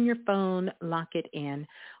 Put it in your phone, lock it in.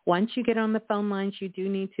 Once you get on the phone lines, you do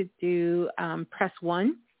need to press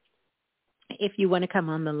 1 if you want to come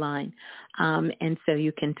on the line, and so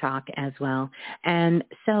you can talk as well. And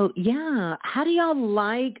so, yeah, how do y'all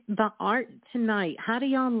like the art tonight? How do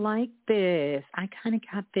y'all like this? I kind of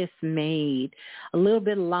got this made. A little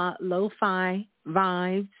bit lo-fi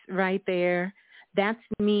vibes right there. That's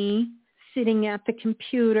me sitting at the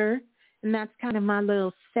computer, and that's kind of my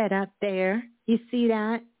little setup there. You see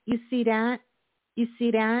that? You see that? You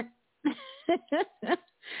see that?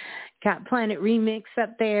 Got Planet Remix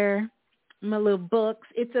up there. My little books.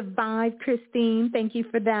 It's a vibe, Christine. Thank you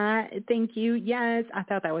for that. Thank you. Yes, I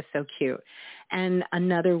thought that was so cute. And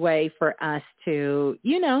another way for us to,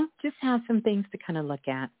 just have some things to kind of look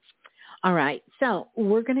at. All right. So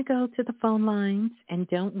we're going to go to the phone lines, and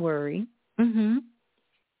don't worry. And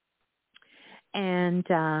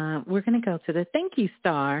we're going to go to the thank you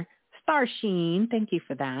Star Sheen. Thank you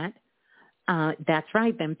for that. That's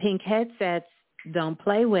right. Them pink headsets. Don't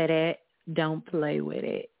play with it. Don't play with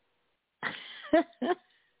it.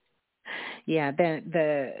 Yeah,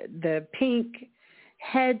 the pink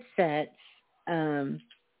headsets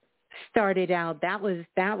started out. That was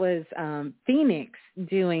Phoenix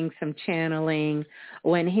doing some channeling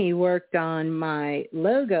when he worked on my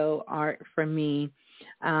logo art for me.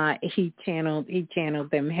 He channeled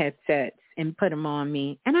them headsets and put them on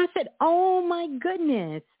me, and I said, "Oh my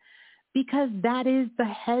goodness," because that is the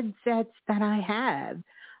headsets that I have.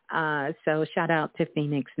 So shout out to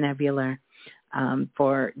Phoenix Nebula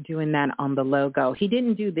for doing that on the logo. He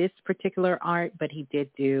didn't do this particular art, but he did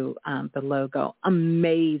do the logo.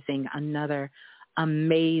 Amazing. Another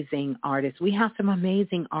amazing artist. We have some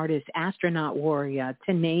amazing artists, Astronaut Warrior,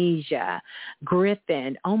 Tanasia,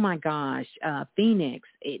 Griffin. Oh my gosh, Phoenix.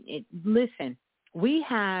 Listen, we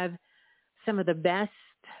have some of the best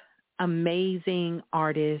amazing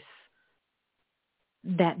artists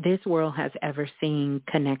that this world has ever seen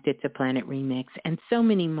connected to Planet Remix, and so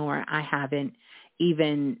many more. I haven't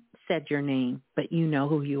even said your name, but you know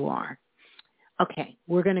who you are. Okay,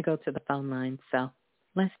 we're going to go to the phone line, so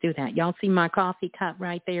let's do that. Y'all see my coffee cup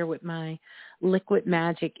right there with my liquid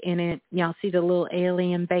magic in it. Y'all see the little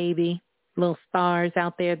alien baby, little stars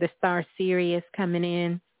out there, the star Sirius coming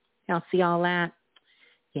in. Y'all see all that?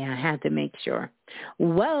 Yeah, I had to make sure.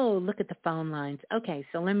 Whoa, look at the phone lines. Okay,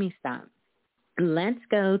 so let me stop. Let's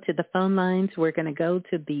go to the phone lines. We're going to go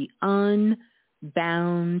to the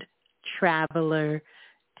Unbound Traveler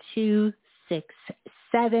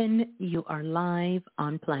 267. You are live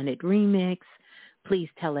on Planet Remix. Please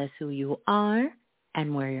tell us who you are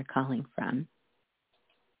and where you're calling from.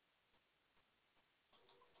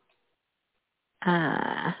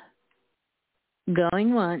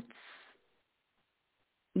 Going once.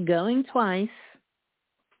 Going twice.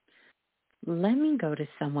 Let me go to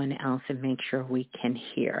someone else and make sure we can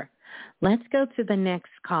hear. Let's go to the next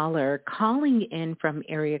caller, calling in from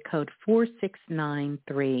area code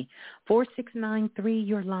 4693. 4693,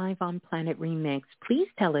 you're live on Planet Remix. Please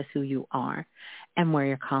tell us who you are and where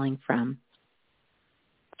you're calling from.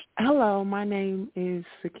 Hello, my name is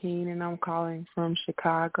Sakine, and I'm calling from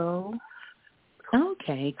Chicago.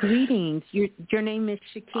 Okay, greetings. Your name is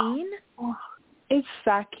Shakeen? It's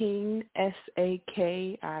Sakine,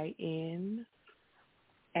 Sakin.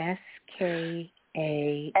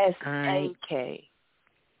 S-K-A-I.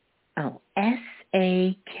 Oh,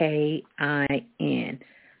 Sakin.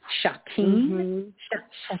 Shakeen? Mm-hmm.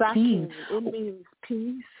 Sakine. It means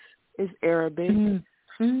peace. It's Arabic.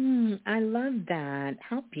 I love that.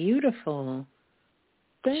 How beautiful.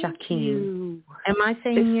 Thank Shakeen. you. Am I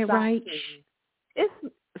saying it right? It's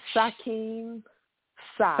Sakine.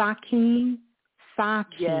 Sakine.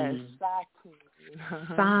 Yes,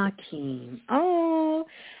 Sakine. Oh,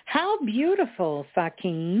 how beautiful,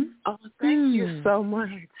 Sakine. Oh, thank you so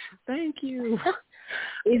much. Thank you.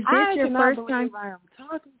 Is this your first time? I am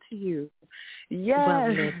talking to you. Yes. Well,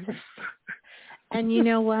 listen. And you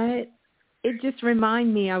know what? It just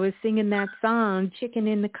reminded me, I was singing that song, Chicken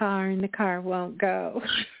in the Car Won't Go.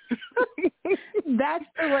 That's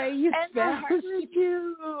the way you sound. I heard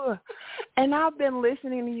you. And I've been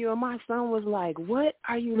listening to you, and my son was like, what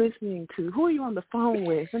are you listening to? Who are you on the phone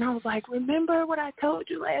with? And I was like, remember what I told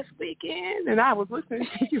you last weekend? And I was listening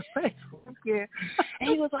to you last weekend. And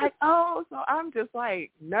he was like, oh, so I'm just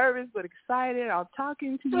like nervous but excited. I'm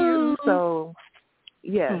talking to you. So,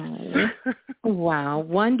 yes. Wow,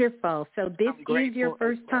 wonderful. So this is your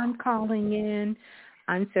first time calling in.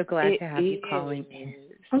 I'm so glad to have you calling in.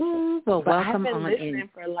 Oh, well, but welcome I've been on listening in.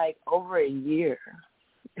 for like over a year.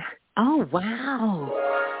 Oh, wow.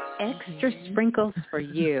 Extra sprinkles for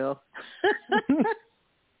you.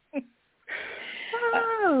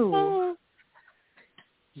 Oh.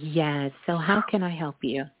 Yes. So how can I help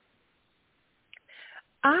you?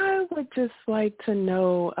 I would just like to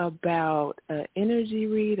know about energy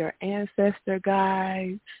read or ancestor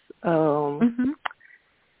guides.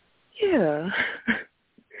 Yeah.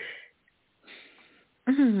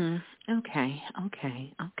 Okay.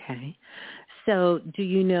 So do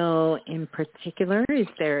you know in particular, is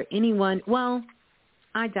there anyone, well,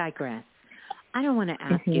 I digress. I don't want to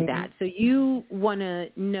ask you that. So you want to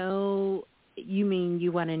know, you mean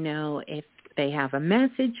you want to know if they have a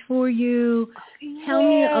message for you? Tell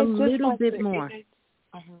me a little bit more.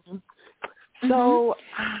 So,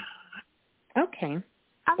 okay.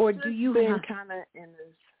 Or do you have kind of in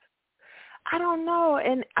this? I don't know,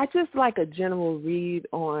 and I just like a general read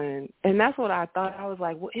on, and that's what I thought. I was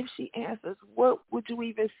like, well, if she answers, what would you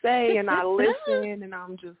even say? And I listen, and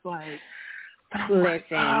I'm just like,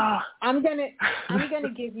 listen, I'm gonna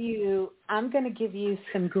give you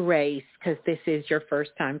some grace because this is your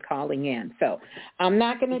first time calling in. So I'm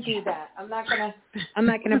not gonna do that. I'm not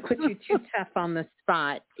gonna put you too tough on the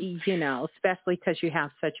spot, especially because you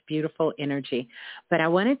have such beautiful energy. But I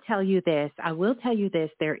want to tell you this. I will tell you this.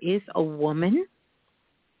 There is a woman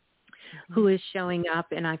who is showing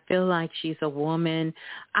up, and I feel like she's a woman.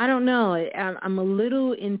 I don't know. I'm a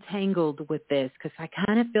little entangled with this because I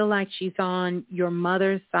kind of feel like she's on your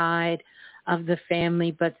mother's side of the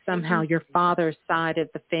family, but somehow your father's side of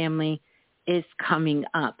the family is coming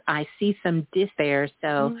up. I see some there,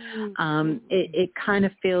 so it kind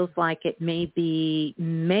of feels like it may be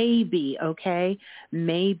a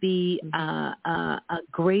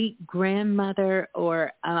great grandmother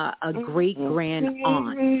or a great grand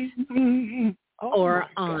aunt or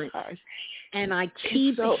aunt. And I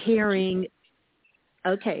keep hearing.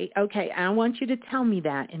 Okay. I want you to tell me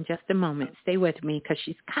that in just a moment. Stay with me because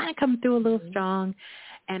she's kind of come through a little strong,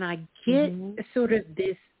 and I get sort of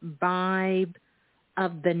this vibe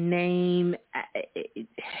of the name.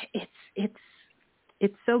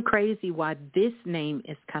 It's so crazy why this name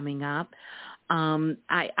is coming up.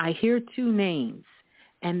 I hear two names,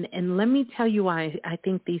 and let me tell you why I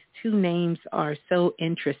think these two names are so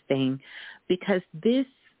interesting, because this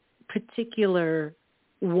particular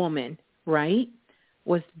woman, right,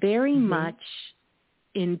 was very much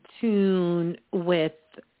in tune with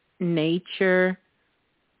nature,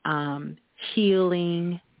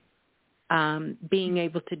 healing, being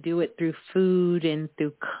able to do it through food and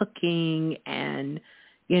through cooking, and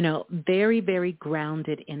very, very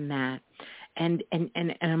grounded in that. And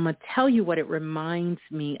I'm going to tell you what it reminds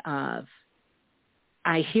me of.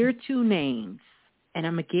 I hear two names, and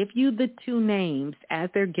I'm going to give you the two names as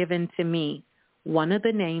they're given to me. One of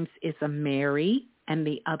the names is a Mary, and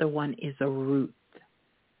the other one is a Ruth.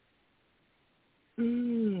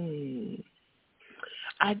 I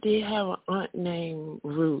did have an aunt named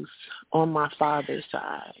Ruth on my father's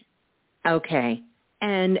side. Okay.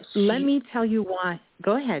 And let me tell you why.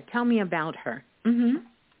 Go ahead. Tell me about her. Mm-hmm.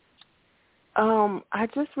 I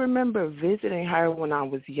just remember visiting her when I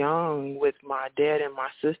was young with my dad and my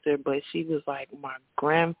sister, but she was like my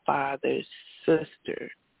grandfather's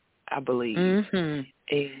sister, I believe. Mm-hmm.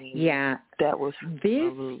 And yeah. That was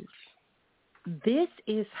Ruth. This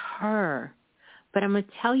is her. But I'm going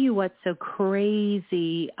to tell you what's so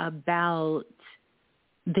crazy about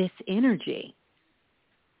this energy.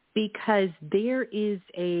 Because there is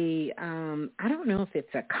I don't know if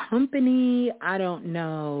it's a company. I don't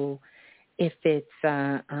know if it's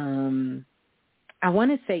I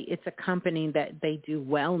want to say it's a company that they do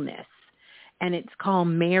wellness, and it's called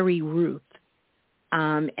Mary Ruth.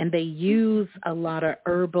 And they use a lot of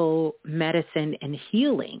herbal medicine and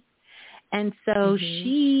healing. And so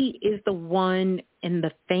she is the one in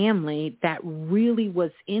the family that really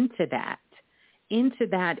was into that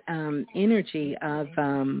energy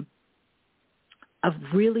of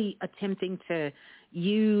really attempting to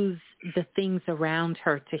use the things around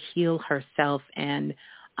her to heal herself and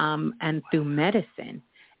through medicine.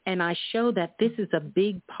 And I show that this is a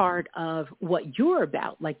big part of what you're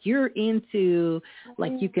about. Like you're into,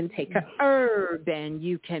 like you can take a herb and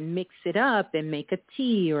you can mix it up and make a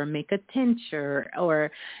tea or make a tincture, or,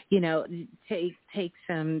 take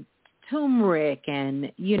some turmeric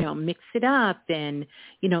and, mix it up and,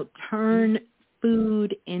 turn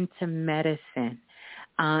food into medicine.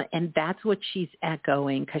 And that's what she's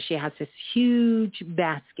echoing, because she has this huge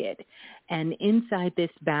basket. And inside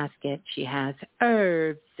this basket, she has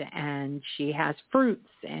herbs and she has fruits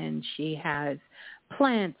and she has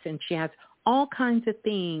plants and she has all kinds of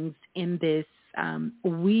things in this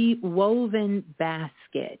woven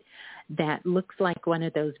basket that looks like one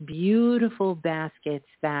of those beautiful baskets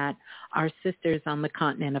that our sisters on the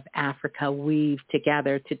continent of Africa weave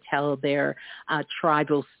together to tell their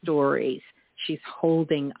tribal stories. She's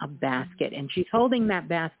holding a basket, and she's holding that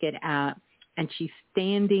basket out, and she's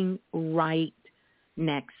standing right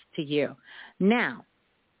next to you. Now,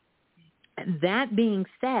 that being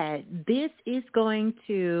said, this is going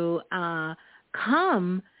to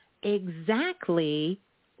come exactly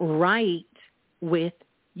right with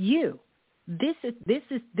you. This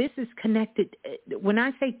is connected. When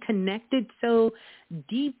I say connected so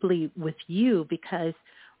deeply with you, because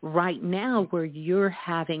right now where you're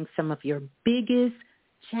having some of your biggest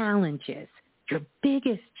challenges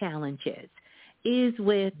is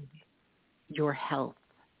with your health.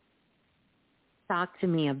 Talk to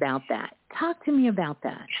me about that.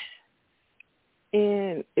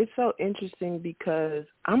 And it's so interesting because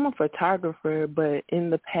I'm a photographer, but in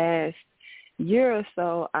the past year or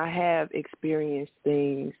so, I have experienced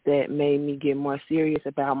things that made me get more serious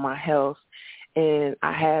about my health. And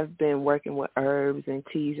I have been working with herbs and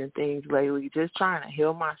teas and things lately, just trying to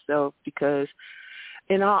heal myself because,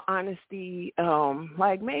 in all honesty, I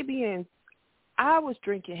was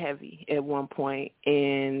drinking heavy at one point,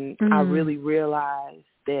 and I really realized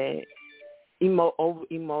that emotional,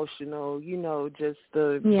 just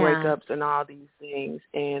the breakups and all these things.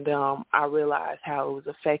 And I realized how it was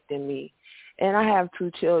affecting me. And I have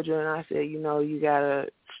 2 children. I said, you got to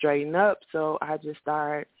straighten up. So I just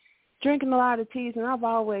started drinking a lot of teas, and I've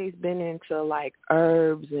always been into like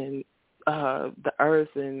herbs and the earth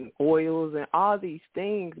and oils and all these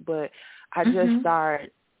things, but I just started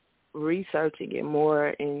researching it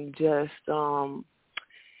more and just trying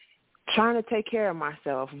to take care of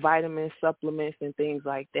myself, vitamins, supplements, and things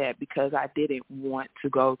like that, because I didn't want to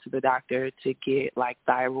go to the doctor to get like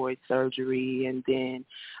thyroid surgery. And then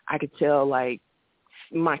I could tell like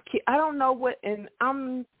my kid, I don't know what, and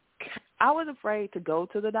I was afraid to go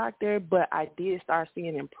to the doctor, but I did start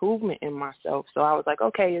seeing improvement in myself. So I was like,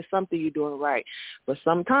 okay, it's something you're doing right. But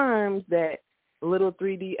sometimes that little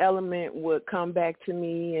 3D element would come back to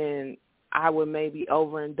me, and I would maybe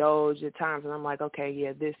overindulge at times. And I'm like, okay,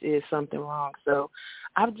 yeah, this is something wrong. So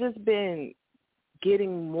I've just been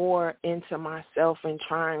getting more into myself and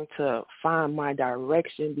trying to find my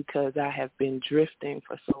direction, because I have been drifting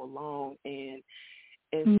for so long. And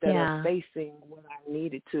instead of facing what I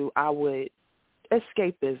needed to, I would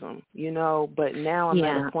escapism, but now I'm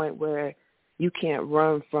at a point where you can't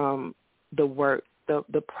run from the work,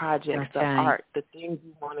 the projects, the art, the things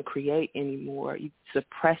you want to create anymore. You're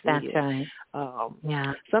suppressing it.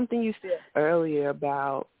 Something you said earlier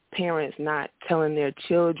about parents not telling their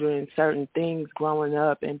children certain things growing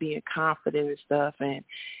up and being confident and stuff, and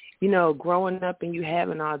growing up and you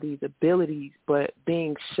having all these abilities, but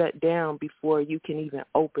being shut down before you can even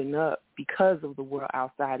open up because of the world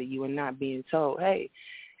outside of you and not being told, hey,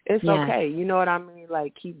 it's okay. You know what I mean?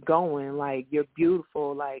 Like, keep going. Like, you're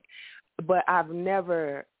beautiful. Like, but I've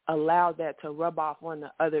never allowed that to rub off on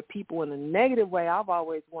the other people in a negative way. I've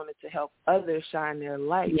always wanted to help others shine their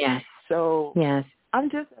light. Yes. So yes. I'm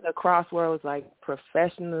just at a crossroads, like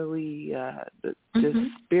professionally, just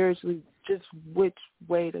spiritually, just which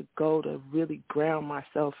way to go to really ground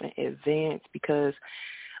myself and advance, because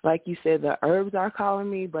like you said, the herbs are calling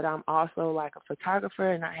me, but I'm also like a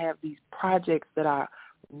photographer and I have these projects that I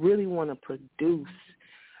really want to produce.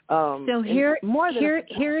 So here is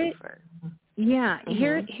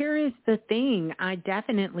the thing. I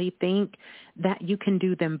definitely think that you can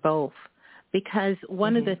do them both, because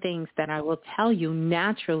one of the things that I will tell you,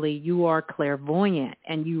 naturally, you are clairvoyant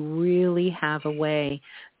and you really have a way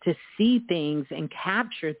to see things and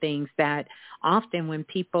capture things that often when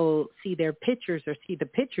people see their pictures or see the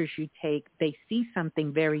pictures you take, they see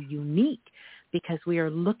something very unique, because we are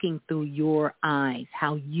looking through your eyes,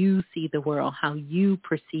 how you see the world, how you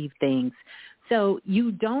perceive things. So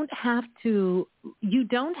you don't have to, you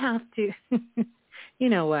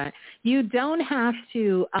know what, you don't have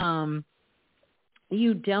to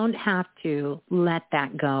let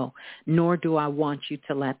that go, nor do I want you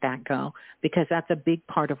to let that go, because that's a big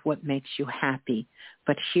part of what makes you happy.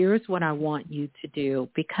 But here's what I want you to do,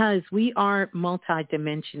 because we are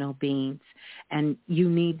multidimensional beings, and you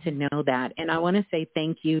need to know that. And I want to say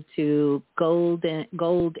thank you to Gold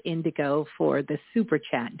Indigo for the Super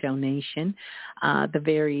Chat donation, the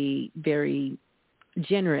very, very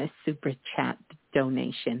generous Super Chat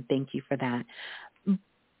donation. Thank you for that.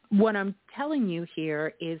 What I'm telling you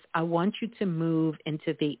here is I want you to move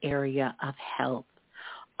into the area of health.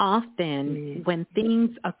 Often when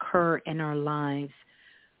things occur in our lives,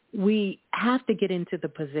 we have to get into the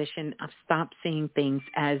position of stop seeing things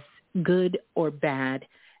as good or bad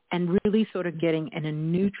and really sort of getting in a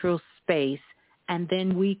neutral space, and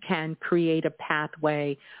then we can create a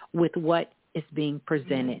pathway with what is being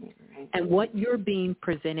presented. And what you're being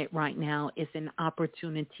presented right now is an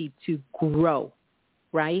opportunity to grow.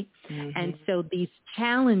 Right? And so these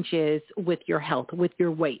challenges with your health, with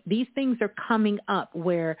your weight, these things are coming up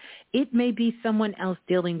where it may be someone else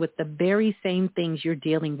dealing with the very same things you're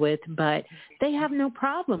dealing with, but they have no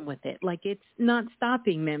problem with it. Like, it's not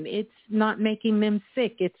stopping them. It's not making them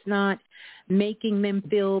sick. It's not making them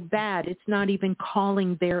feel bad. It's not even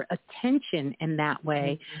calling their attention in that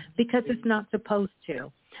way, because it's not supposed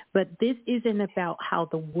to. But this isn't about how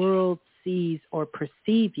the world sees or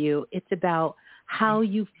perceive you. It's about how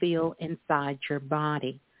you feel inside your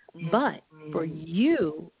body. But for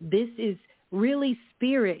you, this is really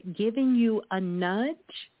spirit giving you a nudge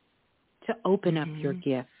to open up your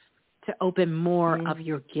gift, to open more of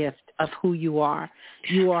your gift of who you are.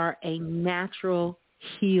 You are a natural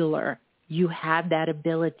healer. You have that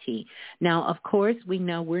ability. Now, of course, we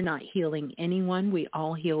know we're not healing anyone. We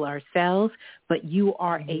all heal ourselves, but you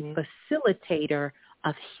are a facilitator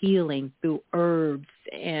of healing through herbs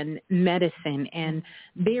and medicine and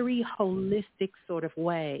very holistic sort of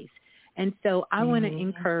ways. And so I want to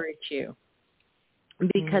encourage you,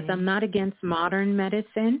 because I'm not against modern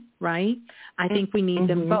medicine, right? I think we need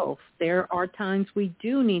them both. There are times we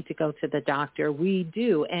do need to go to the doctor. We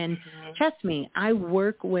do. And trust me, I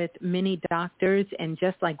work with many doctors, and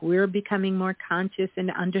just like we're becoming more conscious and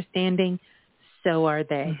understanding, so are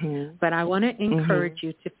they. But I want to encourage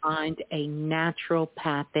you to find a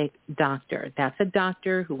naturopathic doctor. That's a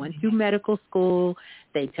doctor who went through medical school.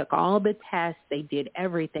 They took all the tests. They did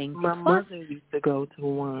everything. My mother used to go to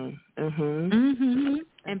one.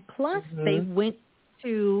 And plus they went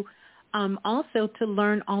to also to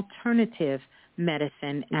learn alternative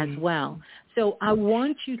medicine as well. So I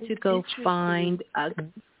want you to go find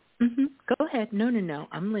Go ahead. No.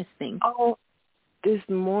 I'm listening. This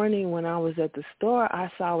morning when I was at the store, I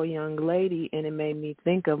saw a young lady, and it made me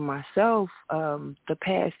think of myself. The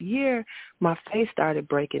past year, my face started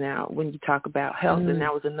breaking out when you talk about health, and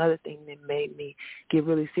that was another thing that made me get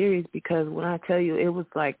really serious, because when I tell you, it was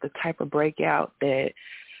like the type of breakout that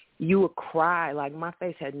you would cry. Like, my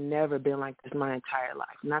face had never been like this my entire life.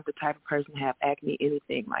 Not the type of person to have acne,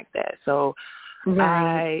 anything like that. So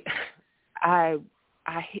I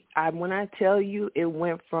when I tell you, it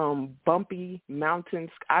went from bumpy mountains,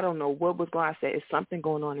 I don't know what was going on. I said, it's something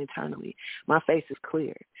going on internally. My face is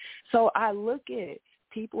clear. So I look at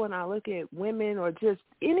people and I look at women or just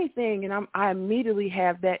anything, and I immediately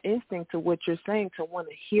have that instinct to what you're saying, to want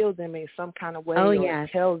to heal them in some kind of way or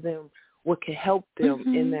tell them what can help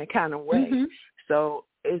them in that kind of way. So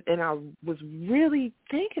and I was really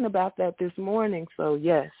thinking about that this morning. So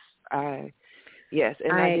yes, I did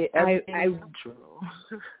everything natural.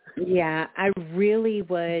 Yeah, I really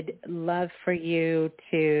would love for you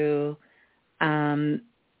to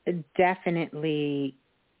definitely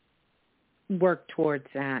work towards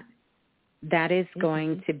that. That is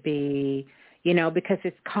going to be, because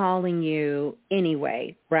it's calling you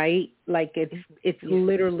anyway, right? Like it's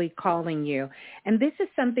literally calling you. And this is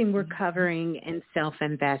something we're covering in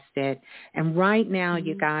Self-Invested. And right now,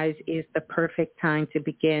 you guys, is the perfect time to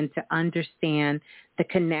begin to understand the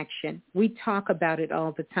connection. We talk about it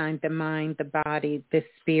all the time, the mind, the body, the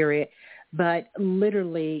spirit, but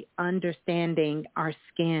literally understanding our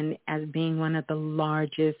skin as being one of the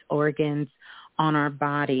largest organs on our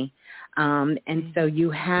body. And so you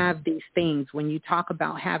have these things. When you talk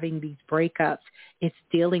about having these breakups, it's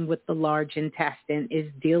dealing with the large intestine, it's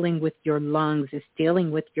dealing with your lungs, it's dealing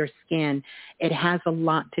with your skin. It has a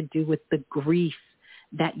lot to do with the grief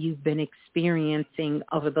that you've been experiencing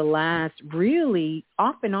over the last really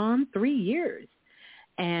off and on 3 years.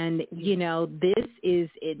 And, this is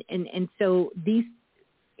it. And so these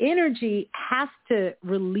energy has to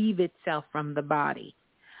relieve itself from the body.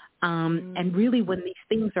 And really when these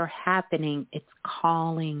things are happening, it's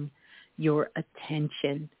calling your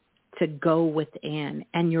attention to go within,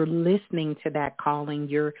 and you're listening to that calling,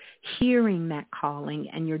 you're hearing that calling,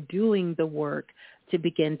 and you're doing the work to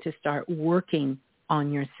begin to start working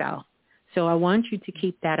on yourself. So I want you to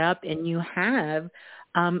keep that up, and you have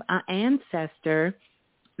an ancestor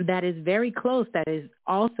that is very close, that is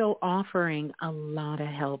also offering a lot of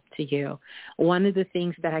help to you. One of the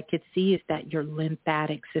things that I could see is that your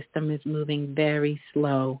lymphatic system is moving very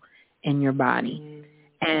slow in your body.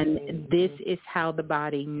 And this is how the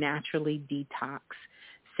body naturally detox.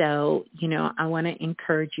 So, I want to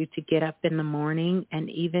encourage you to get up in the morning, and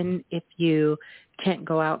even if you can't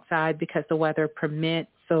go outside because the weather permits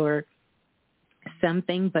or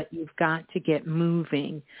something, but you've got to get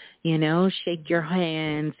moving, shake your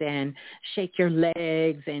hands and shake your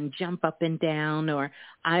legs and jump up and down. Or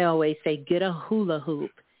I always say, get a hula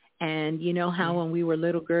hoop. And you know how when we were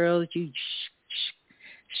little girls,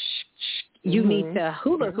 you need to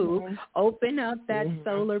hula hoop, open up that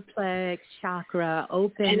solar plex chakra,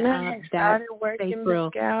 open up that started working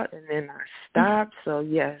sacral. Out, and then I stopped. So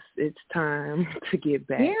yes, it's time to get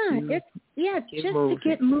back. To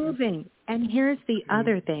get moving. And here's the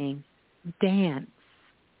other thing: dance.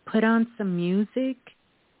 Put on some music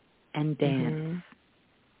and dance.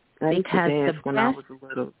 I used to dance when I was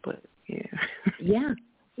little, but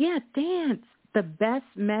dance. The best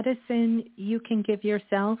medicine you can give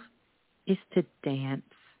yourself is to dance.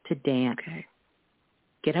 Okay.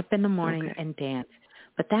 Get up in the morning and dance.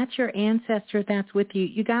 But that's your ancestor that's with you.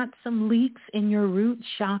 You got some leaks in your root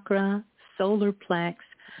chakra, solar plex,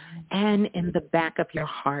 and in the back of your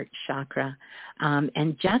heart chakra.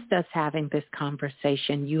 And just us having this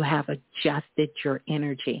conversation, you have adjusted your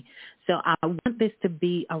energy. So I want this to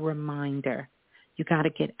be a reminder. You got to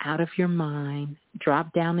get out of your mind,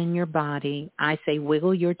 drop down in your body. I say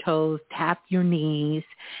wiggle your toes, tap your knees.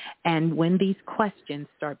 And when these questions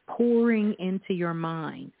start pouring into your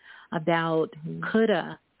mind about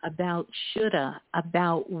coulda, about shoulda,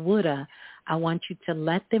 about woulda, I want you to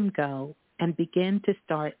let them go and begin to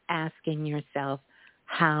start asking yourself,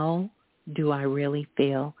 how do I really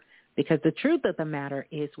feel? Because the truth of the matter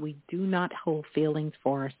is we do not hold feelings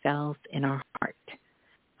for ourselves in our heart.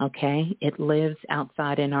 Okay? It lives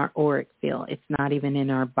outside in our auric field. It's not even in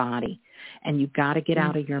our body. And you got to get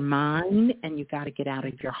out of your mind, and you got to get out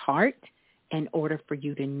of your heart in order for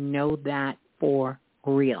you to know that for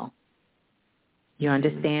real. You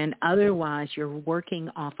understand? Otherwise, you're working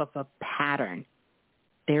off of a pattern.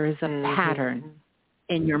 There is a pattern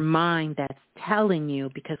in your mind that's telling you,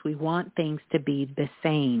 because we want things to be the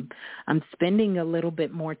same. I'm spending a little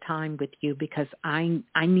bit more time with you because I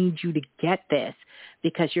need you to get this,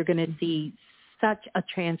 because you're going to see such a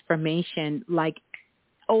transformation like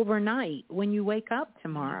overnight when you wake up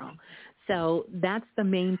tomorrow. So that's the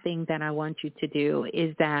main thing that I want you to do,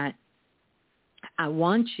 is that I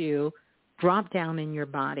want you drop down in your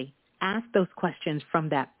body, ask those questions from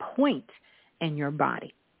that point in your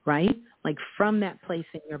body, right? Like from that place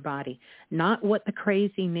in your body, not what the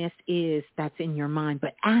craziness is that's in your mind,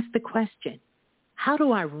 but ask the question, how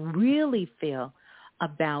do I really feel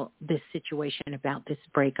about this situation, about this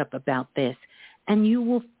breakup, about this? And you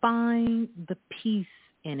will find the peace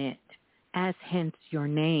in it, as hence your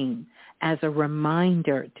name, as a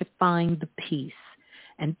reminder to find the peace.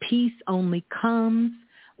 And peace only comes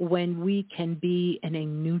when we can be in a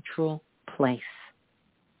neutral place.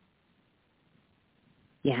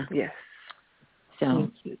 Yeah. Yes. So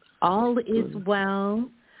all is well.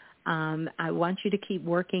 I want you to keep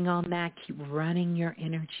working on that. Keep running your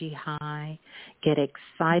energy high. Get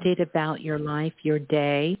excited about your life, your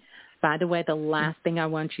day. By the way, the last thing I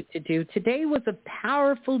want you to do, today was a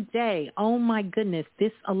powerful day. Oh, my goodness,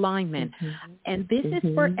 this alignment. And this is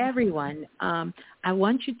for everyone. I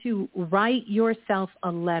want you to write yourself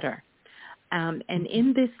a letter. And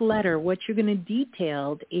in this letter, what you're going to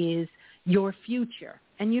detail is your future.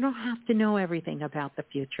 And you don't have to know everything about the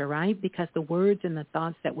future, right? Because the words and the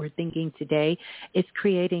thoughts that we're thinking today is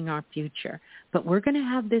creating our future. But we're going to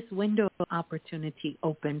have this window of opportunity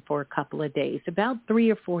open for a couple of days, about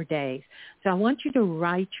 3 or 4 days. So I want you to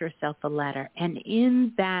write yourself a letter. And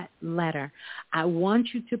in that letter, I want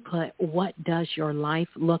you to put, what does your life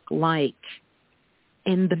look like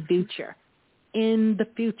in the future? In the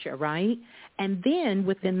future, right? And then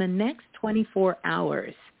within the next 24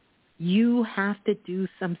 hours, you have to do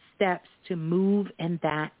some steps to move in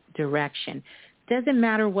that direction. Doesn't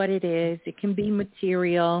matter what it is. It can be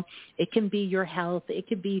material. It can be your health. It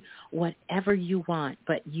could be whatever you want.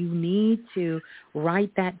 But you need to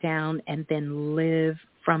write that down and then live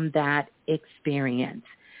from that experience.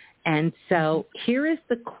 And so here is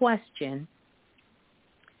the question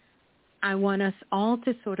I want us all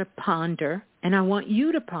to sort of ponder, and I want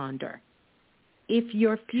you to ponder. If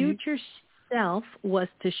your future self was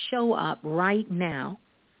to show up right now,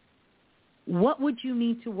 what would you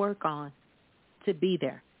need to work on to be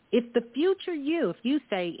there? If the future you, if you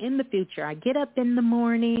say in the future, I get up in the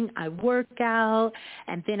morning, I work out,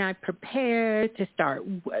 and then I prepare to start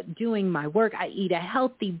doing my work. I eat a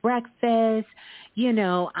healthy breakfast. You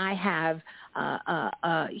know, I have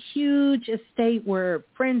a huge estate where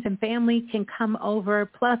friends and family can come over,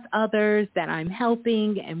 plus others that I'm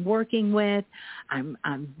helping and working with. I'm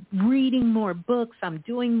reading more books. I'm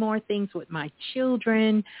doing more things with my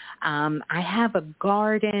children. I have a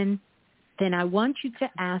garden. Then I want you to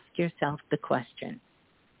ask yourself the question,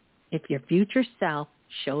 if your future self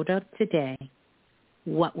showed up today,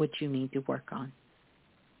 what would you need to work on?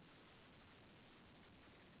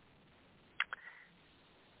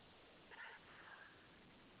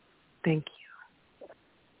 Thank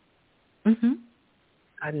you.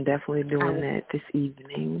 I'm definitely doing that this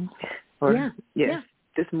evening. Or,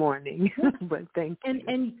 this morning. But thank you.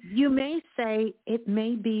 And you may say it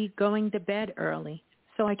may be going to bed early,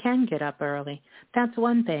 so I can get up early. That's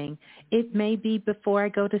one thing. It may be before I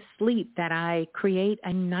go to sleep that I create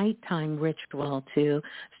a nighttime ritual to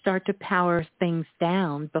start to power things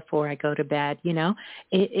down before I go to bed, you know.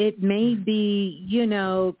 It may be, you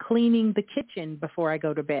know, cleaning the kitchen before I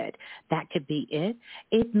go to bed. That could be it.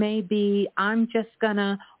 It may be I'm just going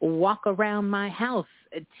to walk around my house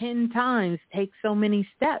 10 times, take so many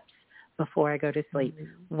steps before I go to sleep.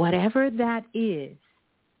 Whatever that is,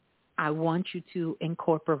 I want you to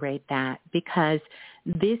incorporate that, because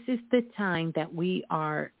this is the time that we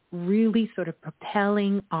are really sort of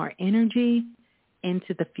propelling our energy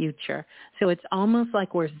into the future. So it's almost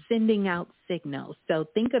like we're sending out signals. So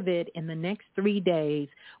think of it, in the next 3 days,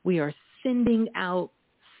 we are sending out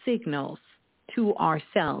signals to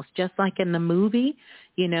ourselves, just like in the movie,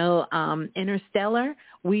 you know, Interstellar.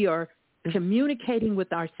 We are communicating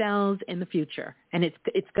with ourselves in the future, and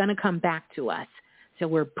it's going to come back to us. So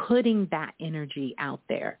we're putting that energy out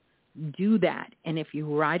there. Do that. And if you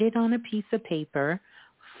write it on a piece of paper,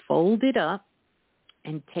 fold it up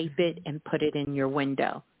and tape it and put it in your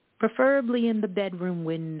window, preferably in the bedroom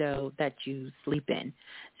window that you sleep in.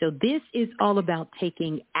 So this is all about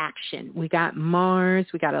taking action. We got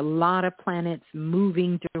Mars. We got a lot of planets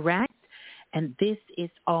moving direct. And this is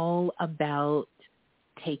all about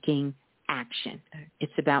taking action.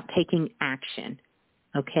 It's about taking action.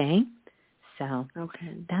 Okay? So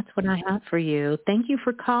that's what I have for you. Thank you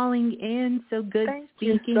for calling in. So good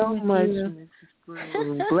speaking with you. Thank you so much, Mrs.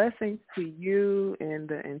 Brew. Blessings to you and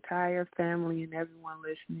the entire family and everyone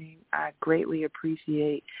listening. I greatly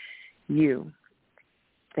appreciate you.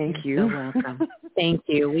 Thank you. You're so welcome. Thank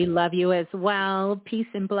you. We love you as well. Peace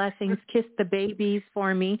and blessings. Kiss the babies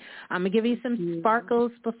for me. I'm going to give you some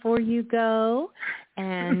sparkles before you go.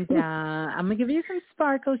 And I'm going to give you some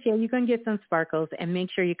sparkles. Yeah, you're going to get some sparkles. And make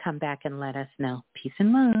sure you come back and let us know. Peace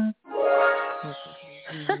and love.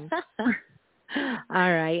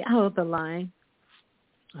 All right. Hold the line.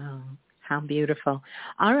 Oh, how beautiful.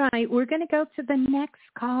 All right. We're going to go to the next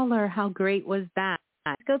caller. How great was that?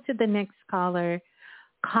 Let's go to the next caller.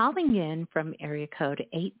 Calling in from area code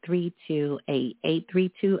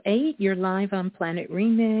 8328. You're live on Planet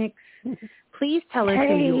Remix. Please tell us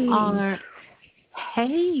who you are.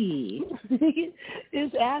 Hey.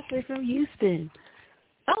 It's Ashley from Houston.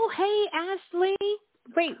 Oh, hey, Ashley.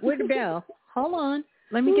 Wait, where'd the bell? Hold on.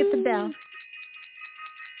 Let me get the bell.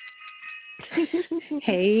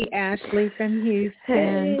 Hey, Ashley from Houston.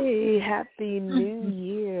 Hey, Happy New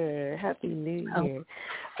Year. Happy New Year.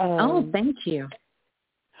 Thank you.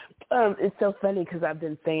 It's so funny because I've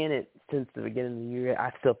been saying it since the beginning of the year.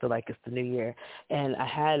 I still feel like it's the new year. And I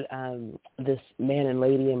had this man and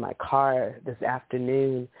lady in my car this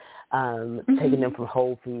afternoon taking them from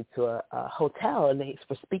Whole Foods to a hotel, and they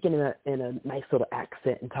were speaking in a nice little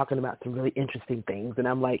accent and talking about some really interesting things. And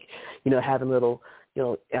I'm like, having a little,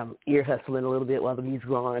 ear hustling a little bit while the music's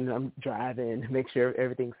on, and I'm driving to make sure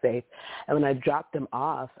everything's safe. And when I drop them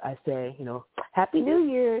off, I say, Happy New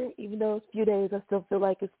Year, even though it's a few days, I still feel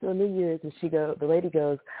like it's still New Year's. And the lady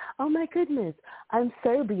goes, oh my goodness, I'm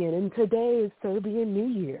Serbian, and today is Serbian New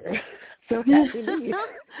Year. So Happy New Year.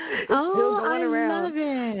 I love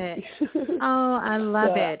it. Oh, I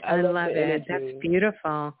love it. I love it. That's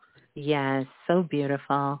beautiful. Yes, so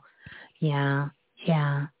beautiful. Yeah.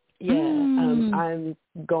 Yeah, I'm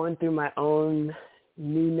going through my own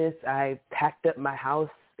newness. I packed up my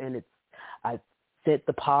house, and I sent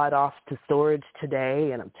the pod off to storage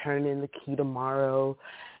today, and I'm turning the key tomorrow,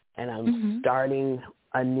 and I'm starting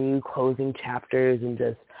a new closing chapters, and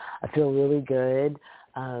I feel really good.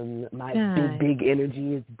 My big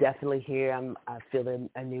energy is definitely here. I feel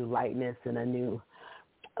a new lightness and a new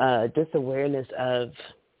just awareness of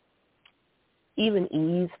even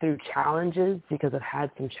ease through challenges, because I've had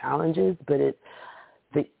some challenges, but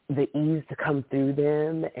the ease to come through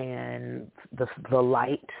them, and the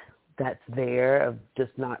light that's there of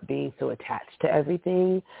just not being so attached to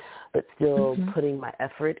everything, but still putting my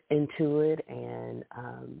effort into it, and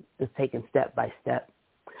just taking step by step,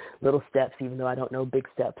 little steps, even though I don't know big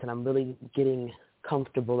steps, and I'm really getting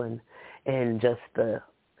comfortable in just the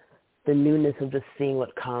newness of just seeing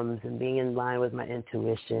what comes and being in line with my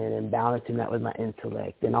intuition and balancing that with my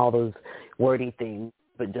intellect and all those wordy things,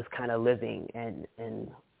 but just kind of living and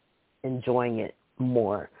enjoying it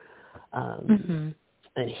more, and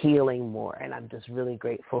healing more. And I'm just really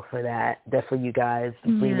grateful for that. Definitely you guys,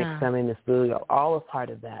 Remix Summit, Miss Blue, you're all a part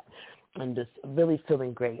of that. I'm just really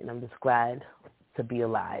feeling great, and I'm just glad to be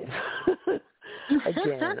alive.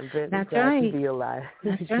 Again, I'm very glad to be alive.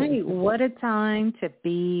 That's right. What a time to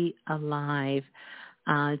be alive,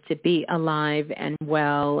 and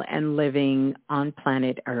well and living on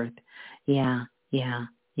planet Earth. Yeah.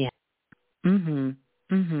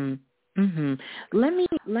 Let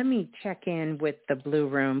me check in with the Blue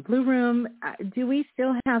Room. Blue Room, do we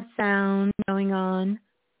still have sound going on?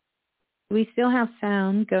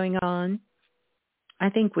 I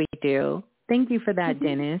think we do. Thank you for that,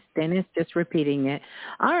 Dennis. Dennis just repeating it.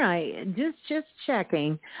 All right, just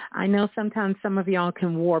checking. I know sometimes some of y'all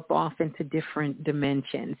can warp off into different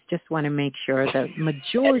dimensions. Just want to make sure the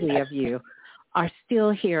majority of you are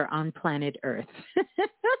still here on planet Earth.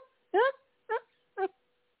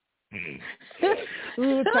 We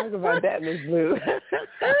will talk about that, Ms. Blue.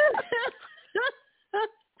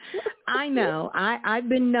 I know. I've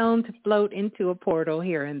been known to float into a portal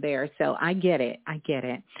here and there, so I get it.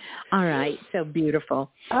 All right, so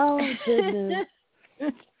beautiful. Oh, goodness.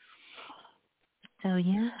 So,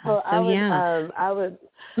 yeah. Well,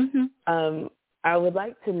 I would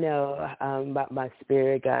like to know about my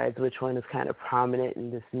spirit guides, which one is kind of prominent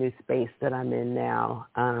in this new space that I'm in now.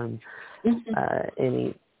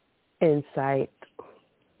 Any insight?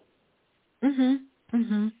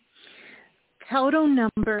 Total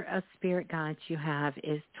number of spirit guides you have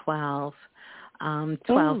is 12.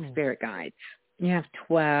 12 spirit guides. You have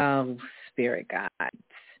 12 spirit guides.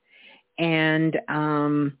 And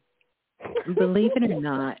believe it or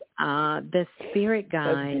not, the spirit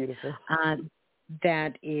guide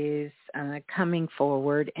that is coming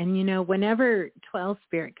forward, and whenever 12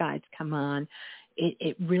 spirit guides come on,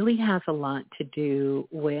 it really has a lot to do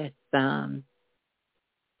with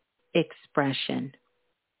expression,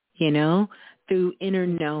 through inner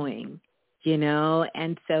knowing,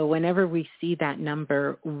 and so whenever we see that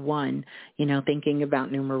number 1, thinking about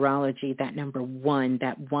numerology, that number 1,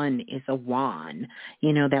 that 1 is a wand,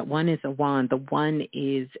 that 1 is a wand. The 1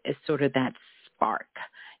 is sort of that spark,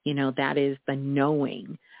 that is the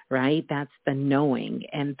knowing, right? That's the knowing.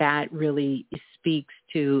 And that really speaks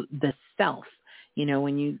to the self.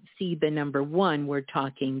 When you see the number 1, we're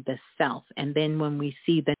talking the self. And then when we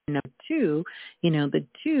see the number 2, the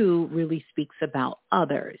 2 really speaks about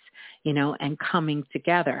others, and coming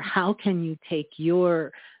together. How can you take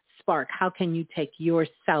your spark? How can you take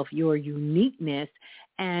yourself, your uniqueness,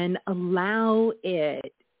 and allow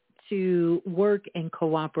it to work in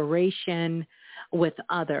cooperation with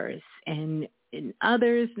others? And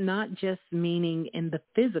others, not just meaning in the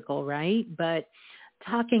physical, right? But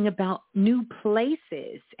talking about new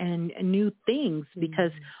places and new things,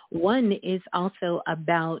 because one is also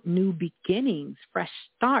about new beginnings, fresh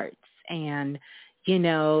starts, and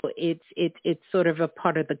it's sort of a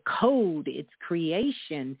part of the code. It's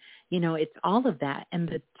creation. It's all of that. And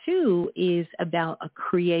the two is about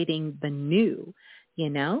creating the new.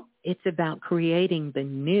 It's about creating the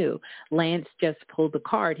new. Lance just pulled the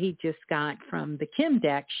card he just got from the Kim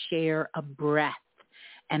deck, share a breath.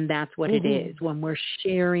 And that's what it is. When we're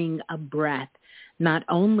sharing a breath, not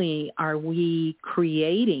only are we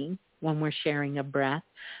creating when we're sharing a breath,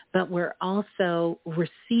 but we're also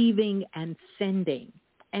receiving and sending.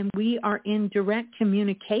 And we are in direct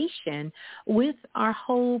communication with our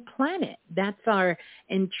whole planet. That's our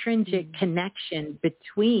intrinsic connection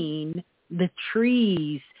between the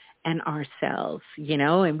trees and ourselves,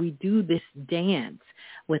 and we do this dance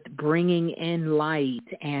with bringing in light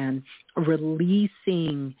and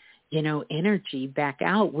releasing, energy back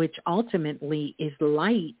out, which ultimately is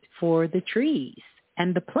light for the trees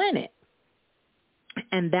and the planet.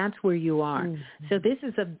 And that's where you are. So this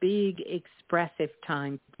is a big expressive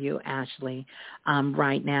time for you, Ashley,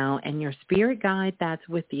 right now. And your spirit guide that's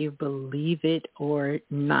with you, believe it or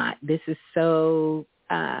not. This is so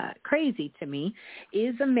crazy to me,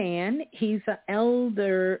 is a man. He's an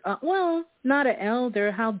elder. Not an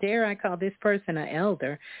elder. How dare I call this person an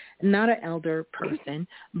elder? Not an elder person,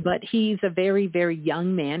 but he's a very, very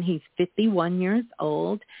young man. He's 51 years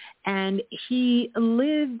old, and he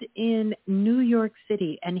lived in New York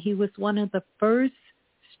City, and he was one of the first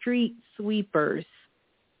street sweepers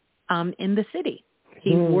in the city.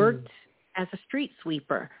 He worked as a street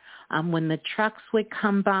sweeper. When the trucks would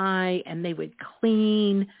come by and they would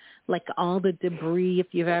clean like all the debris,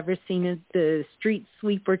 if you've ever seen the street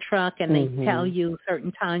sweeper truck, and they tell you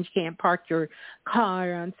certain times you can't park your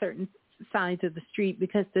car on certain sides of the street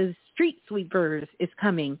because the street sweepers is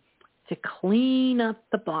coming to clean up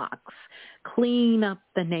the blocks, clean up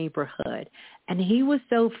the neighborhood. And he was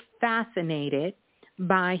so fascinated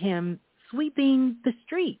by him sweeping the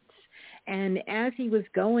streets. And as he was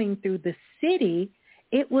going through the city,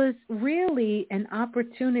 it was really an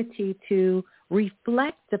opportunity to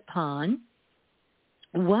reflect upon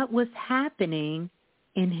what was happening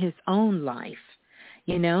in his own life,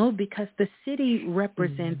 because the city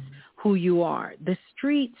represents who you are. The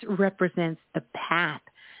streets represents the path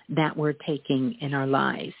that we're taking in our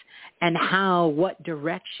lives and what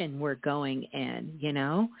direction we're going in,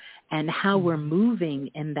 and how we're moving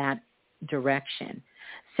in that direction.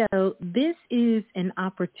 So this is an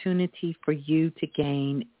opportunity for you to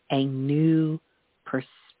gain a new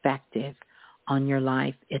perspective on your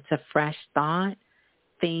life. It's a fresh thought.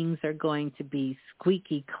 Things are going to be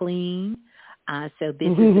squeaky clean. So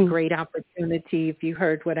this is a great opportunity. If you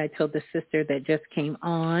heard what I told the sister that just came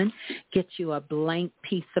on, get you a blank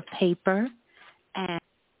piece of paper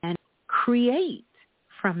and create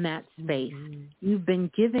from that space. You've been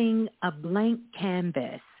giving a blank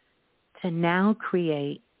canvas to now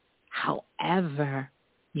create however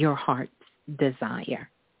your heart's desire.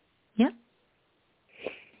 Yep.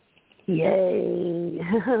 Yay.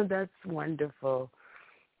 That's wonderful.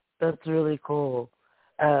 That's really cool.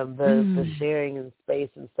 The sharing in space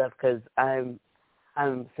and stuff, because I'm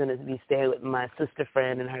going to be staying with my sister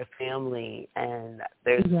friend and her family, and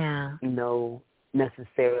there's no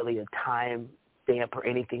necessarily a time stamp or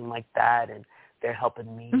anything like that, and they're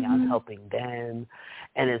helping me, I'm helping them,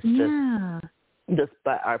 and it's just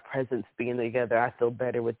by our presence being together, I feel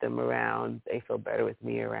better with them around, they feel better with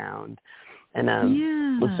me around, and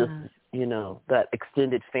it's just, that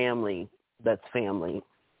extended family, that's family.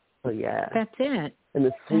 So that's it. And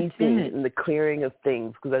the sweeping and the clearing of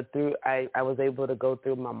things, because I was able to go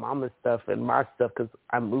through my mama's stuff and my stuff, because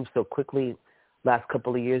I moved so quickly last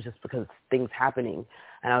couple of years just because things happening,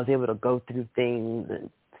 and I was able to go through things and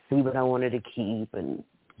see what I wanted to keep and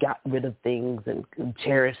got rid of things and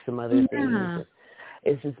cherish some other things.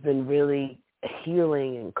 It's just been really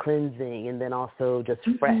healing and cleansing, and then also just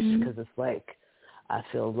fresh, because it's like I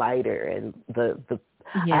feel lighter, and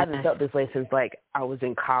I haven't felt this way since I was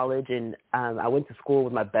in college, and I went to school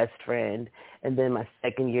with my best friend, and then my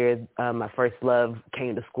second year, my first love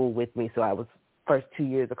came to school with me. So I was first 2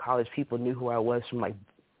 years of college, people knew who I was from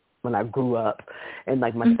when I grew up, and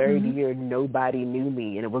my third year, nobody knew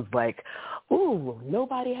me, and it was ooh,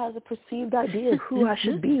 nobody has a perceived idea of who I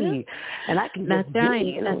should be, and I can just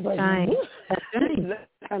be. And That's right. That's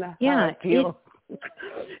kind of how I feel.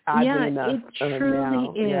 It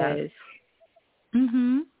truly is.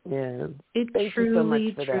 Yeah. It Thank truly, you so much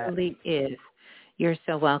for that. truly is. You're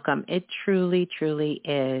so welcome. It truly, truly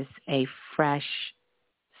is a fresh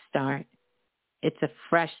start. It's a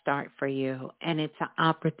fresh start for you, and it's an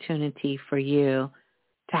opportunity for you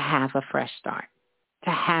to have a fresh start,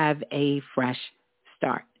 to have a fresh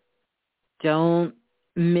start. Don't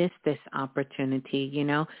miss this opportunity,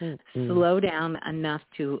 Slow down enough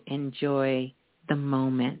to enjoy the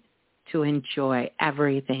moment, to enjoy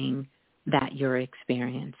everything that you're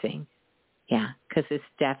experiencing. Yeah, because it's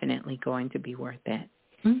definitely going to be worth it.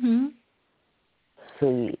 Mm-hmm.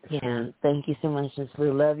 Sweet. Yeah. Sweet. Thank you so much, Ms.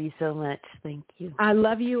 Blue. Love you so much. Thank you. I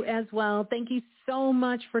love you as well. Thank you so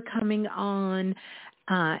much for coming on,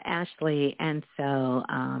 Ashley. And so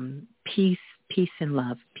peace and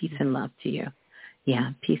love. Peace and love to you.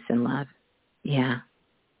 Yeah, peace and love. Yeah.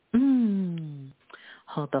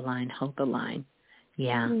 Hold the line.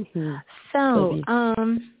 Yeah. Mm-hmm. So,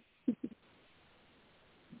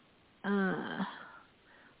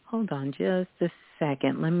 hold on just a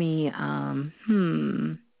second. Let me,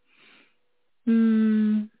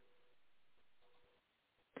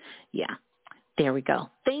 yeah, there we go.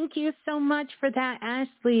 Thank you so much for that,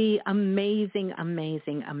 Ashley. Amazing,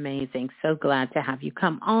 amazing, amazing. So glad to have you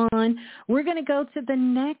come on. We're going to go to the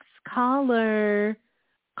next caller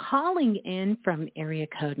calling in from area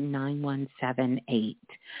code 9178.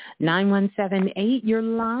 9178, you're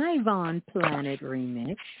live on Planet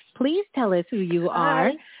Remix. Please tell us who you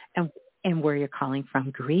are and where you're calling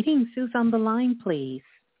from. Greetings. Who's on the line, please?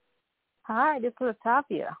 Hi, this is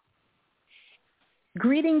Latapia.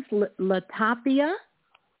 Greetings, Latapia.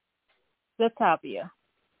 Latapia.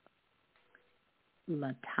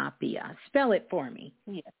 Latapia. Spell it for me.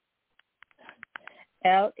 Yes.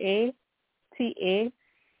 Latavia.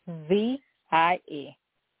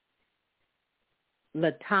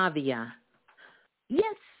 Latavia.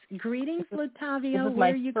 Yes. Greetings, Latavia. This is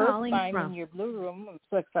where are you calling my first time from? in your blue room. I'm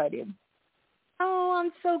so excited. Oh,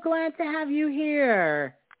 I'm so glad to have you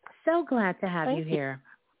here. So glad to have you here.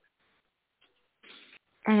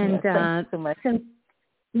 And thanks so much. And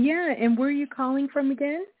where are you calling from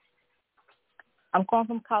again? I'm calling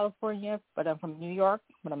from California, but I'm from New York,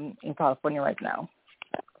 but I'm in California right now.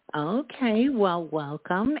 Okay, well,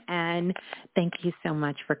 welcome, and thank you so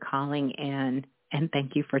much for calling in, and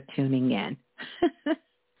thank you for tuning in.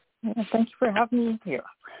 Thank you for having me here.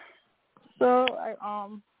 So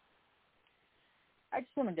I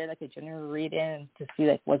just want to get like a general reading to see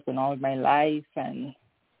like what's going on with my life, and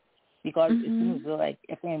because it seems like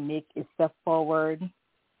if I make a step forward,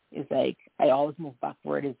 it's like I always move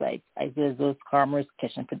backward. It's like I feel those karmas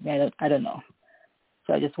catching me. I don't know.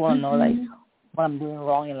 So I just want to know like what I'm doing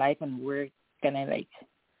wrong in life and where can I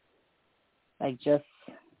I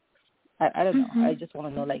don't know. I just want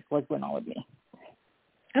to know like what's going on with me.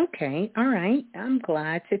 Okay, all right. I'm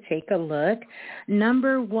glad to take a look.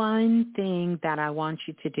 Number one thing that I want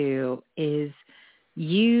you to do is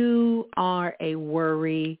you are a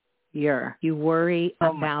worrier. You worry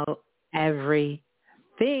about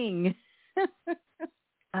everything.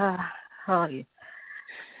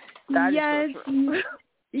 Yes, so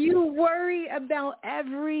you worry about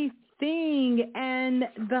everything, and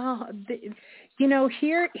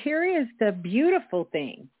here is the beautiful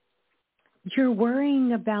thing. You're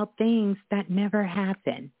worrying about things that never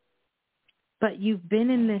happen. But you've been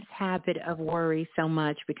in this habit of worry so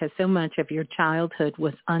much because so much of your childhood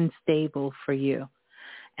was unstable for you.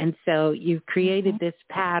 And so you've created this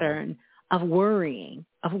pattern of worrying.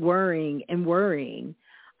 But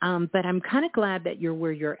I'm kind of glad that you're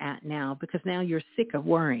where you're at now, because now you're sick of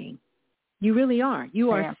worrying. You really are. You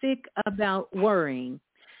are sick about worrying.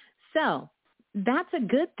 So that's a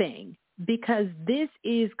good thing, because this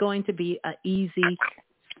is going to be an easy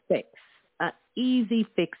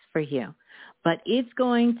fix for you. But it's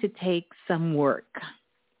going to take some work.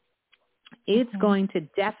 It's going to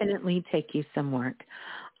definitely take you some work.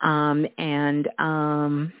 It's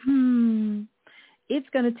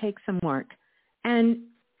going to take some work. And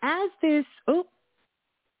as this,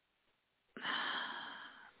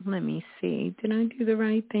 let me see. Did I do the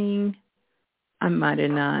right thing? I might have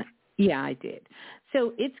not. Yeah, I did.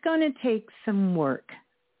 So it's going to take some work.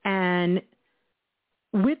 And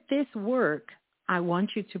with this work, I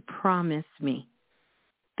want you to promise me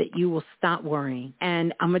that you will stop worrying.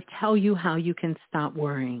 And I'm going to tell you how you can stop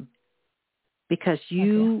worrying, because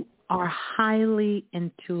you are highly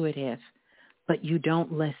intuitive, but you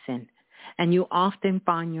don't listen. And you often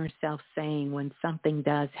find yourself saying when something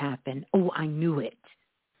does happen, oh, I knew it.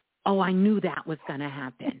 Oh, I knew that was going to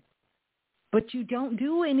happen. But you don't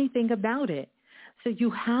do anything about it. So you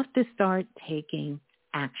have to start taking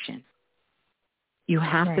action. You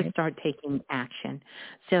have to start taking action.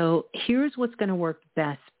 So here's what's going to work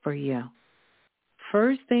best for you.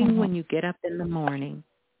 First thing when you get up in the morning,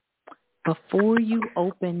 before you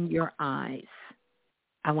open your eyes,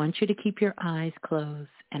 I want you to keep your eyes closed,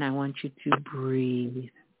 and I want you to breathe.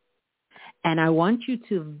 And I want you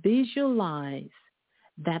to visualize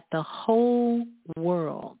that the whole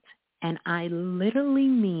world, and I literally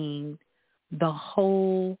mean the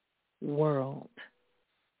whole world,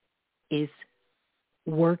 is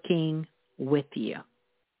working with you.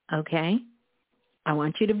 Okay? I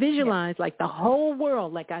want you to visualize like the whole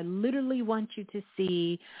world, like I literally want you to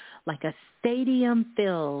see like a stadium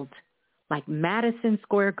filled, like Madison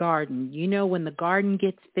Square Garden. You know, when the garden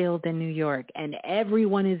gets filled in New York and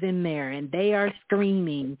everyone is in there and they are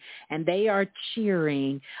screaming and they are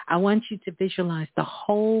cheering. I want you to visualize the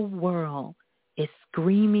whole world is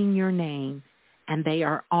screaming your name and they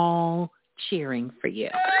are all cheering for you.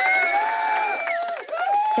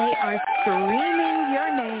 They are screaming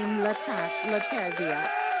your name, Latavia.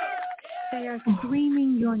 They are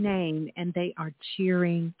screaming your name and they are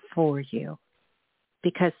cheering for you.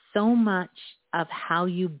 Because so much of how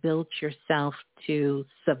you built yourself to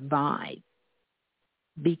survive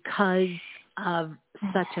because of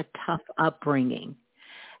such a tough upbringing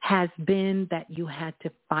has been that you had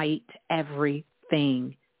to fight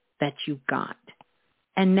everything that you got.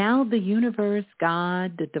 And now the universe,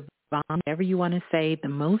 God, the divine, whatever you want to say, the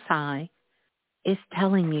Most High, is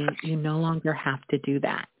telling you you no longer have to do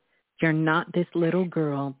that. You're not this little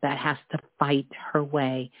girl that has to fight her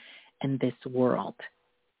way in this world.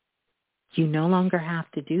 You no longer have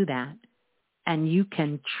to do that. And you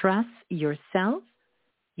can trust yourself.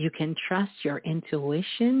 You can trust your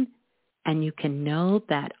intuition. And you can know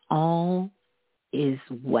that all is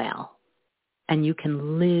well. And you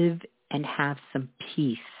can live and have some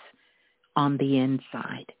peace on the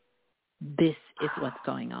inside. This is what's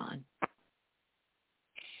going on.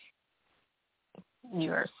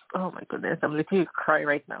 You are, oh my goodness, I'm literally crying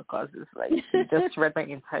right now because it's like, you just read my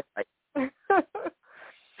entire life.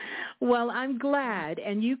 Well, I'm glad,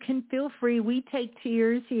 and you can feel free. We take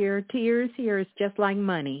tears here. Tears here is just like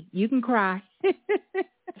money. You can cry.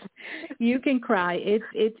 You can cry.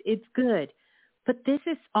 It's good. But this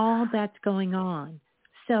is all that's going on.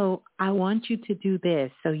 So I want you to do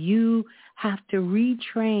this. So you have to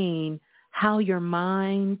retrain how your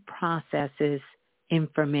mind processes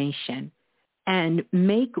information and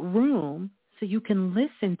make room so you can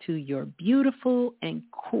listen to your beautiful,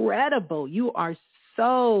 incredible, you are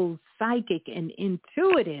so psychic and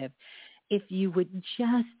intuitive. If you would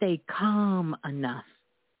just stay calm enough,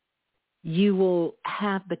 you will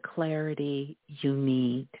have the clarity you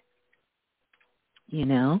need. You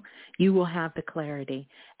know, you will have the clarity.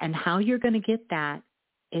 And how you're going to get that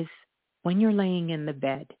is when you're laying in the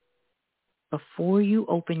bed, before you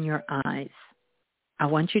open your eyes, I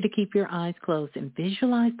want you to keep your eyes closed and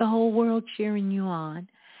visualize the whole world cheering you on.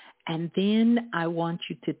 And then I want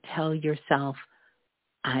you to tell yourself,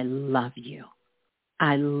 I love you.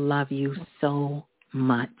 I love you so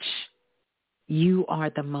much. You are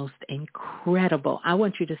the most incredible. I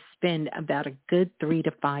want you to spend about a good 3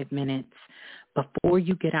 to 5 minutes before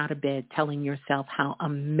you get out of bed telling yourself how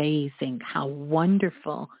amazing, how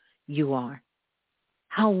wonderful you are.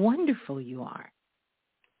 How wonderful you are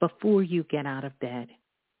before you get out of bed.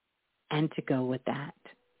 And to go with that,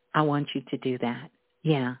 I want you to do that.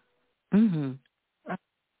 Yeah. Mhm.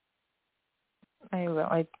 I will.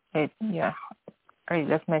 I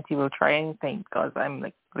definitely will try anything because I'm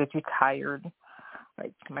like literally tired.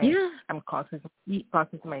 Like I'm constant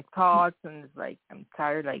to my thoughts, and it's like I'm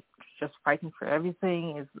tired. Like just fighting for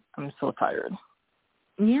everything I'm so tired.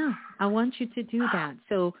 Yeah, I want you to do that.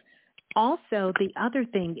 So also the other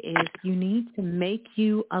thing is you need to make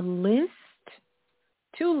you a list,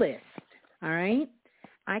 2 lists. All right.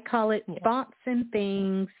 I call it Thoughts and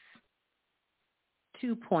Things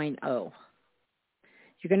 2.0.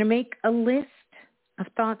 You're going to make a list of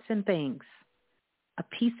thoughts and things, a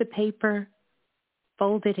piece of paper,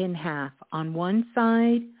 fold it in half. On one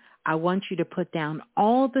side, I want you to put down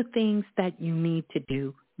all the things that you need to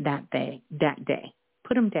do that day.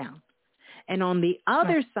 Put them down. And on the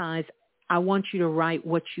other side, I want you to write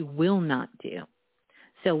what you will not do.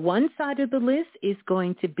 So one side of the list is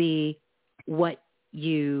going to be what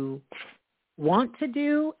you want to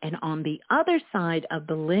do. And on the other side of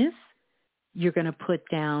the list, you're going to put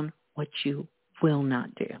down what you will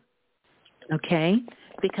not do. Okay?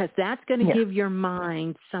 Because that's going to give your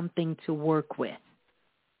mind something to work with.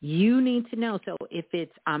 You need to know. So if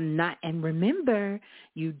it's, I'm not, and remember,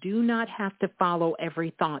 you do not have to follow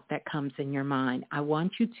every thought that comes in your mind. I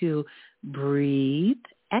want you to breathe,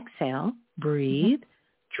 exhale, breathe,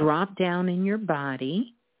 drop down in your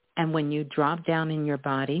body. And when you drop down in your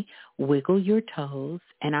body, wiggle your toes.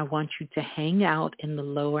 And I want you to hang out in the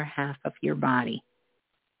lower half of your body.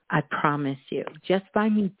 I promise you. Just by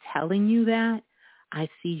me telling you that, I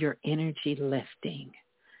see your energy lifting,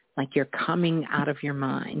 like you're coming out of your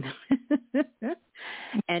mind.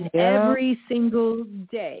 And every single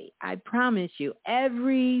day, I promise you,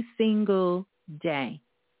 every single day.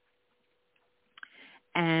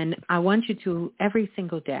 And I want you to, every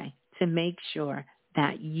single day, to make sure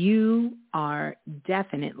that you are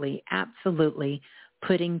definitely, absolutely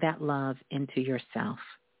putting that love into yourself,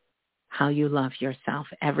 how you love yourself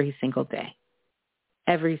every single day.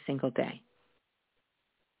 Every single day.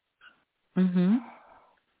 Mm-hmm.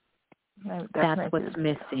 That's what's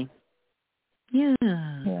missing.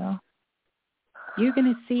 Yeah. You're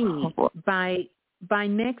going to see by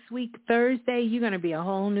next week, Thursday, you're going to be a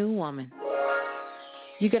whole new woman.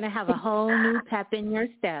 You're going to have a whole new pep in your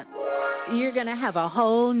step. You're going to have a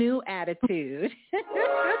whole new attitude.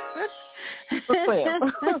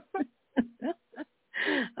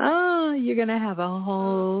 Oh, you're going to have a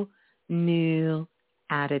whole new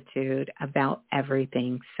attitude about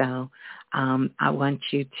everything. So I want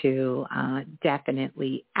you to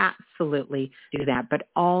definitely, absolutely do that. But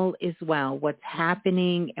all is well. What's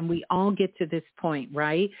happening, and we all get to this point,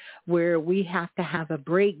 right, where we have to have a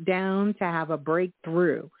breakdown to have a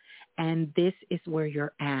breakthrough. And this is where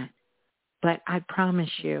you're at. But I promise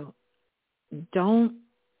you, don't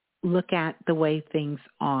look at the way things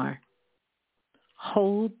are.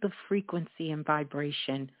 Hold the frequency and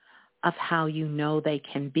vibration of how you know they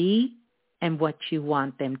can be and what you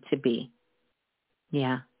want them to be.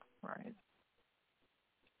 Yeah. Right.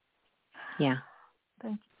 Yeah.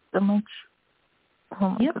 Thank you so much. Oh,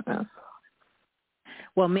 my goodness.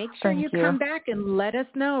 Well, make sure you come back and let us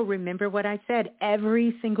know. Remember what I said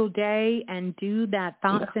every single day, and do that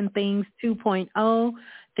Thoughts and Things 2.0,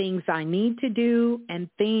 things I need to do and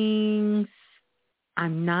things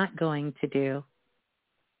I'm not going to do.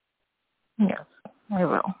 Yes, I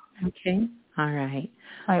will. Okay. All right.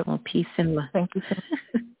 Well, peace and love. Thank you so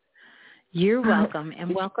much. You're welcome,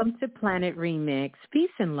 and welcome to Planet Remix.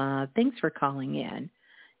 Peace and love. Thanks for calling in.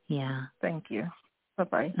 Yeah. Thank you.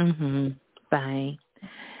 Bye-bye. Mm-hmm. Bye.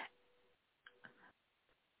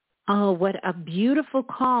 Oh, what a beautiful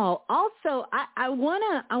call. Also, I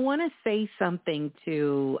wanna say something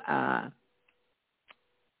to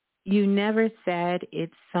you never said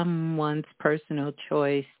it's someone's personal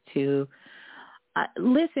choice to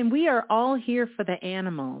listen, we are all here for the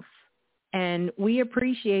animals, and we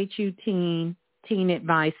appreciate you, Teen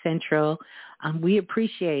Advice Central. We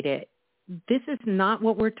appreciate it. This is not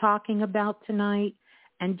what we're talking about tonight,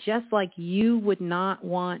 and just like you would not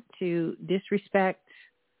want to disrespect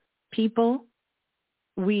people,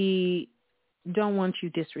 we don't want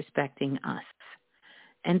you disrespecting us.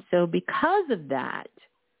 And so because of that,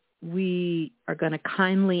 we are going to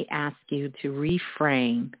kindly ask you to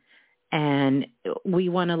reframe. And we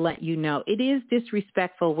want to let you know it is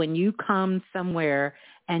disrespectful when you come somewhere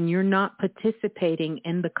and you're not participating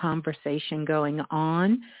in the conversation going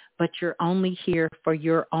on, but you're only here for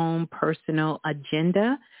your own personal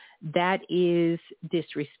agenda. That is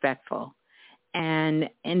disrespectful. And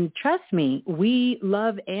trust me, we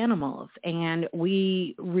love animals and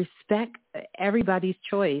we respect everybody's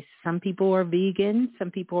choice. Some people are vegan,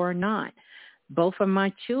 some people are not. Both of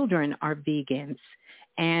my children are vegans.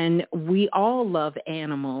 And we all love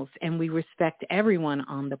animals and we respect everyone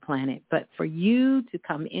on the planet. But for you to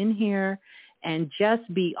come in here and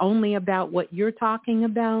just be only about what you're talking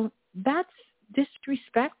about, that's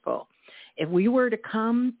disrespectful. If we were to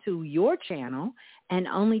come to your channel and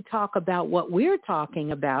only talk about what we're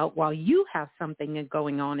talking about while you have something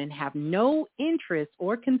going on and have no interest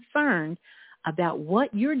or concern about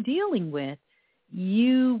what you're dealing with,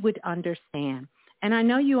 you would understand. And I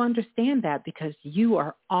know you understand that because you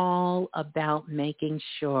are all about making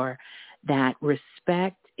sure that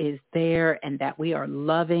respect is there and that we are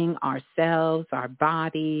loving ourselves, our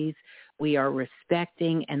bodies. We are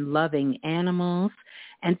respecting and loving animals.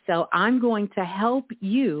 And so I'm going to help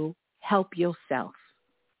you help yourself.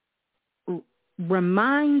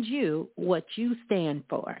 Remind you what you stand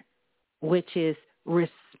for, which is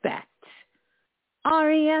respect.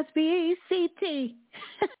 R-E-S-P-E-C-T.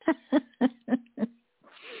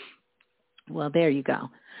 Well, there you go.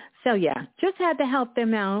 So, yeah, just had to help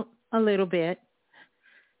them out a little bit.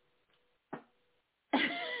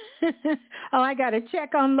 Oh, I got to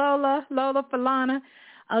check on Lola Falana.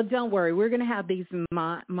 Oh, don't worry. We're going to have these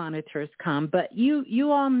monitors come. But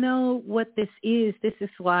you all know what this is. This is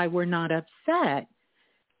why we're not upset.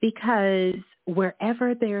 Because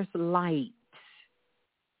wherever there's light,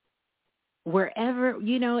 wherever,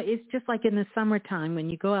 it's just like in the summertime when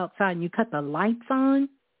you go outside and you cut the lights on,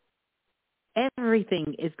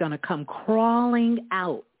 everything is going to come crawling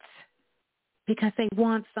out because they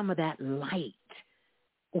want some of that light.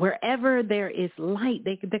 Wherever there is light,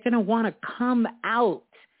 they're going to want to come out,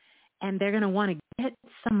 and they're going to want to get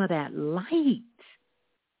some of that light.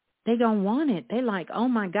 They're going to want it. They're like, oh,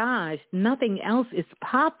 my gosh, nothing else is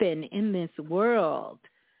popping in this world.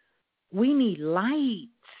 We need light.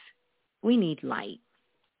 We need light.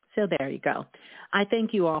 So there you go. I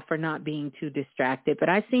thank you all for not being too distracted, but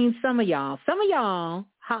I've seen some of y'all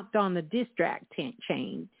hopped on the distract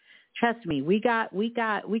chain. Trust me, we got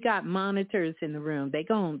monitors in the room. They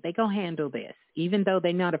gon' handle this. Even though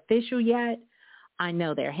they're not official yet, I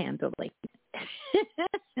know they're handling it.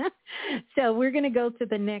 So we're going to go to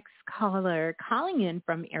the next caller calling in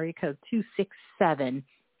from area code 267.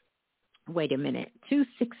 Wait a minute.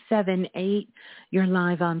 2678. You're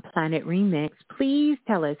live on Planet Remix. Please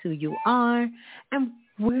tell us who you are and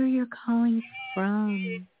where you're calling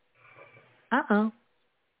from.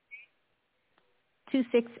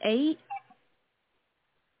 268.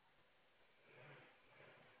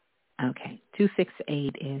 Okay.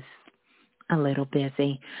 268 is a little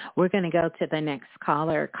busy. We're going to go to the next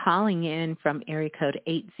caller calling in from area code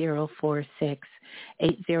 8046.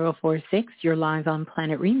 8046, you're live on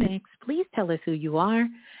Planet Remix. Please tell us who you are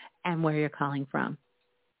and where you're calling from.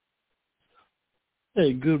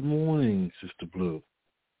 Hey, good morning, Sister Blue.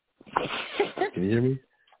 Can you hear me?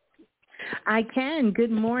 I can.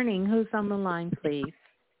 Good morning. Who's on the line, please?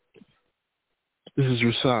 This is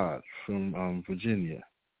Rashad from Virginia.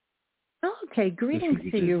 Okay, greetings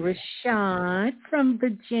to you, Rashad from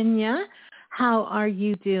Virginia. How are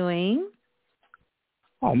you doing?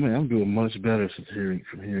 Oh man, I'm doing much better since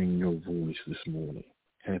hearing your voice this morning.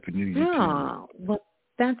 Happy New Year to you. Well,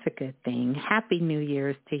 that's a good thing. Happy New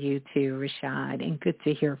Year's to you too, Rashad, and good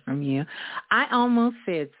to hear from you. I almost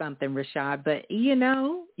said something, Rashad, but you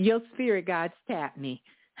know, your spirit guides tapped me.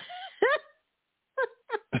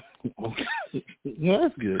 Okay. No,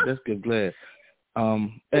 that's good. That's good. Glad.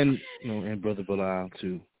 And Brother Bilal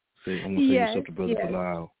too. I want to say what's up to Brother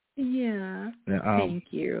Bilal. Yeah. Now,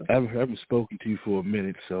 thank you. I haven't spoken to you for a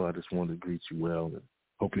minute, so I just wanted to greet you well and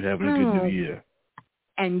hope you're having a good New Year.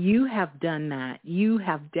 And you have done that. You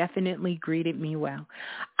have definitely greeted me well.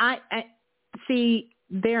 I see.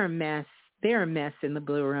 They're a mess. They're a mess in the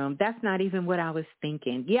Blue Room. That's not even what I was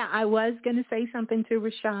thinking. Yeah, I was going to say something to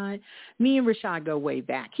Rashad. Me and Rashad go way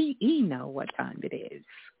back. He know what time it is.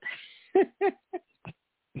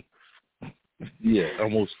 Yeah,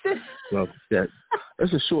 almost. Well,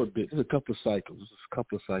 that's a short bit. It's a couple of cycles.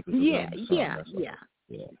 Yeah.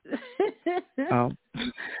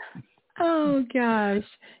 Oh gosh.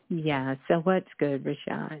 Yeah. So what's good,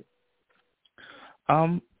 Rashad?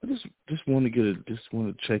 I just want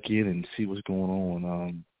to check in and see what's going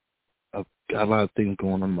on. I've got a lot of things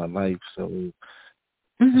going on in my life, so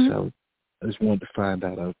I just wanted to find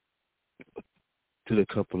out. I did a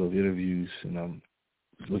couple of interviews, and I'm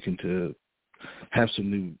looking to have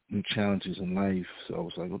some new challenges in life. So I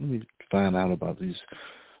was like, well, let me find out about these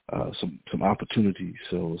some opportunities.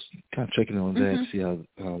 So I was kind of checking on that, see how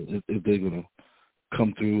if they're gonna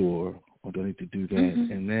come through or do I need to do that.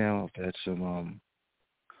 And now I've had some.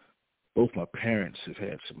 Both my parents have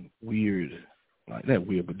had some weird, not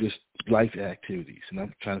weird, but just life activities, and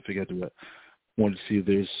I'm trying to figure out wanted to see if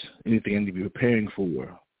there's anything I need to be preparing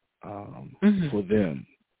for them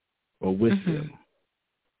or with them.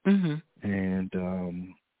 And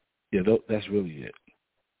that's really it.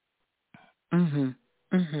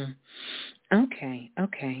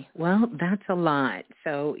 Okay. Well, that's a lot.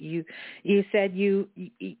 So you said you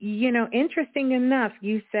interesting enough,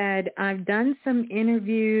 you said I've done some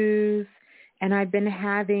interviews and I've been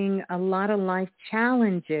having a lot of life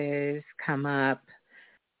challenges come up.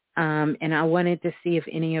 And I wanted to see if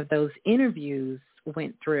any of those interviews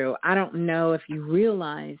went through. I don't know if you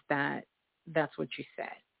realize that that's what you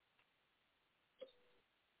said.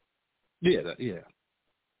 Yeah.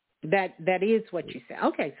 That is what you said.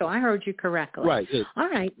 Okay, so I heard you correctly. Right. All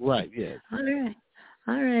right. Right. Yeah.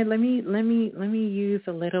 All right. Let me use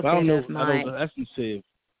a little bit of my. I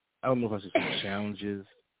don't know if I should say challenges.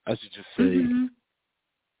 I should just say,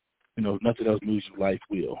 nothing else moves you, life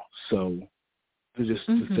will. So there's just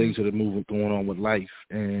the things that are going on with life,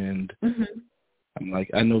 and I'm like,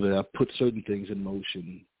 I know that I've put certain things in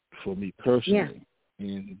motion for me personally,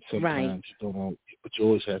 and sometimes you don't know, but you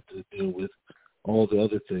always have to deal with all the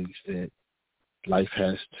other things that life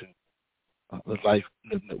has to, life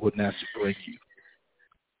would naturally bring you.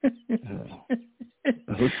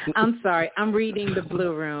 I'm sorry. I'm reading the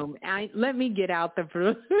Blue Room. Let me get out the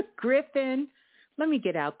Blue Griffin. Let me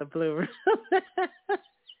get out the Blue Room.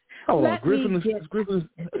 Hold on, Griffin's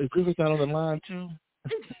not on the line too.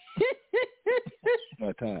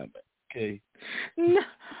 My time. okay. No.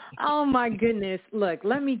 Oh my goodness. Look,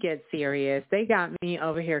 let me get serious. They got me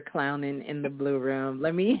over here clowning in the blue room.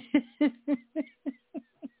 Let me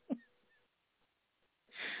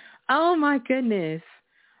Oh my goodness.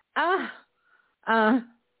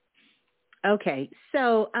 Okay.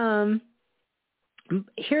 So,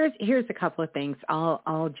 here's a couple of things.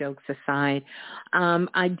 All jokes aside,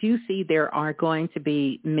 I do see there are going to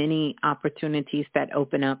be many opportunities that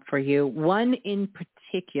open up for you. One in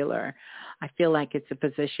particular, I feel like it's a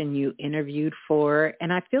position you interviewed for,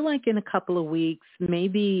 and I feel like in a couple of weeks,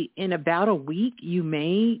 maybe in about a week, you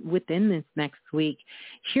may, within this next week,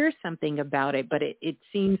 hear something about it, but it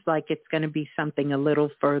seems like it's going to be something a little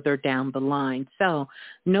further down the line. So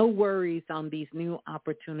no worries on these new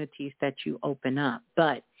opportunities that you open up.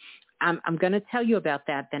 But I'm going to tell you about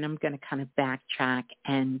that. Then I'm going to kind of backtrack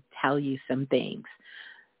and tell you some things.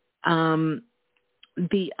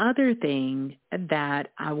 The other thing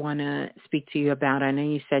that I want to speak to you about, I know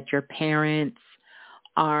you said your parents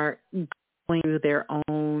are going through their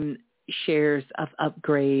own shares of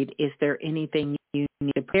upgrade. Is there anything you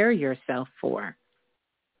need to prepare yourself for?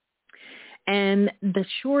 And the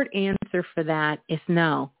short answer for that is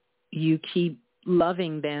no. You keep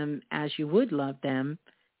loving them as you would love them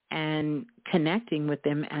and connecting with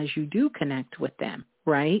them as you do connect with them,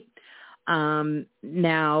 right?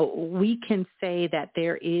 Now, we can say that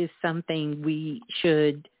there is something we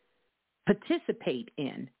should participate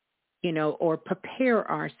in, or prepare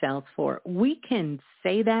ourselves for. We can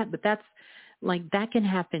say that, but that can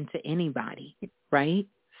happen to anybody, right?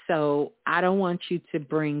 So I don't want you to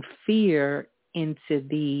bring fear into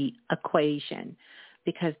the equation,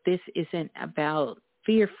 because this isn't about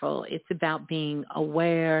fearful. It's about being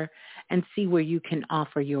aware and see where you can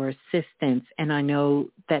offer your assistance. And I know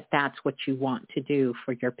that that's what you want to do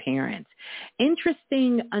for your parents.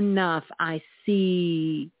 Interesting enough, I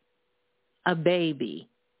see a baby.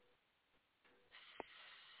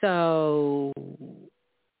 So,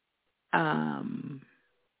 I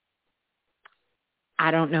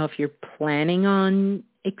don't know if you're planning on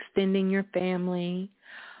extending your family,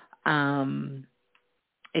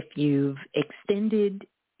 if you've extended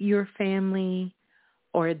your family,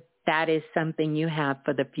 or that is something you have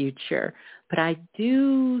for the future. But I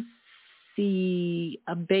do see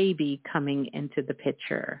a baby coming into the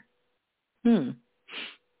picture. That's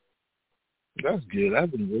good.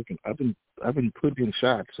 I've been working. I've been putting in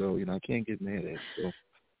shots, so I can't get mad at it. So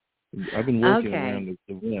I've been working around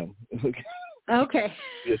the rim. Okay.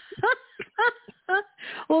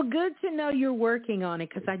 Well, good to know you're working on it,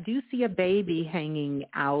 because I do see a baby hanging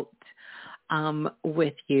out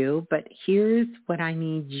with you. But here's what I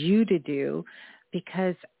need you to do,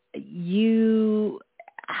 because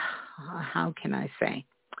how can I say?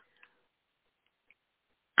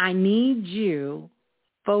 I need you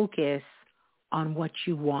focus on what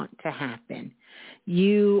you want to happen.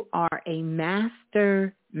 You are a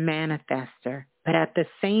master manifester, but at the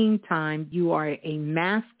same time, you are a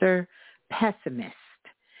master pessimist.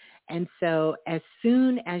 And so as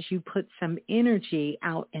soon as you put some energy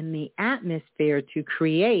out in the atmosphere to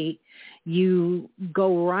create, you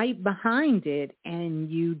go right behind it and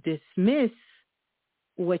you dismiss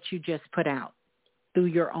what you just put out through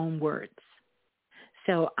your own words.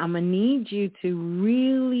 So I'm going to need you to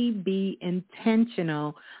really be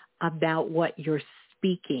intentional about what you're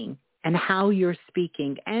speaking and how you're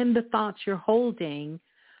speaking and the thoughts you're holding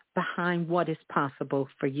behind what is possible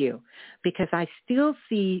for you, because I still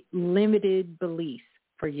see limited beliefs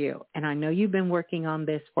for you. And I know you've been working on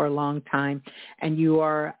this for a long time, and you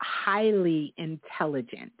are highly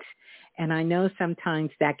intelligent. And I know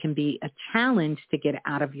sometimes that can be a challenge to get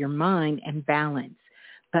out of your mind and balance.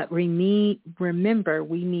 But remember,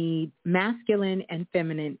 we need masculine and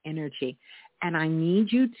feminine energy. And I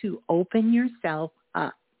need you to open yourself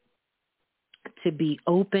up, to be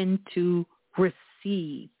open to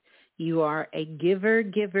receive. You are a giver,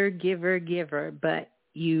 but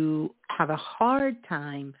you have a hard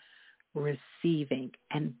time receiving.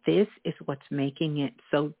 And this is what's making it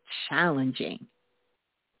so challenging.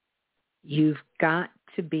 You've got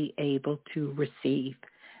to be able to receive.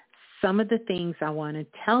 Some of the things I want to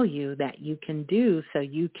tell you that you can do so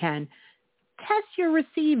you can test your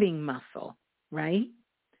receiving muscle, right?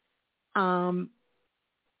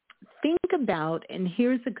 Think about, and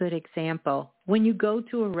here's a good example, when you go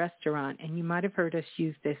to a restaurant, and you might have heard us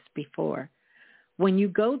use this before, when you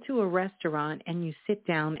go to a restaurant and you sit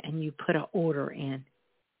down and you put an order in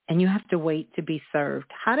and you have to wait to be served,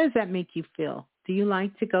 how does that make you feel? Do you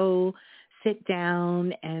like to go sit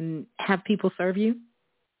down and have people serve you?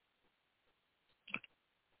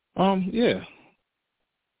 Yeah.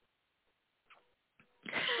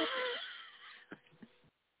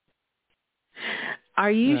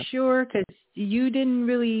 Are you sure? Because you didn't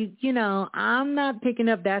really, I'm not picking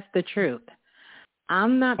up that's the truth.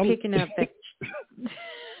 I'm not picking up that.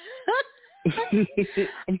 I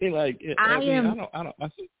mean, like, I don't.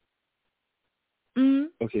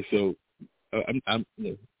 Okay, so I'm.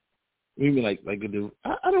 You mean like I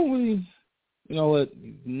don't really. You know what?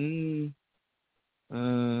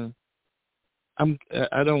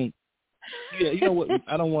 I don't. Yeah, you know what?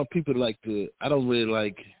 I don't want people to. I don't really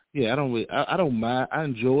like. Yeah, I don't really. I don't mind. I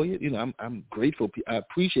enjoy it. I'm grateful. I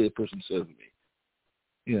appreciate a person serving me.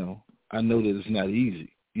 I know that it's not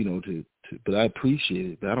easy. But I appreciate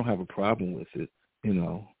it. But I don't have a problem with it.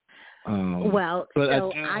 Well, but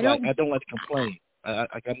so I don't like to complain. I'm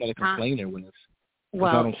not a complainer when it's.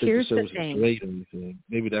 Well, I don't think here's the service the thing. is great or anything.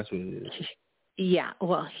 Maybe that's what it is. Yeah,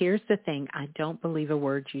 well, here's the thing. I don't believe a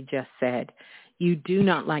word you just said. You do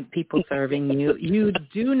not like people serving you. You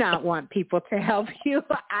do not want people to help you.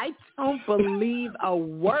 I don't believe a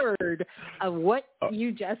word of what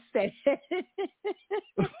you just said.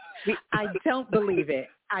 I don't believe it.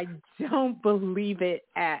 I don't believe it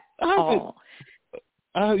at all.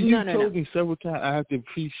 You told me several times I have to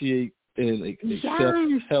appreciate and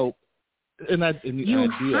accept help. And I do.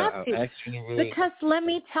 Because let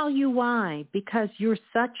me tell you why. Because you're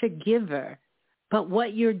such a giver. But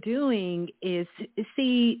what you're doing is,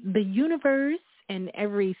 see, the universe, and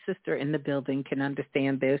every sister in the building can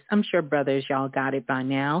understand this. I'm sure brothers, y'all got it by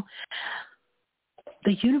now.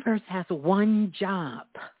 The universe has one job,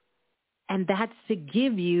 and that's to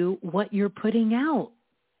give you what you're putting out.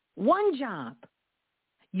 One job.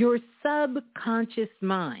 Your subconscious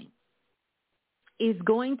mind is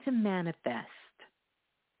going to manifest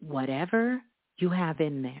whatever you have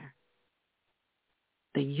in there.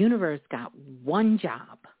 The universe got one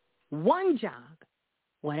job.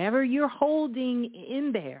 Whatever you're holding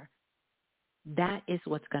in there, that is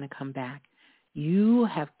what's going to come back. You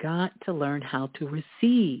have got to learn how to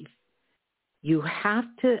receive. You have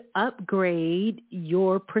to upgrade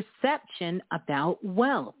your perception about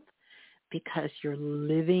wealth because you're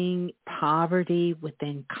living poverty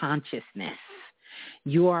within consciousness.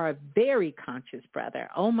 You are a very conscious brother.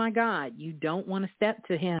 Oh, my God, you don't want to step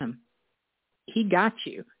to him. He got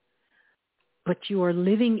you. But you are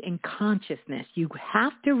living in consciousness. You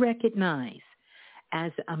have to recognize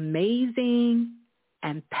as amazing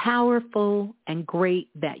and powerful and great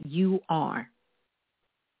that you are.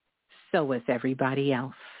 So is everybody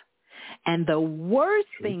else. And the worst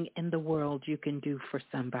thing in the world you can do for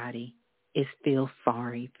somebody is feel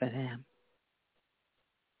sorry for them.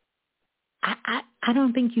 I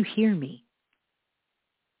don't think you hear me.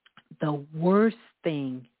 The worst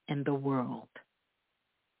thing in the world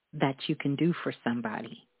that you can do for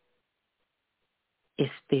somebody is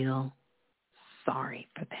feel sorry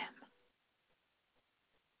for them.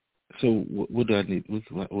 So what do I need?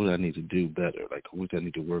 What do I need to do better? Like, what do I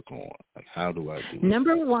need to work on? Like, how do I do it?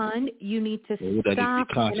 Number one, you need to stop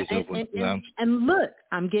and look.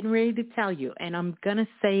 I'm getting ready to tell you, and I'm going to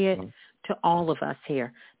say it to all of us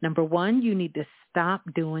here. Number one, you need to stop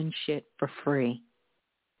doing shit for free.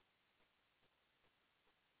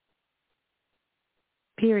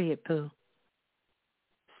 Period, Pooh.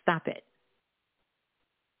 Stop it.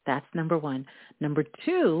 That's number one. Number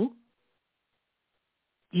two,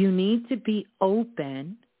 you need to be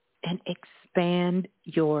open and expand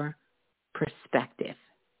your perspective.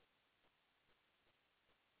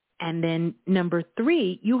 And then number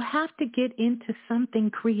three, you have to get into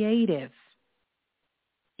something creative.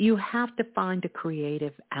 You have to find a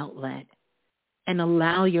creative outlet and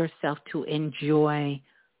allow yourself to enjoy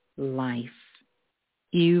life.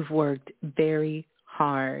 You've worked very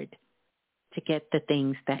hard to get the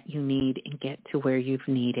things that you need and get to where you've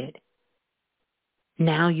needed.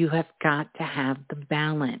 Now you have got to have the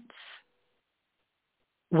balance.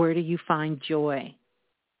 Where do you find joy?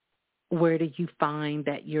 Where do you find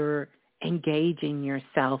that you're engaging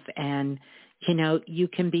yourself and, you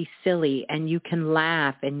can be silly and you can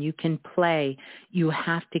laugh and you can play. You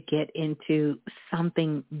have to get into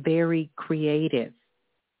something very creative.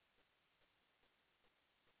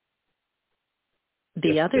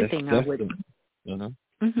 The other thing I would...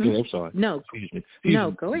 Mm-hmm. Yeah, I'm sorry. No. Excuse me.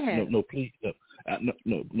 No, go ahead. No, please. No.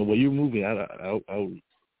 While you're moving, I'll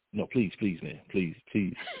no, please, man. Please.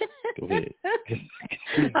 Go ahead.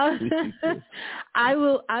 I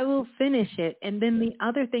will finish it. And then the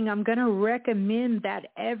other thing, I'm going to recommend that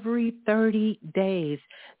every 30 days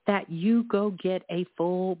that you go get a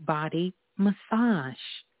full body massage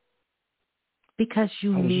because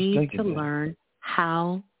you need to learn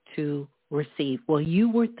how to receive. Well, you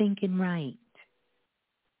were thinking right,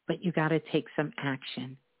 but you got to take some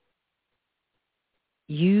action.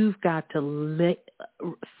 You've got to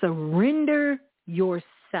surrender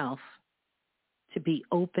yourself to be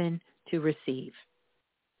open to receive.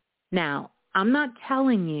 Now, I'm not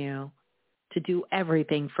telling you to do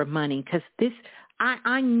everything for money, because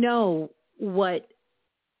I know what,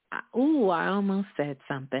 I almost said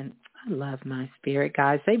something. I love my spirit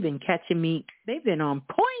guys. They've been catching me. They've been on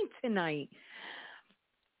point tonight.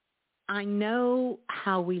 I know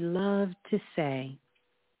how we love to say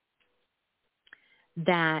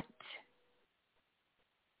that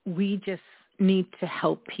we just need to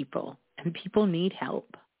help people, and people need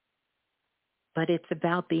help. But it's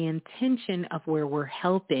about the intention of where we're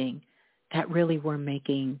helping that really we're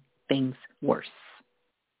making things worse.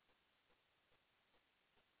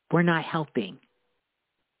 We're not helping.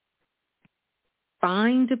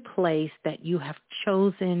 Find a place that you have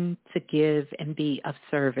chosen to give and be of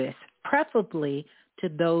service, preferably to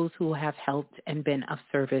those who have helped and been of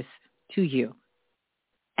service to you.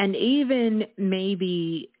 And even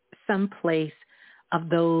maybe some place of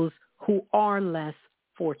those who are less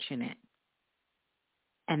fortunate.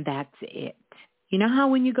 And that's it. You know how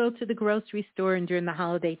when you go to the grocery store and during the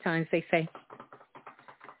holiday times they say,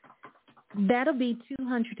 that'll be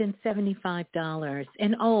 $275.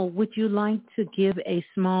 And would you like to give a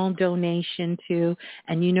small donation to?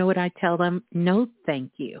 And you know what I tell them? No,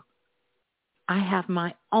 thank you. I have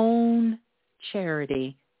my own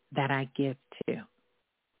charity that I give to.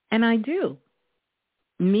 And I do.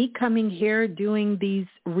 Me coming here doing these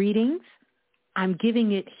readings, I'm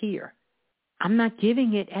giving it here. I'm not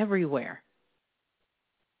giving it everywhere.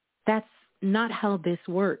 That's not how this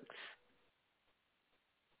works.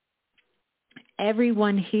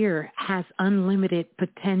 Everyone here has unlimited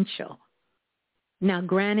potential. Now,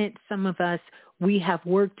 granted, some of us, we have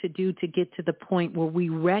work to do to get to the point where we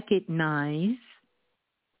recognize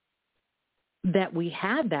that we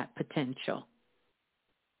have that potential.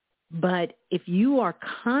 But if you are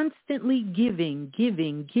constantly giving,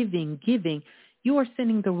 you are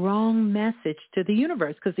sending the wrong message to the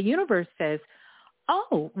universe, because the universe says,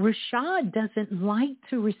 Rashad doesn't like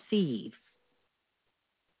to receive.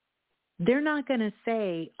 They're not going to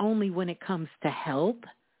say only when it comes to help.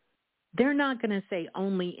 They're not going to say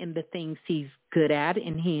only in the things he's good at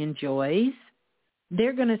and he enjoys.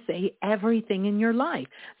 They're going to say everything in your life.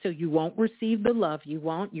 So you won't receive the love you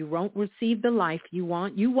want. You won't receive the life you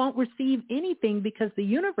want. You won't receive anything because the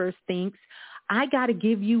universe thinks, I got to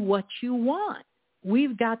give you what you want.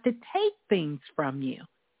 We've got to take things from you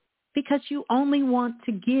because you only want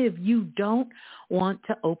to give. You don't want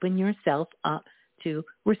to open yourself up to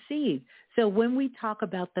receive. So when we talk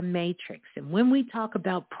about the matrix and when we talk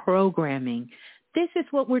about programming, this is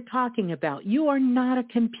what we're talking about. You are not a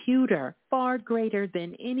computer, far greater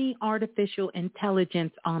than any artificial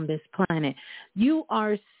intelligence on this planet. You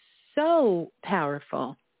are so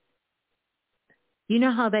powerful. You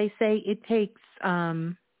know how they say it takes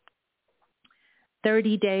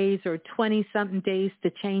 30 days or 20-something days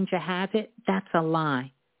to change a habit? That's a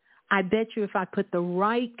lie. I bet you if I put the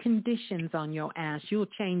right conditions on your ass, you'll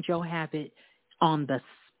change your habit on the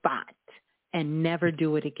spot and never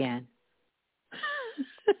do it again.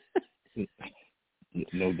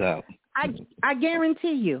 No doubt. I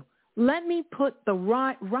guarantee you. Let me put the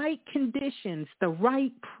right conditions, the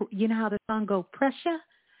right, you know how the song goes, pressure?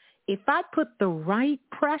 If I put the right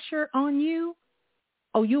pressure on you,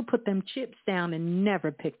 you'll put them chips down and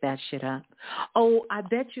never pick that shit up. I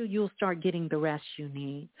bet you'll start getting the rest you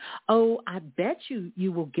need. I bet you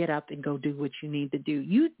will get up and go do what you need to do.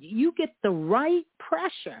 You get the right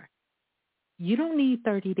pressure. You don't need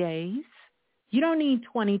 30 days. You don't need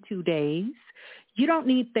 22 days. You don't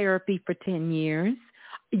need therapy for 10 years.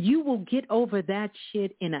 You will get over that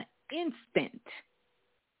shit in an instant.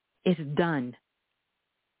 It's done.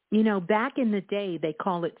 You know, back in the day, they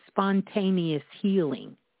call it spontaneous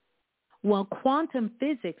healing. Well, quantum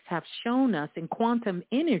physics have shown us in quantum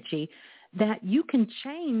energy that you can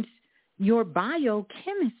change your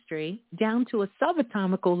biochemistry down to a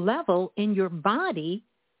subatomical level in your body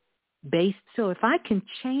so if I can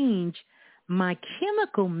change my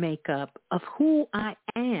chemical makeup of who I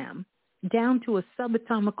am down to a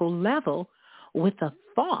subatomical level with a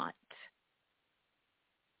thought,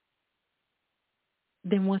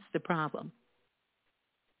 then what's the problem?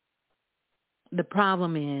 The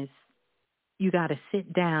problem is you got to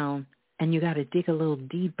sit down and you got to dig a little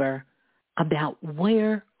deeper about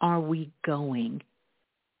where are we going.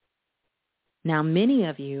 Now, many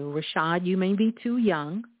of you, Rashad, you may be too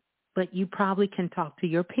young, but you probably can talk to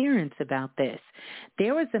your parents about this.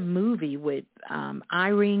 There was a movie with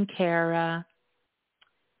Irene Cara,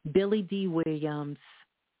 Billy D. Williams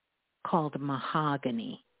called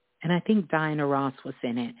Mahogany. And I think Diana Ross was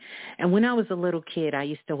in it. And when I was a little kid, I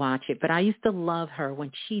used to watch it. But I used to love her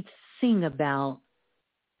when she'd sing about,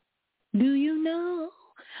 do you know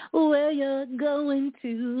where you're going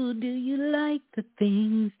to? Do you like the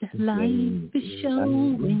things that life is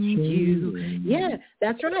showing you? Yeah,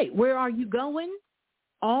 that's right. Where are you going?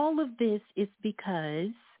 All of this is because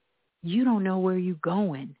you don't know where you're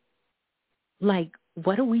going. Like,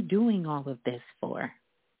 what are we doing all of this for?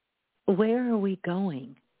 Where are we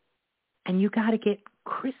going? And you got to get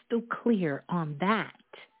crystal clear on that,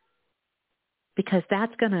 because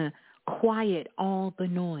that's going to quiet all the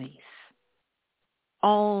noise,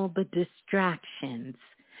 all the distractions,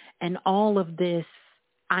 and all of this,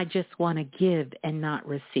 I just want to give and not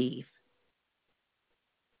receive.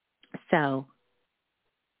 So,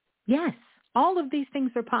 yes, all of these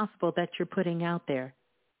things are possible that you're putting out there,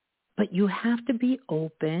 but you have to be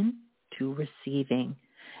open to receiving.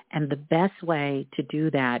 And the best way to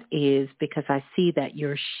do that is, because I see that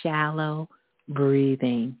you're shallow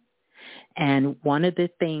breathing. And one of the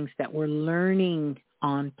things that we're learning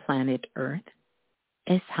on planet Earth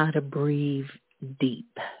is how to breathe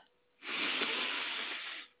deep.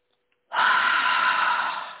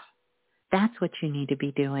 That's what you need to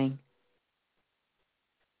be doing.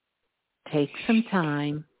 Take some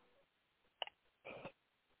time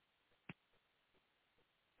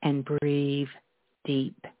and breathe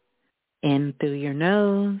deep. In through your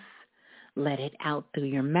nose, let it out through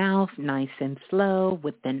your mouth, nice and slow,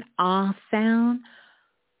 with an ah sound.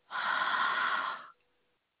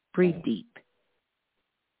 Breathe deep.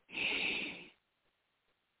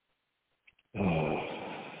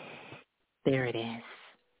 There it is.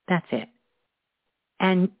 That's it.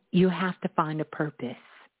 And you have to find a purpose.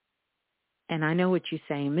 And I know what you're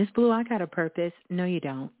saying, Miss Blue, I got a purpose. No, you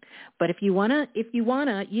don't. But if you wanna,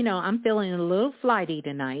 I'm feeling a little flighty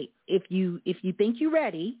tonight. If you think you're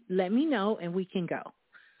ready, let me know and we can go.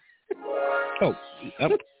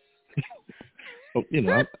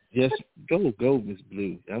 Yes, go, Miss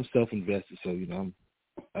Blue. I'm self-invested, so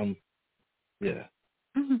I'm yeah.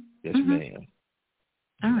 Mm-hmm. Yes, ma'am.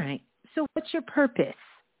 All right. So, what's your purpose?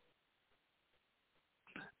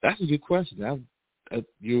 That's a good question.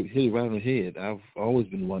 You hit it right on the head. I've always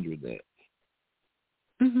been wondering that.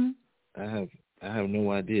 Mm-hmm. I have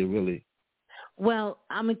no idea, really. Well,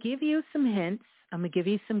 I'm going to give you some hints. I'm going to give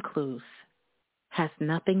you some clues. Has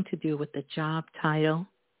nothing to do with the job title,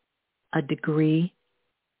 a degree,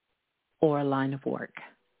 or a line of work.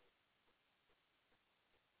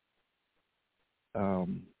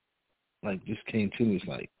 Like, just came to me. It's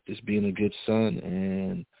like just being a good son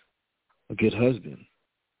and a good husband.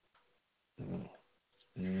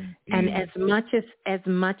 And as much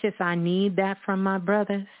as I need that from my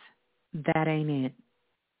brothers, that ain't it.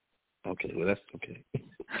 Okay, well, that's okay.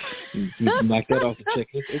 You knock that off the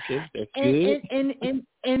checklist. Okay, that's good. And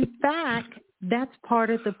in fact, that's part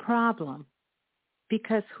of the problem,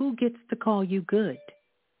 because who gets to call you good?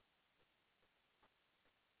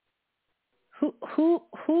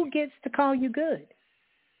 Who gets to call you good?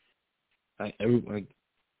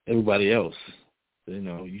 Everybody else.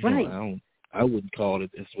 Right. I wouldn't call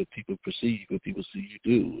it. It's what people perceive, what people see you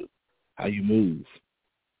do, how you move.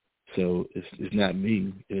 So it's not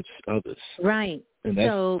me, it's others. Right. And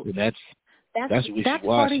that's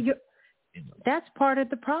part of that's part of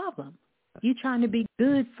the problem. You're trying to be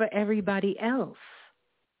good for everybody else.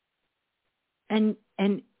 And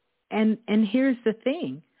here's the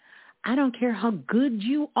thing. I don't care how good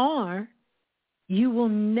you are, you will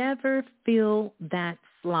never fill that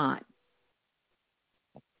slot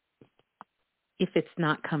if it's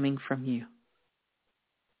not coming from you.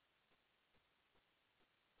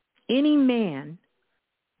 Any man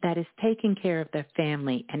that is taking care of their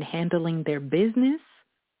family and handling their business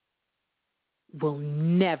will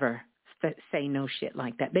never say no shit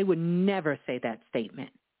like that. They would never say that statement.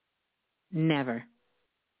 Never.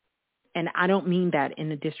 And I don't mean that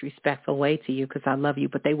in a disrespectful way to you, because I love you,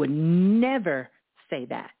 but they would never say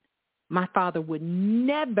that. My father would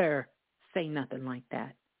never say nothing like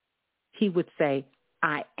that. He would say,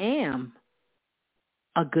 I am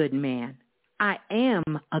a good man. I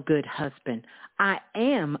am a good husband. I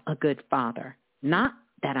am a good father. Not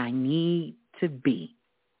that I need to be.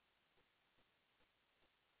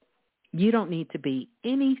 You don't need to be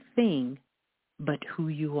anything but who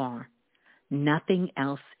you are. Nothing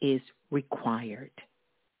else is required.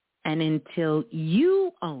 And until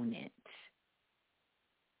you own it,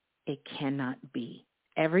 it cannot be.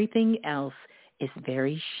 Everything else is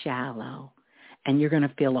very shallow, and you're going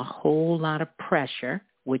to feel a whole lot of pressure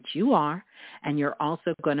which you are, and you're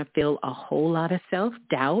also going to feel a whole lot of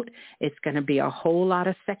self-doubt. It's going to be a whole lot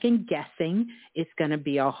of second guessing. It's going to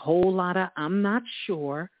be a whole lot of I'm not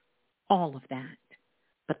sure, all of that.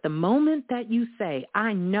 But the moment that you say,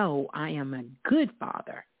 I know I am a good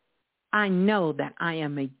father, I know that I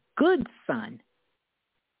am a good son,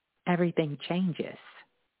 everything changes.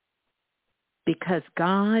 Because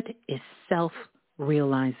God is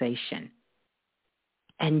self-realization.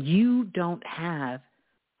 And you don't have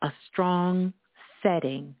a strong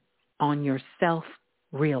setting on your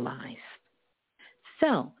self-realized.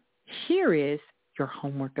 So here is your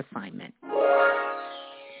homework assignment.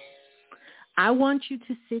 I want you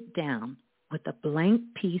to sit down with a blank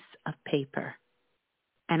piece of paper,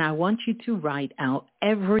 and I want you to write out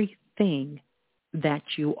everything that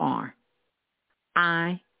you are.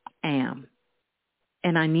 I am.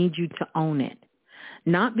 And I need you to own it.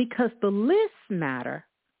 Not because the lists matter,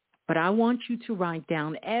 but I want you to write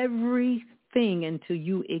down everything until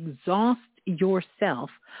you exhaust yourself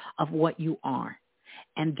of what you are.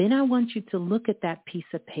 And then I want you to look at that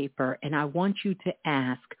piece of paper, and I want you to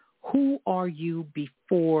ask, who are you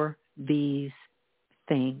before these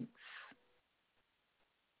things?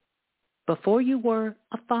 Before you were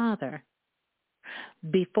a father,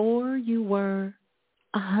 before you were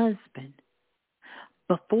a husband,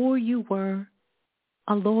 before you were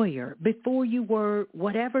a lawyer, before you were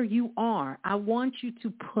whatever you are, I want you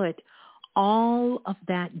to put all of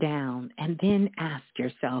that down and then ask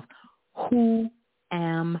yourself, who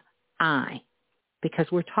am I?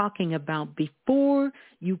 Because we're talking about before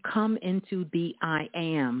you come into the I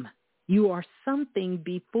am. You are something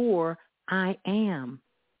before I am.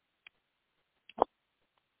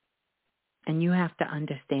 And you have to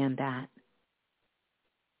understand that.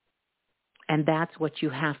 And that's what you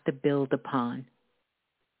have to build upon.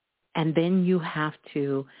 And then you have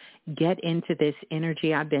to get into this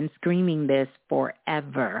energy. I've been screaming this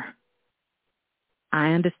forever.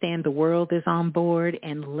 I understand the world is on board,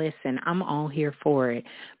 and listen, I'm all here for it.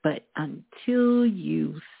 But until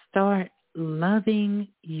you start loving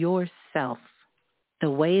yourself the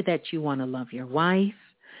way that you want to love your wife,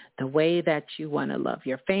 the way that you want to love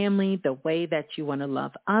your family, the way that you want to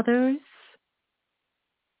love others,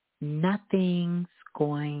 nothing's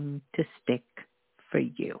going to stick for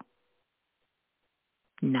you.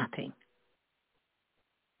 Nothing.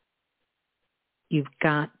 You've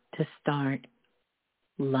got to start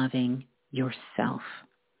loving yourself.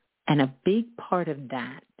 And a big part of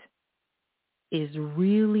that is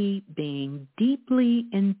really being deeply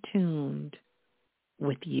in tune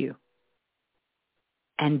with you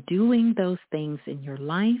and doing those things in your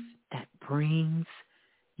life that brings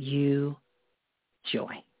you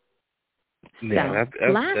joy. Yeah,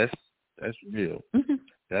 that's real. Mm-hmm.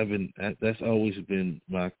 That's always been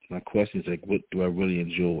my questions, like what do I really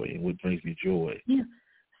enjoy and what brings me joy? Yeah.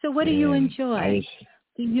 So what do you enjoy?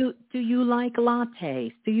 Do you like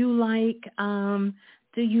lattes? Do you like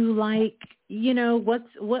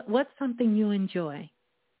what's something you enjoy?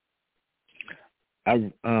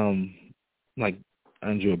 I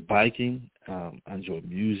enjoy biking. I enjoy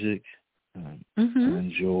music. Mm-hmm.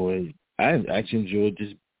 I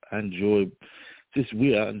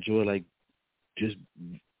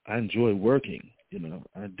enjoy working.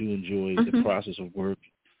 I do enjoy the process of work.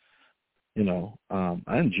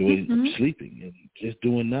 I enjoy sleeping and just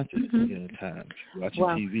doing nothing at times, watching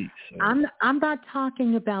TV. So. I'm not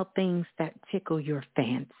talking about things that tickle your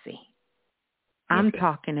fancy. I'm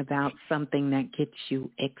talking about something that gets you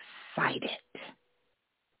excited.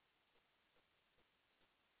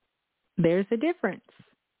 There's a difference.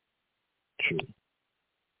 True.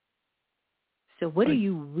 So what do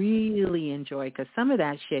you really enjoy? Because some of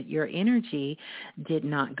that shit, your energy did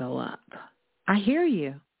not go up. I hear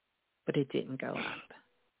you, but it didn't go up.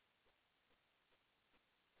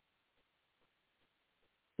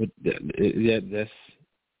 But that's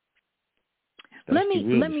let me.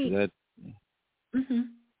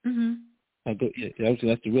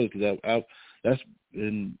 That's the real, because that's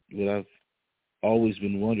been what I've always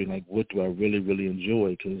been wondering, like, what do I really, really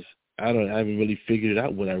enjoy? Because I haven't really figured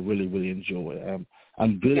out what I really, really enjoy.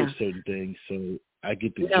 I'm good at certain things, so I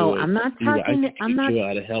get the joy. No, I'm not talking. I'm not joy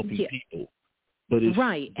out of helping people. But it's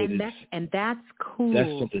right, and that's cool. That's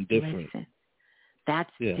something different. Listen,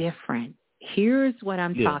 that's different. Here's what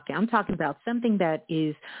I'm talking. I'm talking about something that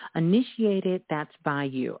is initiated, that's by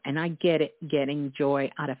you. And I get it, getting joy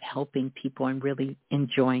out of helping people and really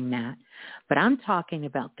enjoying that. But I'm talking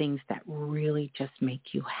about things that really just make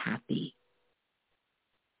you happy.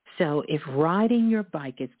 So if riding your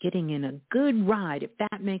bike is getting in a good ride, if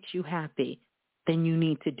that makes you happy, then you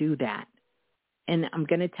need to do that. And I'm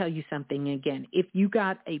going to tell you something again. If you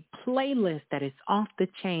got a playlist that is off the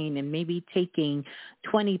chain and maybe taking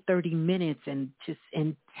 20, 30 minutes and just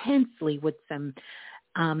intensely with some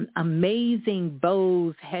amazing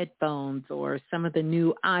Bose headphones or some of the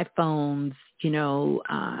new iPhones,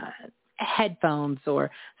 headphones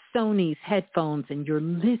or Sony's headphones, and you're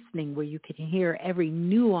listening where you can hear every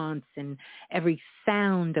nuance and every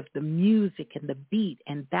sound of the music and the beat,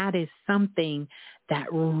 and that is something that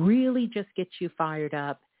really just gets you fired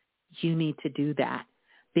up, you need to do that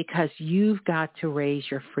because you've got to raise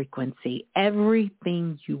your frequency.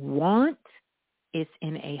 Everything you want is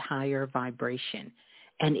in a higher vibration.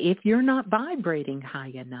 And if you're not vibrating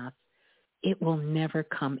high enough, it will never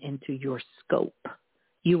come into your scope.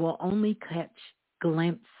 You will only catch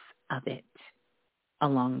glimpse of it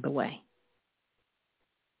along the way.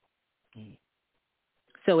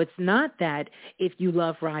 So it's not that if you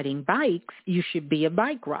love riding bikes, you should be a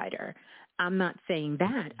bike rider. I'm not saying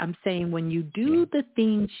that. I'm saying when you do the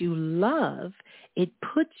things you love, it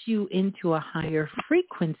puts you into a higher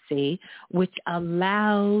frequency, which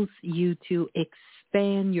allows you to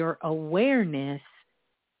expand your awareness,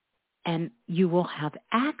 and you will have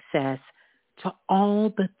access to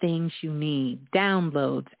all the things you need,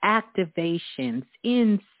 downloads, activations,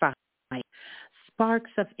 insight,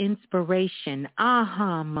 sparks of inspiration,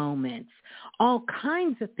 aha moments, all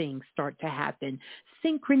kinds of things start to happen.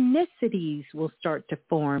 Synchronicities will start to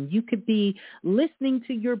form. You could be listening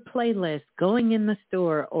to your playlist, going in the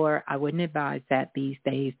store, or I wouldn't advise that these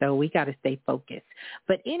days, though. We got to stay focused.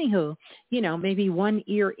 But anywho, maybe one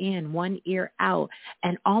ear in, one ear out,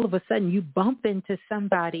 and all of a sudden you bump into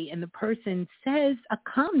somebody and the person says a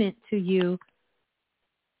comment to you,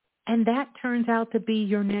 and that turns out to be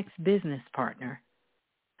your next business partner.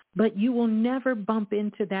 But you will never bump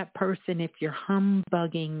into that person if you're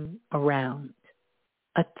humbugging around,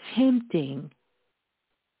 attempting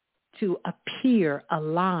to appear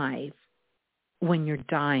alive when you're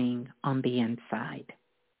dying on the inside.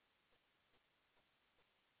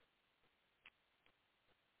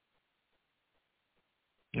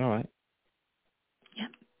 All right. Yep.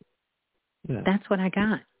 Yeah. That's what I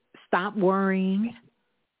got. Stop worrying.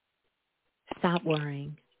 Stop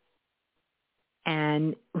worrying.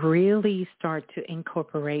 And really start to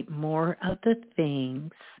incorporate more of the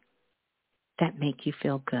things that make you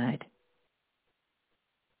feel good.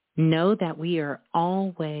 Know that we are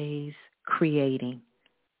always creating.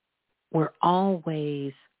 We're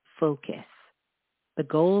always focused. The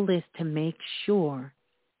goal is to make sure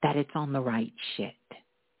that it's on the right shit.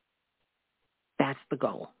 That's the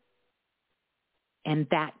goal. And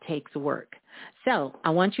that takes work. So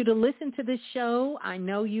I want you to listen to this show. I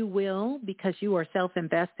know you will because you are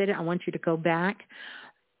self-invested. I want you to go back.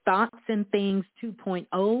 Thoughts and Things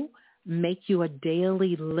 2.0, make you a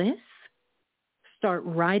daily list. Start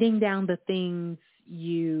writing down the things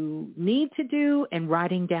you need to do and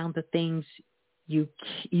writing down the things you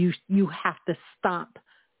have to stop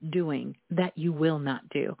doing that you will not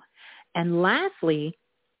do. And lastly,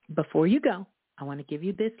 before you go, I want to give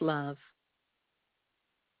you this love.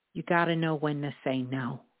 You got to know when to say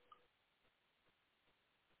no.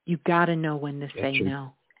 You got to know when to say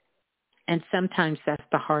no. And sometimes that's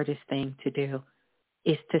the hardest thing to do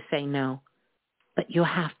is to say no. But you'll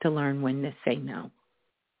have to learn when to say no.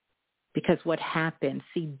 Because what happens,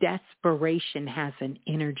 desperation has an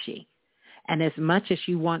energy. And as much as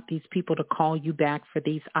you want these people to call you back for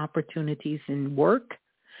these opportunities in work,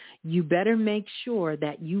 you better make sure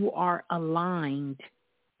that you are aligned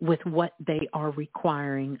with what they are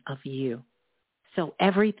requiring of you. So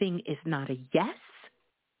everything is not a yes,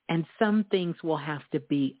 and some things will have to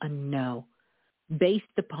be a no based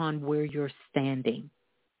upon where you're standing.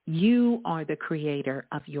 You are the creator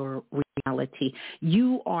of your reality.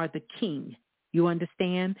 You are the king. You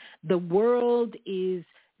understand? The world is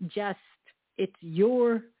just, it's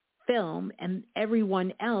your film, and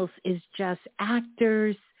everyone else is just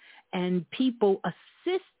actors and people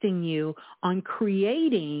assisting you on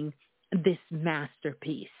creating this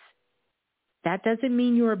masterpiece. That doesn't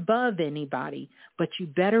mean you're above anybody, but you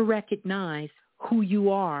better recognize who you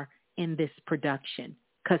are in this production.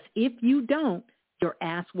 Because if you don't, your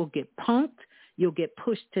ass will get punked. You'll get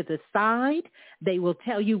pushed to the side. They will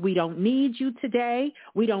tell you, we don't need you today.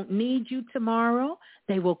 We don't need you tomorrow.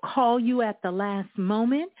 They will call you at the last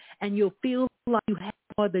moment, and you'll feel like you have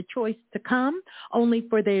no other choice to come, only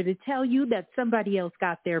for them to tell you that somebody else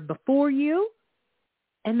got there before you,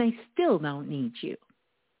 and they still don't need you.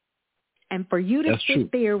 And for you to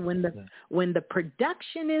sit there when the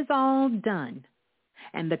production is all done,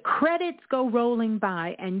 and the credits go rolling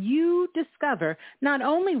by, and you discover not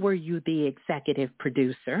only were you the executive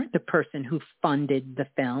producer, the person who funded the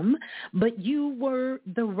film, but you were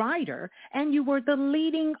the writer and you were the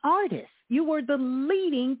leading artist. You were the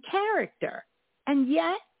leading character. And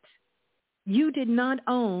yet you did not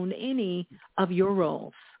own any of your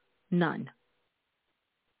roles. None.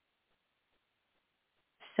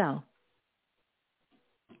 So,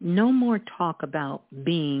 no more talk about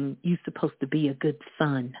being you supposed to be a good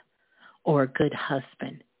son or a good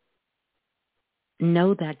husband.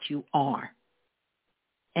 Know that you are.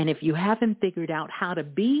 And if you haven't figured out how to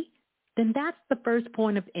be, then that's the first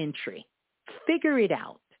point of entry. Figure it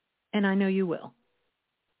out. And I know you will.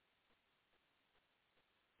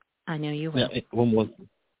 I know you will. Yeah, one more.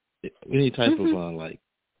 Any type of like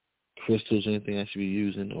crystals, anything I should be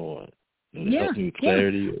using, or help me with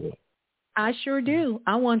clarity? Or... I sure do.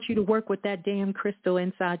 I want you to work with that damn crystal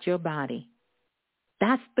inside your body.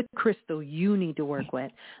 That's the crystal you need to work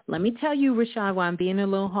with. Let me tell you, Rashad, why I'm being a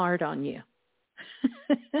little hard on you.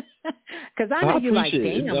 Because I know you're like,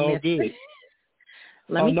 damn, good.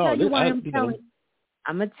 Let me tell you why I'm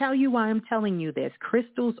going to tell you why I'm telling you this.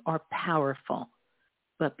 Crystals are powerful.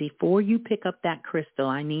 But before you pick up that crystal,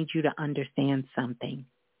 I need you to understand something.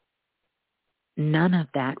 None of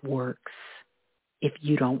that works if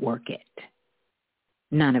you don't work it.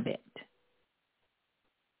 None of it.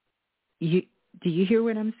 Do you hear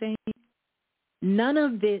what I'm saying? None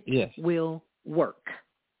of it will work.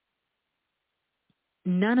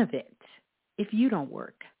 None of it if you don't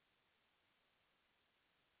work.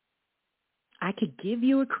 I could give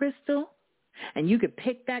you a crystal, and you could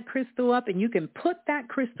pick that crystal up, and you can put that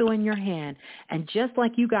crystal in your hand. And just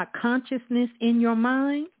like you got consciousness in your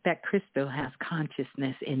mind, that crystal has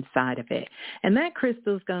consciousness inside of it. And that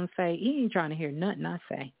crystal's going to say, he ain't trying to hear nothing I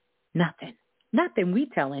say. Nothing. Nothing we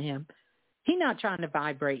telling him. He not trying to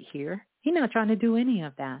vibrate here. He not trying to do any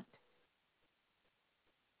of that.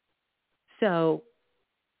 So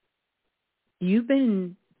you've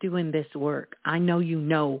been doing this work. I know you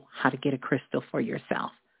know how to get a crystal for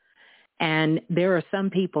yourself. And there are some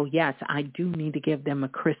people, yes, I do need to give them a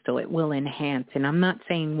crystal. It will enhance. And I'm not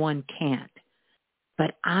saying one can't.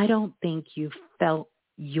 But I don't think you've felt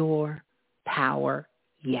your power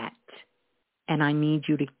yet. And I need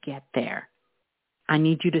you to get there. I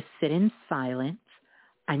need you to sit in silence.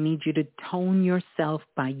 I need you to tone yourself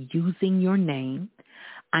by using your name.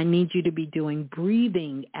 I need you to be doing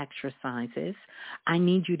breathing exercises. I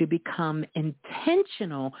need you to become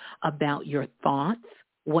intentional about your thoughts,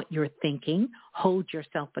 what you're thinking. Hold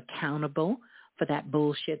yourself accountable for that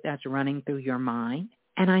bullshit that's running through your mind.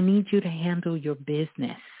 And I need you to handle your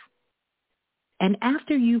business. And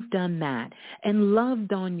after you've done that and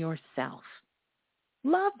loved on yourself,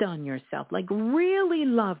 like really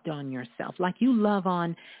loved on yourself, like you love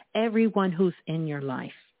on everyone who's in your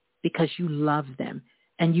life because you love them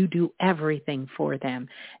and you do everything for them.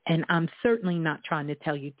 And I'm certainly not trying to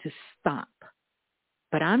tell you to stop,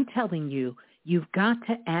 but I'm telling you, you've got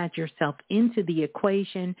to add yourself into the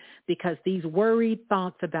equation because these worried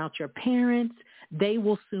thoughts about your parents, they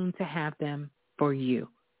will soon to have them for you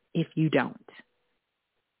if you don't.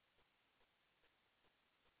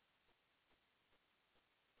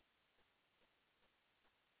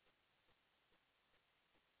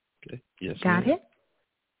 Okay. Yes. Got it?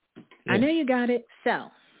 Yes. I know you got it.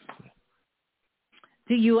 So,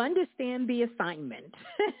 do you understand the assignment?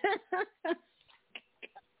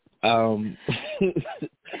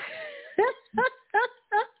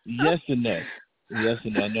 Yes and no. Yes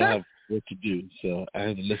and no. I know what to do. So I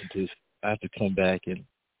have to listen to this. I have to come back and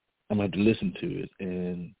I'm going to have to listen to it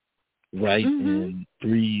and write and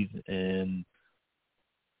breathe and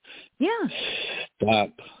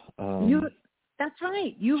stop. That's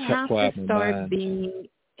right. You have to start being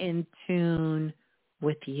in tune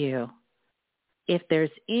with you. If there's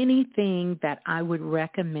anything that I would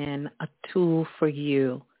recommend, a tool for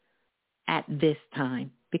you at this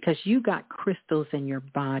time, because you got crystals in your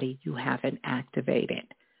body you haven't activated.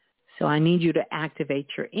 So I need you to activate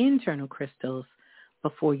your internal crystals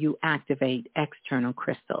before you activate external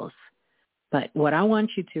crystals. But what I want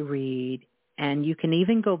you to read, and you can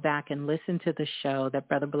even go back and listen to the show that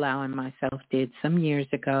Brother Bilal and myself did some years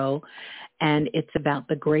ago, and it's about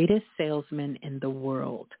the greatest salesman in the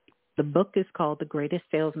world. The book is called The Greatest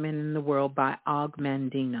Salesman in the World by Og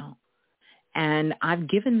Mandino. And I've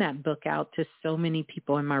given that book out to so many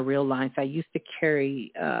people in my real life. I used to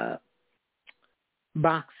carry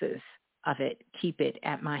boxes of it, keep it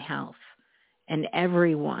at my house. And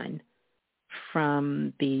everyone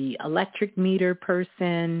from the electric meter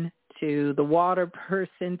person to the water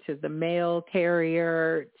person, to the mail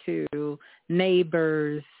carrier, to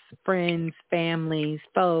neighbors, friends, families,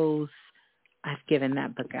 foes. I've given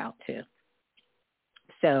that book out too.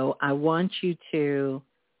 So I want you to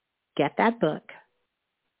get that book,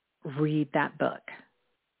 read that book.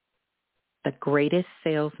 The Greatest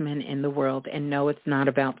Salesman in the World, and no, it's not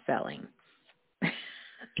about selling.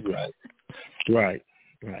 Right.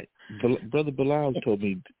 Brother Bilal told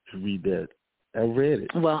me to read that. I read it.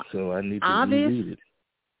 Well, so I need to reread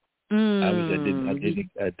it. I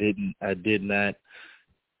did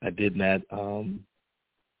not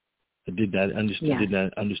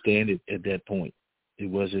understand it at that point. It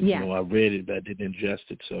wasn't, I read it, but I didn't ingest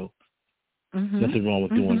it. So nothing wrong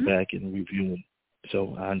with going back and reviewing.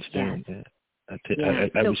 So I understand that. I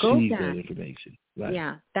received that information. Right.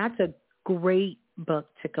 Yeah, that's a great book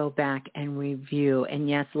to go back and review. And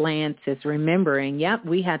yes, Lance is remembering. Yep,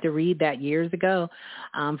 we had to read that years ago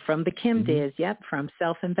from the Kim Diz. Yep, from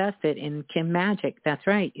Self-Invested in Kim Magic. That's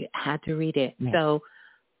right. You had to read it. Yeah. So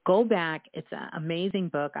go back. It's an amazing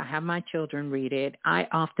book. I have my children read it. I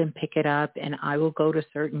often pick it up and I will go to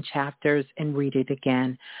certain chapters and read it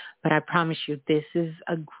again. But I promise you, this is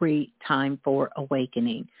a great time for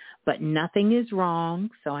awakening. But nothing is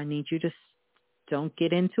wrong, so I need you to don't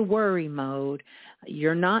get into worry mode.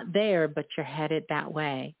 You're not there, but you're headed that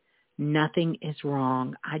way. Nothing is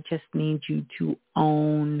wrong. I just need you to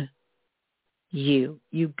own you.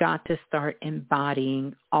 You've got to start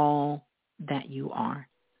embodying all that you are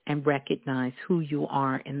and recognize who you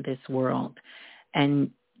are in this world.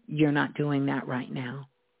 And you're not doing that right now.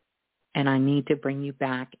 And I need to bring you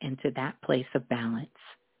back into that place of balance.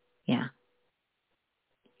 Yeah.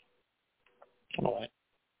 All right.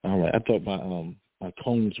 I thought my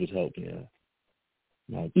cones would help me.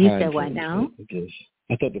 You said what now?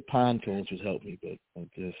 I thought the pine cones would help me, but I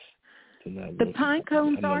guess the pine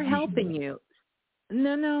cones are helping you.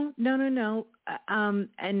 No. And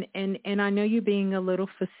I know you're being a little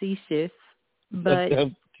facetious, but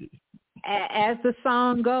as the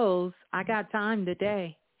song goes, I got time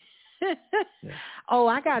today. Oh,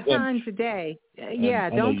 I got time today. Yeah,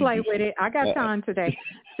 don't play with it. I got time today.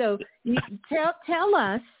 So tell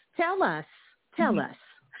us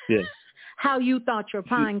how you thought your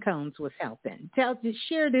pine cones was helping.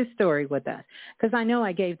 Share this story with us, because I know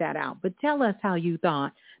I gave that out. But tell us how you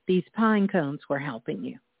thought these pine cones were helping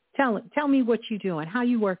you. Tell me what you're doing. How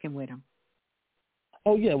you working with them?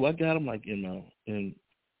 Oh yeah, well I got them like in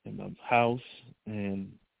my house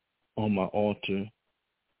and on my altar.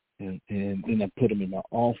 And then I put them in my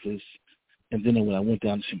office. And then when I went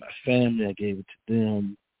down to see my family, I gave it to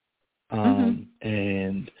them.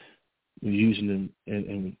 And we're using them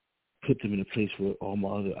and put them in a place where all my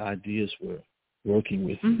other ideas were working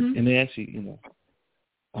with me. And they actually,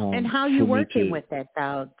 and how you working with it,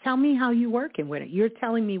 though? Tell me how you working with it. You're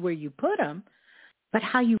telling me where you put them, but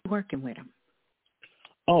how you working with them?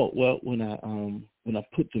 Oh, well, when I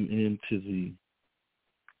put them into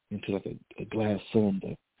like a glass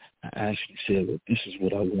cylinder, I actually said, well, this is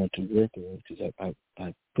what I want to work on, because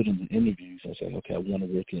I put in the interviews. I said, okay, I want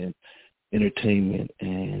to work in entertainment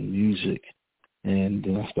and music. And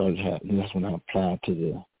then that's when I applied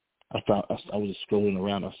I was just scrolling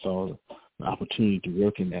around. I saw an opportunity to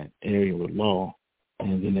work in that area with law.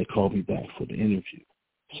 And then they called me back for the interview.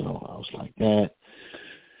 So I was like that.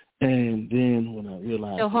 And then when I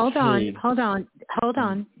realized. So hold on.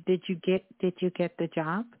 Did you get the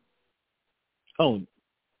job? Oh,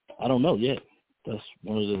 I don't know yet. That's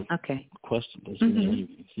one of the questions. That's one of the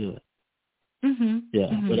interviews.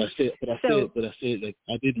 Yeah. But I said like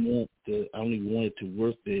I didn't want I only wanted to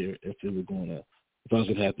work there if I was going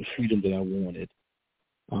to have the freedom that I wanted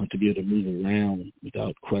to be able to move around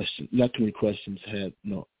without questions. Not too many questions. I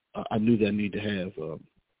knew that I needed to have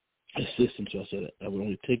assistance. So I said I would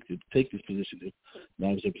only take this position if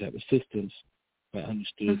I was able to have assistance. I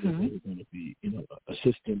understood that they were going to be,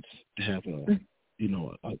 assistants to have a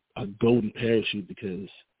golden parachute, because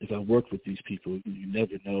if I work with these people, you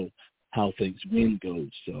never know how things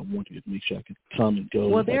goes. So I wanted to make sure I could come and go.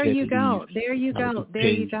 Well, there you go.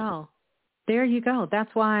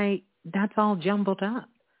 That's why that's all jumbled up.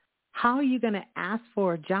 How are you going to ask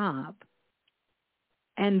for a job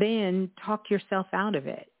and then talk yourself out of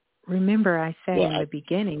it? Remember, I said in the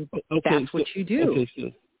beginning, that's what you do. Okay,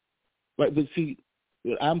 so, right, but see,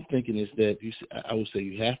 what I'm thinking is that I would say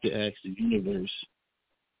you have to ask the universe.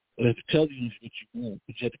 They have to tell you what you want,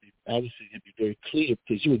 but you have to be very clear,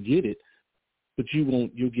 because you will get it, but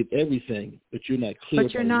you'll get everything, but you're not clear.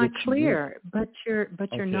 But you're not clear.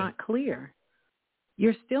 You're not clear.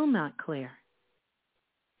 You're still not clear.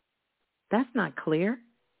 That's not clear.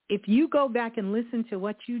 if you go back and listen to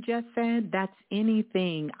what you just said, that's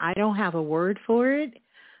anything. I don't have a word for it,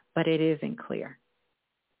 but it isn't clear.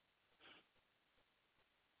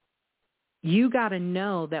 You got to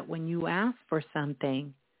know that when you ask for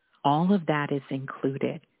something, all of that is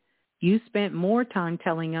included. You spent more time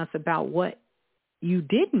telling us about what you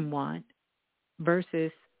didn't want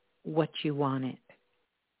versus what you wanted.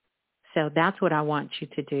 So that's what I want you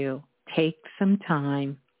to do. Take some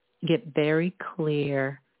time, get very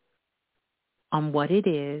clear on what it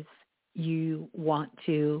is you want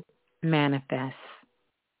to manifest.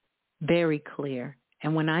 Very clear.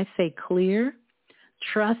 And when I say clear,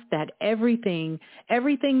 trust that everything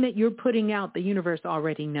that you're putting out, the universe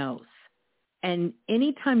already knows. And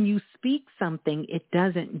anytime you speak something, it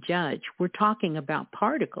doesn't judge. We're talking about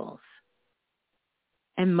particles.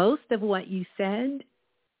 And most of what you said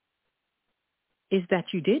is that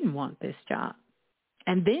you didn't want this job.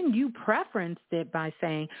 And then you preferenced it by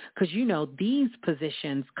saying, because you know these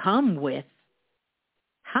positions come with.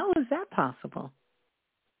 How is that possible?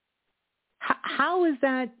 How is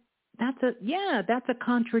that? That's a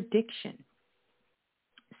contradiction.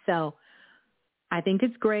 So I think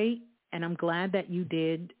it's great, and I'm glad that you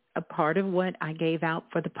did a part of what I gave out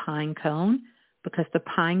for the pine cone, because the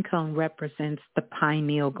pine cone represents the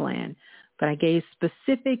pineal gland. But I gave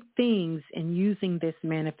specific things in using this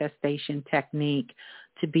manifestation technique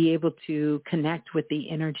to be able to connect with the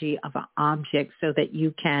energy of an object so that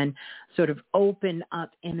you can sort of open up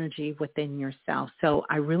energy within yourself. So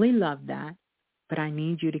I really love that, but I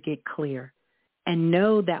need you to get clear and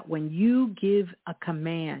know that when you give a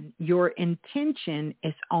command, your intention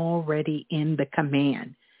is already in the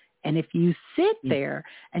command. And if you sit there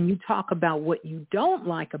and you talk about what you don't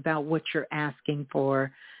like about what you're asking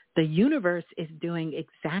for, the universe is doing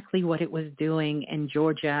exactly what it was doing in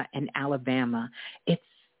Georgia and Alabama. It's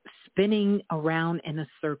spinning around in a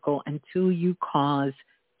circle until you cause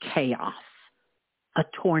chaos, a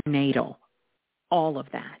tornado, all of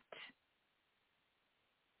that.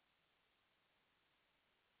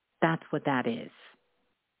 That's what that is.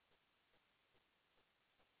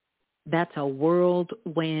 That's a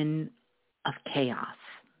whirlwind of chaos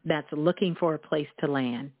that's looking for a place to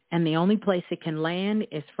land. And the only place it can land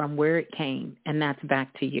is from where it came, and that's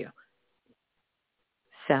back to you.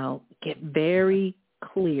 So get very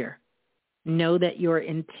clear. Know that your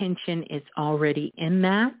intention is already in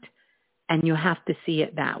that, and you have to see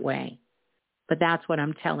it that way. But that's what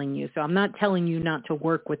I'm telling you. So I'm not telling you not to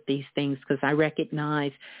work with these things, because I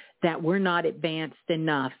recognize that we're not advanced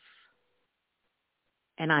enough.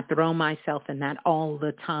 And I throw myself in that all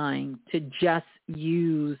the time to just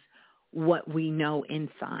use what we know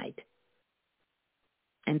inside.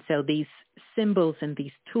 And so these symbols and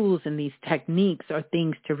these tools and these techniques are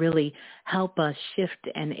things to really help us shift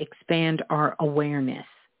and expand our awareness.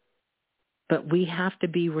 But we have to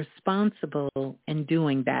be responsible in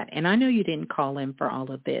doing that. And I know you didn't call in for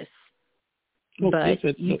all of this. But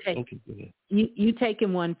you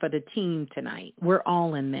taking one for the team tonight. We're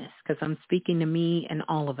all in this, because I'm speaking to me and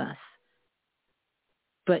all of us.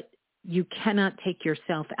 But you cannot take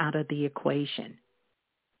yourself out of the equation,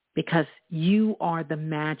 because you are the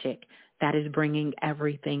magic that is bringing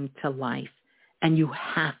everything to life. And you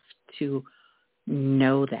have to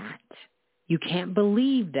know that. You can't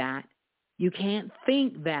believe that. You can't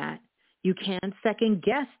think that. You can't second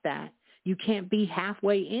guess that. You can't be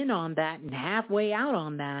halfway in on that and halfway out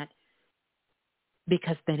on that,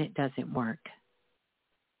 because then it doesn't work.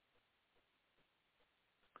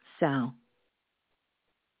 So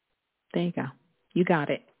there you go. You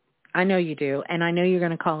got it. I know you do. And I know you're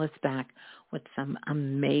going to call us back with some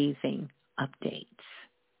amazing updates.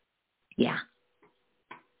 Yeah.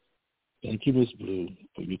 Thank you, Ms. Blue,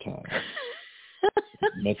 for your time.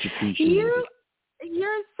 Much appreciated.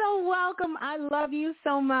 You're so welcome. I love you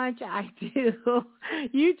so much. I do.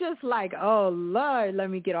 You just like, oh, Lord,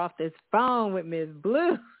 let me get off this phone with Ms.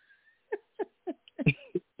 Blue.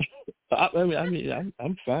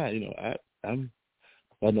 I'm fine. I'm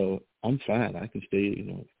fine. I can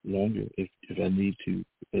stay, longer if I need to.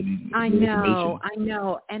 I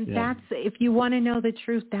know. And that's, if you want to know the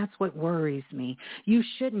truth, that's what worries me. You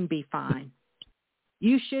shouldn't be fine.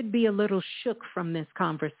 You should be a little shook from this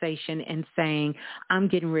conversation and saying, I'm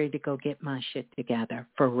getting ready to go get my shit together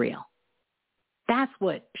for real. That's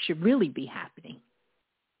what should really be happening.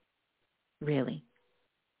 Really.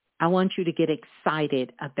 I want you to get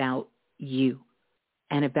excited about you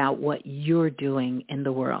and about what you're doing in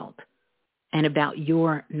the world and about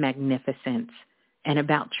your magnificence and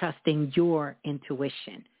about trusting your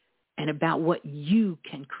intuition and about what you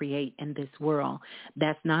can create in this world.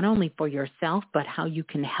 That's not only for yourself, but how you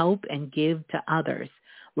can help and give to others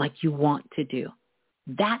like you want to do.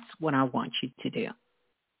 That's what I want you to do.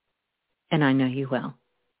 And I know you will.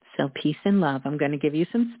 So peace and love. I'm going to give you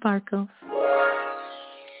some sparkles.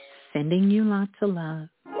 Sending you lots of love.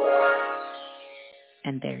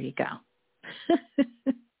 And there you go.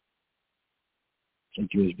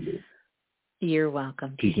 Thank you, Blue. You're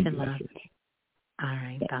welcome. Peace and love. All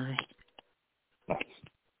right, bye.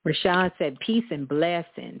 Rashad said, peace and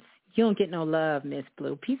blessings. You don't get no love, Miss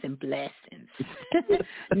Blue. Peace and blessings.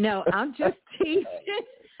 No, I'm just teasing.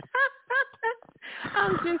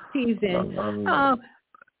 I'm just teasing. Oh,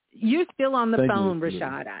 you're still on the phone,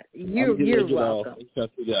 Rashad. You're welcome.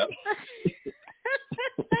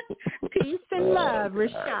 Peace and love,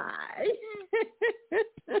 Rashad.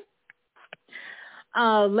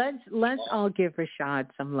 Let's all give Rashad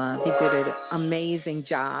some love. He did an amazing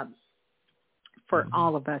job for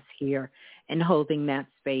all of us here and holding that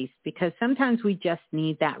space, because sometimes we just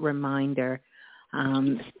need that reminder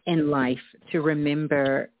in life to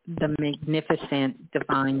remember the magnificent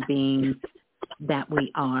divine beings that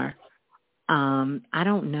we are. I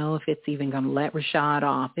don't know if it's even going to let Rashad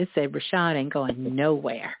off. It said Rashad ain't going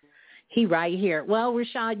nowhere. He right here. Well,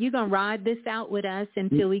 Rashad, you going to ride this out with us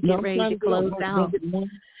until we get ready to close out.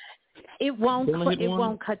 It won't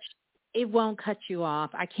cut you off.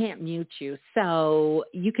 I can't mute you. So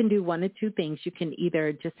you can do one of two things. You can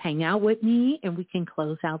either just hang out with me and we can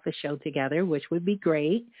close out the show together, which would be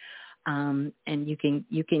great. And you can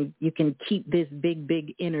keep this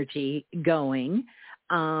big energy going.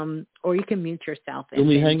 Or you can mute yourself. Can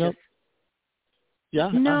we hang up? Yeah.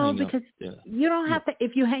 No, because you don't have to.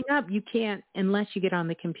 If you hang up, you can't, unless you get on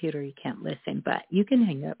the computer, you can't listen. But you can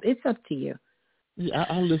hang up. It's up to you. Yeah,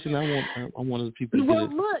 I'll listen. I'm one of the people.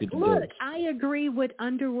 Look, I agree with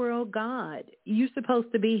Underworld God. You're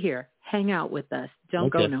supposed to be here. Hang out with us. Don't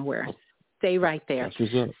go nowhere. Stay right there.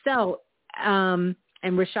 That's what's up. So, and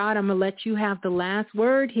Rashad, I'm going to let you have the last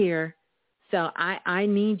word here. So I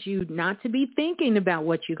need you not to be thinking about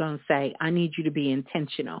what you're going to say. I need you to be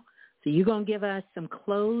intentional. So you're going to give us some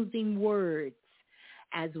closing words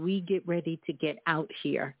as we get ready to get out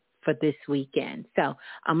here for this weekend. So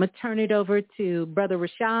I'm going to turn it over to Brother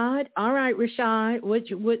Rashad. All right, Rashad, what's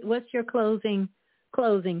your closing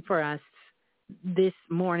for us this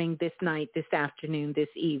morning, this night, this afternoon, this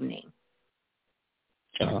evening?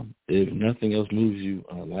 If nothing else moves you,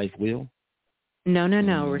 life will. No,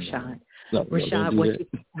 Rashad. Rashad,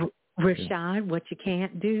 Rashad, what you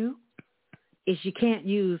can't do is you can't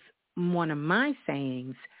use one of my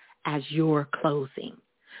sayings as your closing.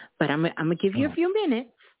 But I'm going to give you a few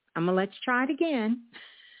minutes. I'm going to let you try it again.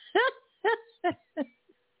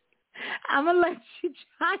 I'm going to let you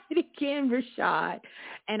try it again, Rashad.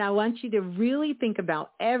 And I want you to really think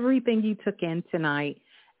about everything you took in tonight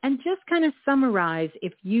and just kind of summarize,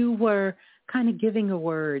 if you were kind of giving a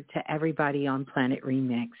word to everybody on Planet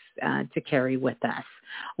Remix to carry with us,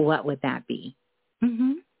 what would that be?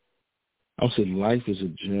 Mm-hmm. I'll say life is a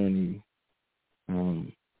journey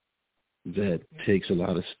that takes a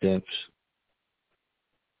lot of steps,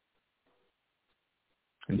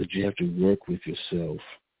 and that you have to work with yourself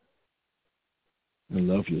and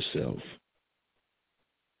love yourself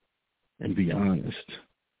and be honest.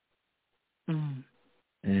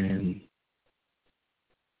 And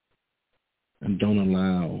don't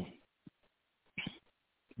allow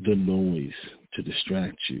the noise to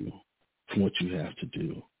distract you from what you have to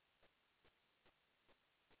do.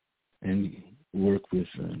 And work with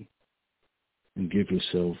them and give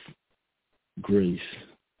yourself grace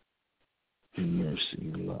and mercy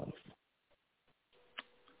and love.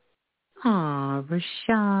 Aw,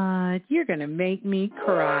 Rashad, you're going to make me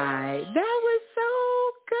cry. That was so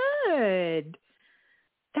good.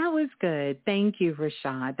 That was good. Thank you,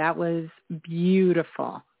 Rashad. That was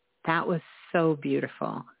beautiful. That was so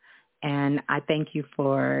beautiful. And I thank you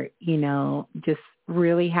for, just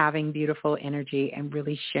really having beautiful energy and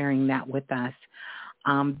really sharing that with us.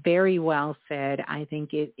 Very well said. I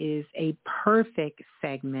think it is a perfect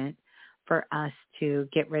segment for us to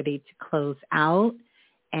get ready to close out.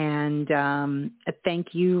 And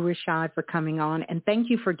thank you, Rashad, for coming on. And thank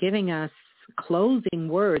you for giving us closing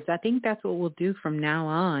words. I think that's what we'll do from now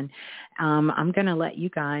on. I'm going to let you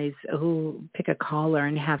guys who pick a caller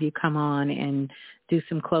and have you come on and do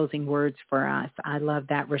some closing words for us. I love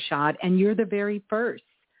that, Rashad. And you're the very first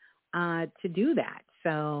to do that.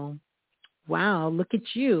 So, wow, look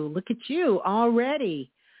at you already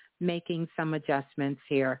making some adjustments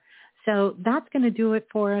here. So that's going to do it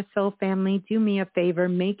for us. So family, do me a favor.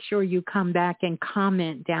 Make sure you come back and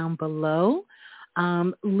comment down below.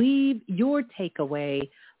 Leave your takeaway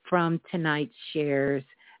from tonight's shares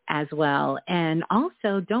as well. And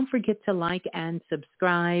also, don't forget to like and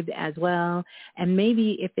subscribe as well. And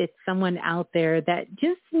maybe if it's someone out there that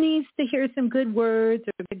just needs to hear some good words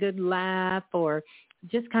or a good laugh or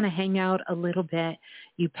just kind of hang out a little bit,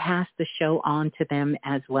 you pass the show on to them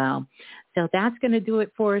as well. So that's going to do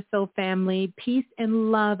it for us, Soul Family. Peace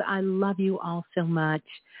and love. I love you all so much.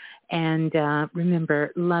 And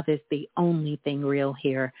remember, love is the only thing real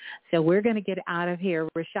here. So we're going to get out of here.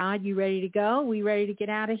 Rashad, you ready to go? We ready to get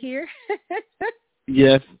out of here?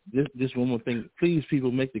 Yes. Just one more thing. Please, people,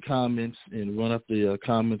 make the comments and run up the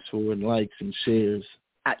comments for likes and shares.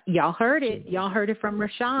 Y'all heard it. Y'all heard it from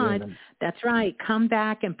Rashad. Yeah. That's right. Come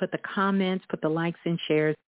back and put the comments, put the likes and shares